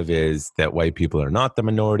narrative is that white people are not the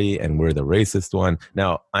minority and we're the racist one.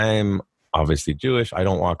 Now, I'm obviously Jewish. I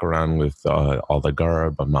don't walk around with all the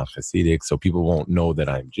garb. I'm not Hasidic, so people won't know that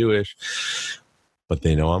I'm Jewish, but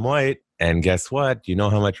they know I'm white. And guess what? You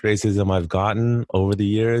know how much racism I've gotten over the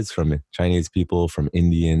years from Chinese people, from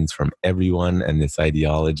Indians, from everyone. And this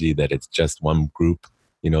ideology that it's just one group,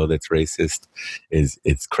 that's racist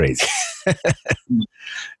it's crazy.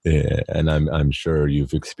 Yeah, and I'm sure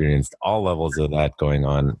you've experienced all levels of that going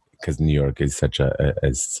on, because New York is such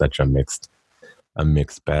a mixed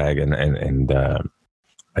bag. And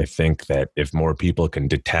I think that if more people can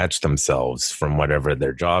detach themselves from whatever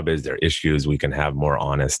their job is, their issues, we can have more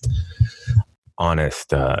honest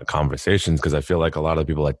conversations. Because I feel like a lot of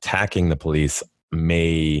people attacking the police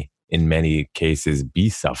may, in many cases, be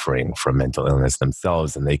suffering from mental illness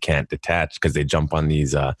themselves, and they can't detach because they jump on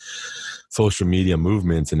these social media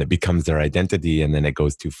movements, and it becomes their identity, and then it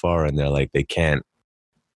goes too far, and they're like, they can't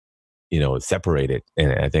separate it.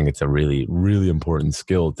 And I think it's a really, really important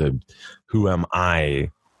skill to, who am I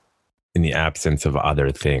in the absence of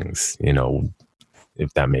other things,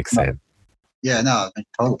 if that makes sense. Yeah, no, it makes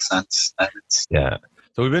total sense. Yeah.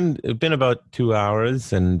 So it's been about 2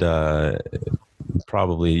 hours, and you've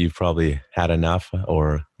probably had enough,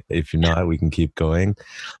 or if you're not, we can keep going.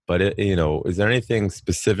 But is there anything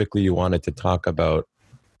specifically you wanted to talk about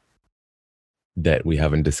that we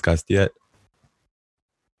haven't discussed yet?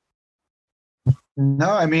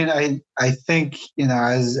 No, I mean, I think,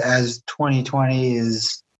 as 2020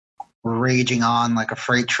 is raging on like a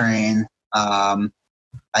freight train,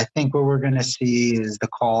 I think what we're going to see is the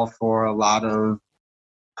call for a lot of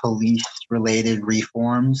police-related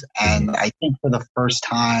reforms. And I think for the first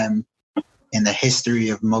time in the history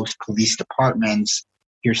of most police departments,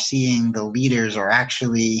 you're seeing the leaders are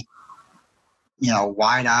actually,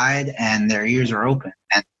 wide-eyed, and their ears are open,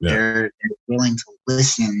 and they're willing to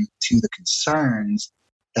listen to the concerns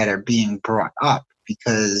that are being brought up,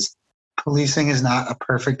 because policing is not a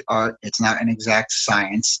perfect art. It's not an exact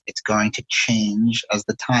science. It's going to change as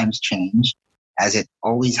the times change, as it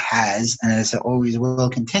always has, and as it always will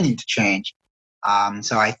continue to change.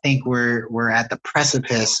 So I think we're at the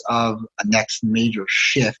precipice of a next major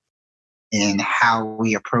shift in how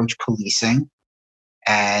we approach policing.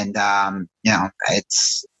 And,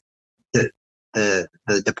 it's the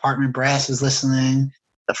department brass is listening.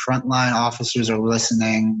 The frontline officers are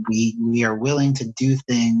listening. We are willing to do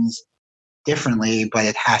things differently, but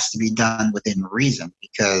it has to be done within reason,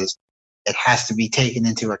 because it has to be taken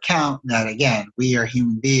into account that, again, we are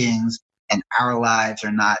human beings and our lives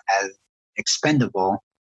are not as expendable.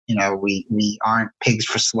 We aren't pigs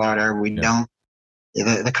for slaughter. We don't.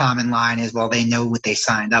 The common line is, well, they know what they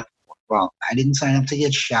signed up for. Well, I didn't sign up to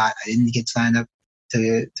get shot. I didn't get signed up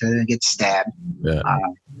to get stabbed. Yeah.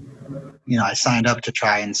 I signed up to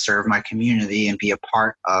try and serve my community and be a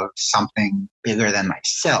part of something bigger than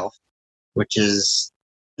myself, which is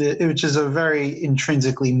a very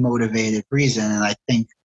intrinsically motivated reason. And I think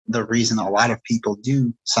the reason a lot of people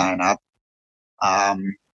do sign up.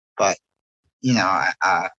 But,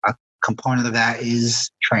 a component of that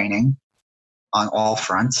is training on all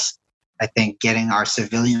fronts. I think getting our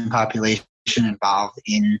civilian population involved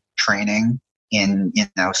in training in,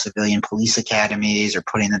 civilian police academies, or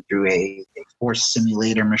putting them through a force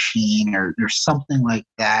simulator machine or something like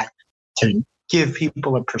that, to give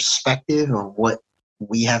people a perspective of what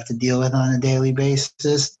we have to deal with on a daily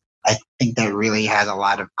basis. I think that really has a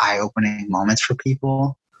lot of eye-opening moments for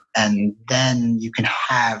people. And then you can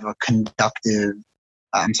have a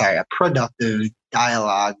productive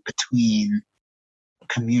dialogue between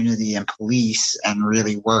community and police, and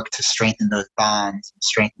really work to strengthen those bonds and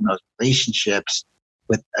strengthen those relationships,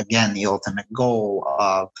 with, again, the ultimate goal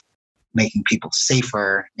of making people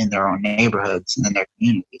safer in their own neighborhoods and in their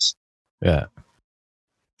communities. Yeah.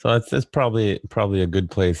 So that's probably a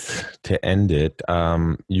good place to end it.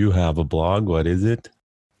 You have a blog. What is it?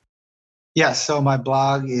 Yeah, so my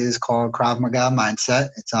blog is called Krav Maga Mindset.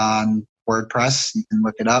 It's on WordPress. You can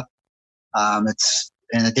look it up. It's,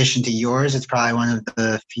 in addition to yours, it's probably one of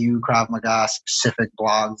the few Krav Maga specific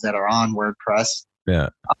blogs that are on WordPress. Yeah.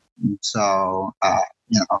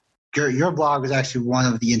 Your blog was actually one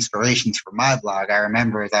of the inspirations for my blog. I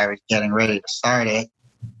remember as I was getting ready to start it,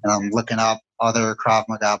 looking up other Krav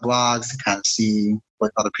Maga blogs to kind of see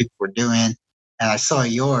what other people were doing. And I saw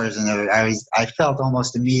yours, and I felt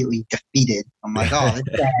almost immediately defeated. I'm like, oh,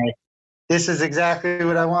 this guy, this is exactly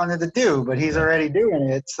what I wanted to do, but he's already doing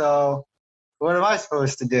it. So what am I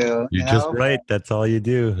supposed to do? You're just right. That's all you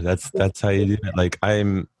do. That's how you do it. Like,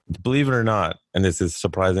 believe it or not, and this is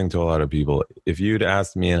surprising to a lot of people, if you'd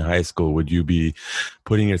asked me in high school, would you be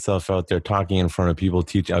putting yourself out there, talking in front of people,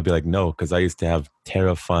 teaching? I'd be like, no, because I used to have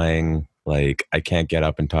terrifying like I can't get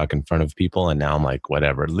up and talk in front of people. And now I'm like,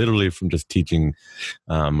 whatever, literally from just teaching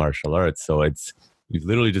martial arts. So you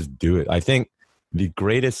literally just do it. I think the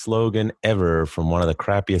greatest slogan ever from one of the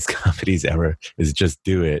crappiest companies ever is just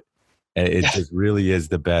do it. And it just really is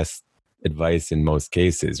the best advice in most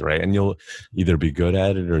cases, right? And you'll either be good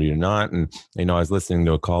at it or you're not. And, I was listening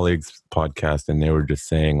to a colleague's podcast and they were just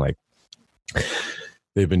saying like,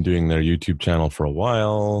 they've been doing their YouTube channel for a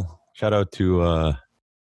while. Shout out to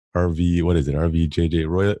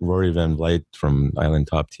RVJJ, Rory Van Vliet from Island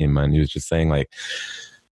Top Team. And he was just saying like,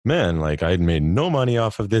 man, like I'd made no money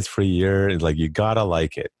off of this for a year. It's like, you gotta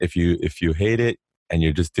like it. If you hate it and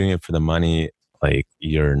you're just doing it for the money, like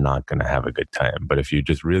you're not going to have a good time. But if you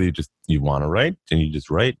just really you want to write, then you just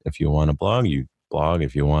write. If you want to blog, you blog.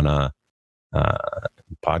 If you want to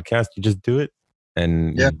podcast, you just do it.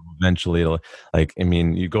 And eventually it'll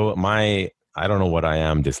you go, I don't know what I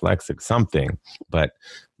am, dyslexic, something, but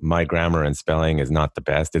my grammar and spelling is not the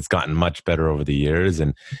best. It's gotten much better over the years.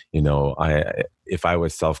 And, if I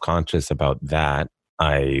was self-conscious about that,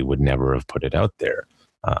 I would never have put it out there.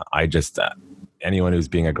 Anyone who's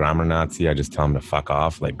being a grammar Nazi, I just tell them to fuck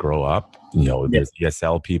off, like grow up. There's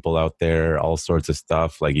ESL people out there, all sorts of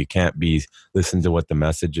stuff. Like you can't listen to what the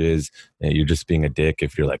message is. And you're just being a dick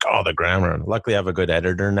if you're like, oh, the grammar. Luckily I have a good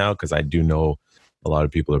editor now because I do know a lot of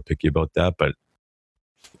people are picky about that. But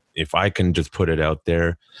if I can just put it out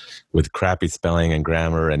there with crappy spelling and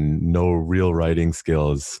grammar and no real writing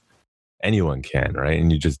skills, anyone can, right?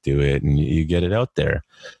 And you just do it and you get it out there.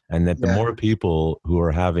 And that the more people who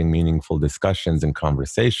are having meaningful discussions and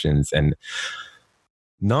conversations, and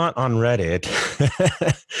not on Reddit,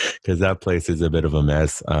 because that place is a bit of a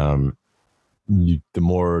mess, the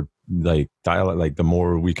more like dialogue, like the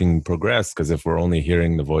more we can progress. Because if we're only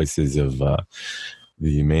hearing the voices of the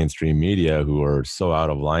mainstream media who are so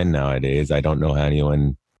out of line nowadays, I don't know how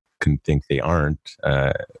anyone can think they aren't.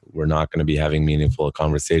 We're not going to be having meaningful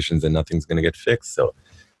conversations and nothing's going to get fixed. So,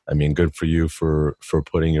 good for you for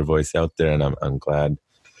putting your voice out there. And I'm glad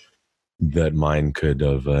that mine could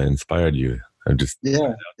have inspired you. That's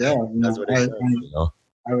what it is,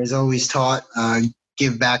 I was always taught,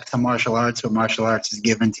 give back to martial arts what martial arts is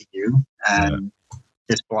given to you. And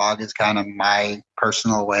this blog is kind of my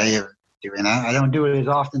personal way of doing that. I don't do it as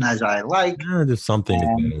often as I like. There's something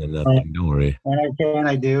better than nothing. Don't worry. When I can,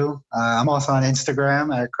 I do. I'm also on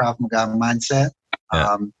Instagram at Krav Maga Mindset.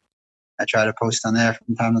 I try to post on there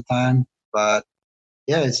from time to time. But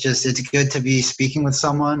it's good to be speaking with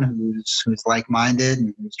someone who's like-minded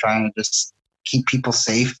and who's trying to just keep people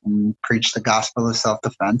safe and preach the gospel of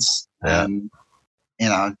self-defense. And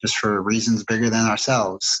just for reasons bigger than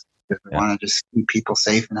ourselves. If we want to just keep people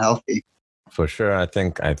safe and healthy. For sure. I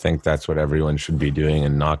think that's what everyone should be doing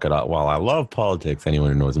and knock it off. While I love politics,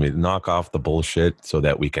 anyone who knows me, knock off the bullshit so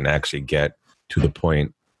that we can actually get to the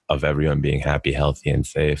point of everyone being happy, healthy, and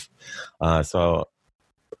safe. So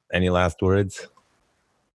any last words?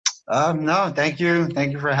 No, thank you.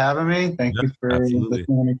 Thank you for having me. Thank you for listening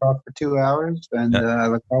to me talk for 2 hours. And I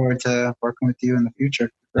look forward to working with you in the future.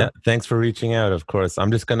 Yeah, thanks for reaching out, of course. I'm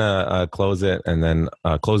just going to close it and then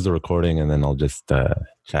close the recording, and then I'll just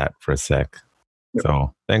chat for a sec. Yep.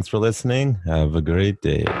 So thanks for listening. Have a great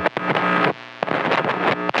day.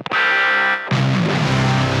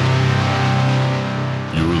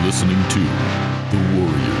 You're listening to The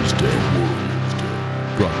Warrior's Day.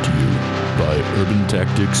 Brought to you by Urban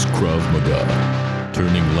Tactics Krav Maga.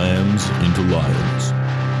 Turning lambs into lions.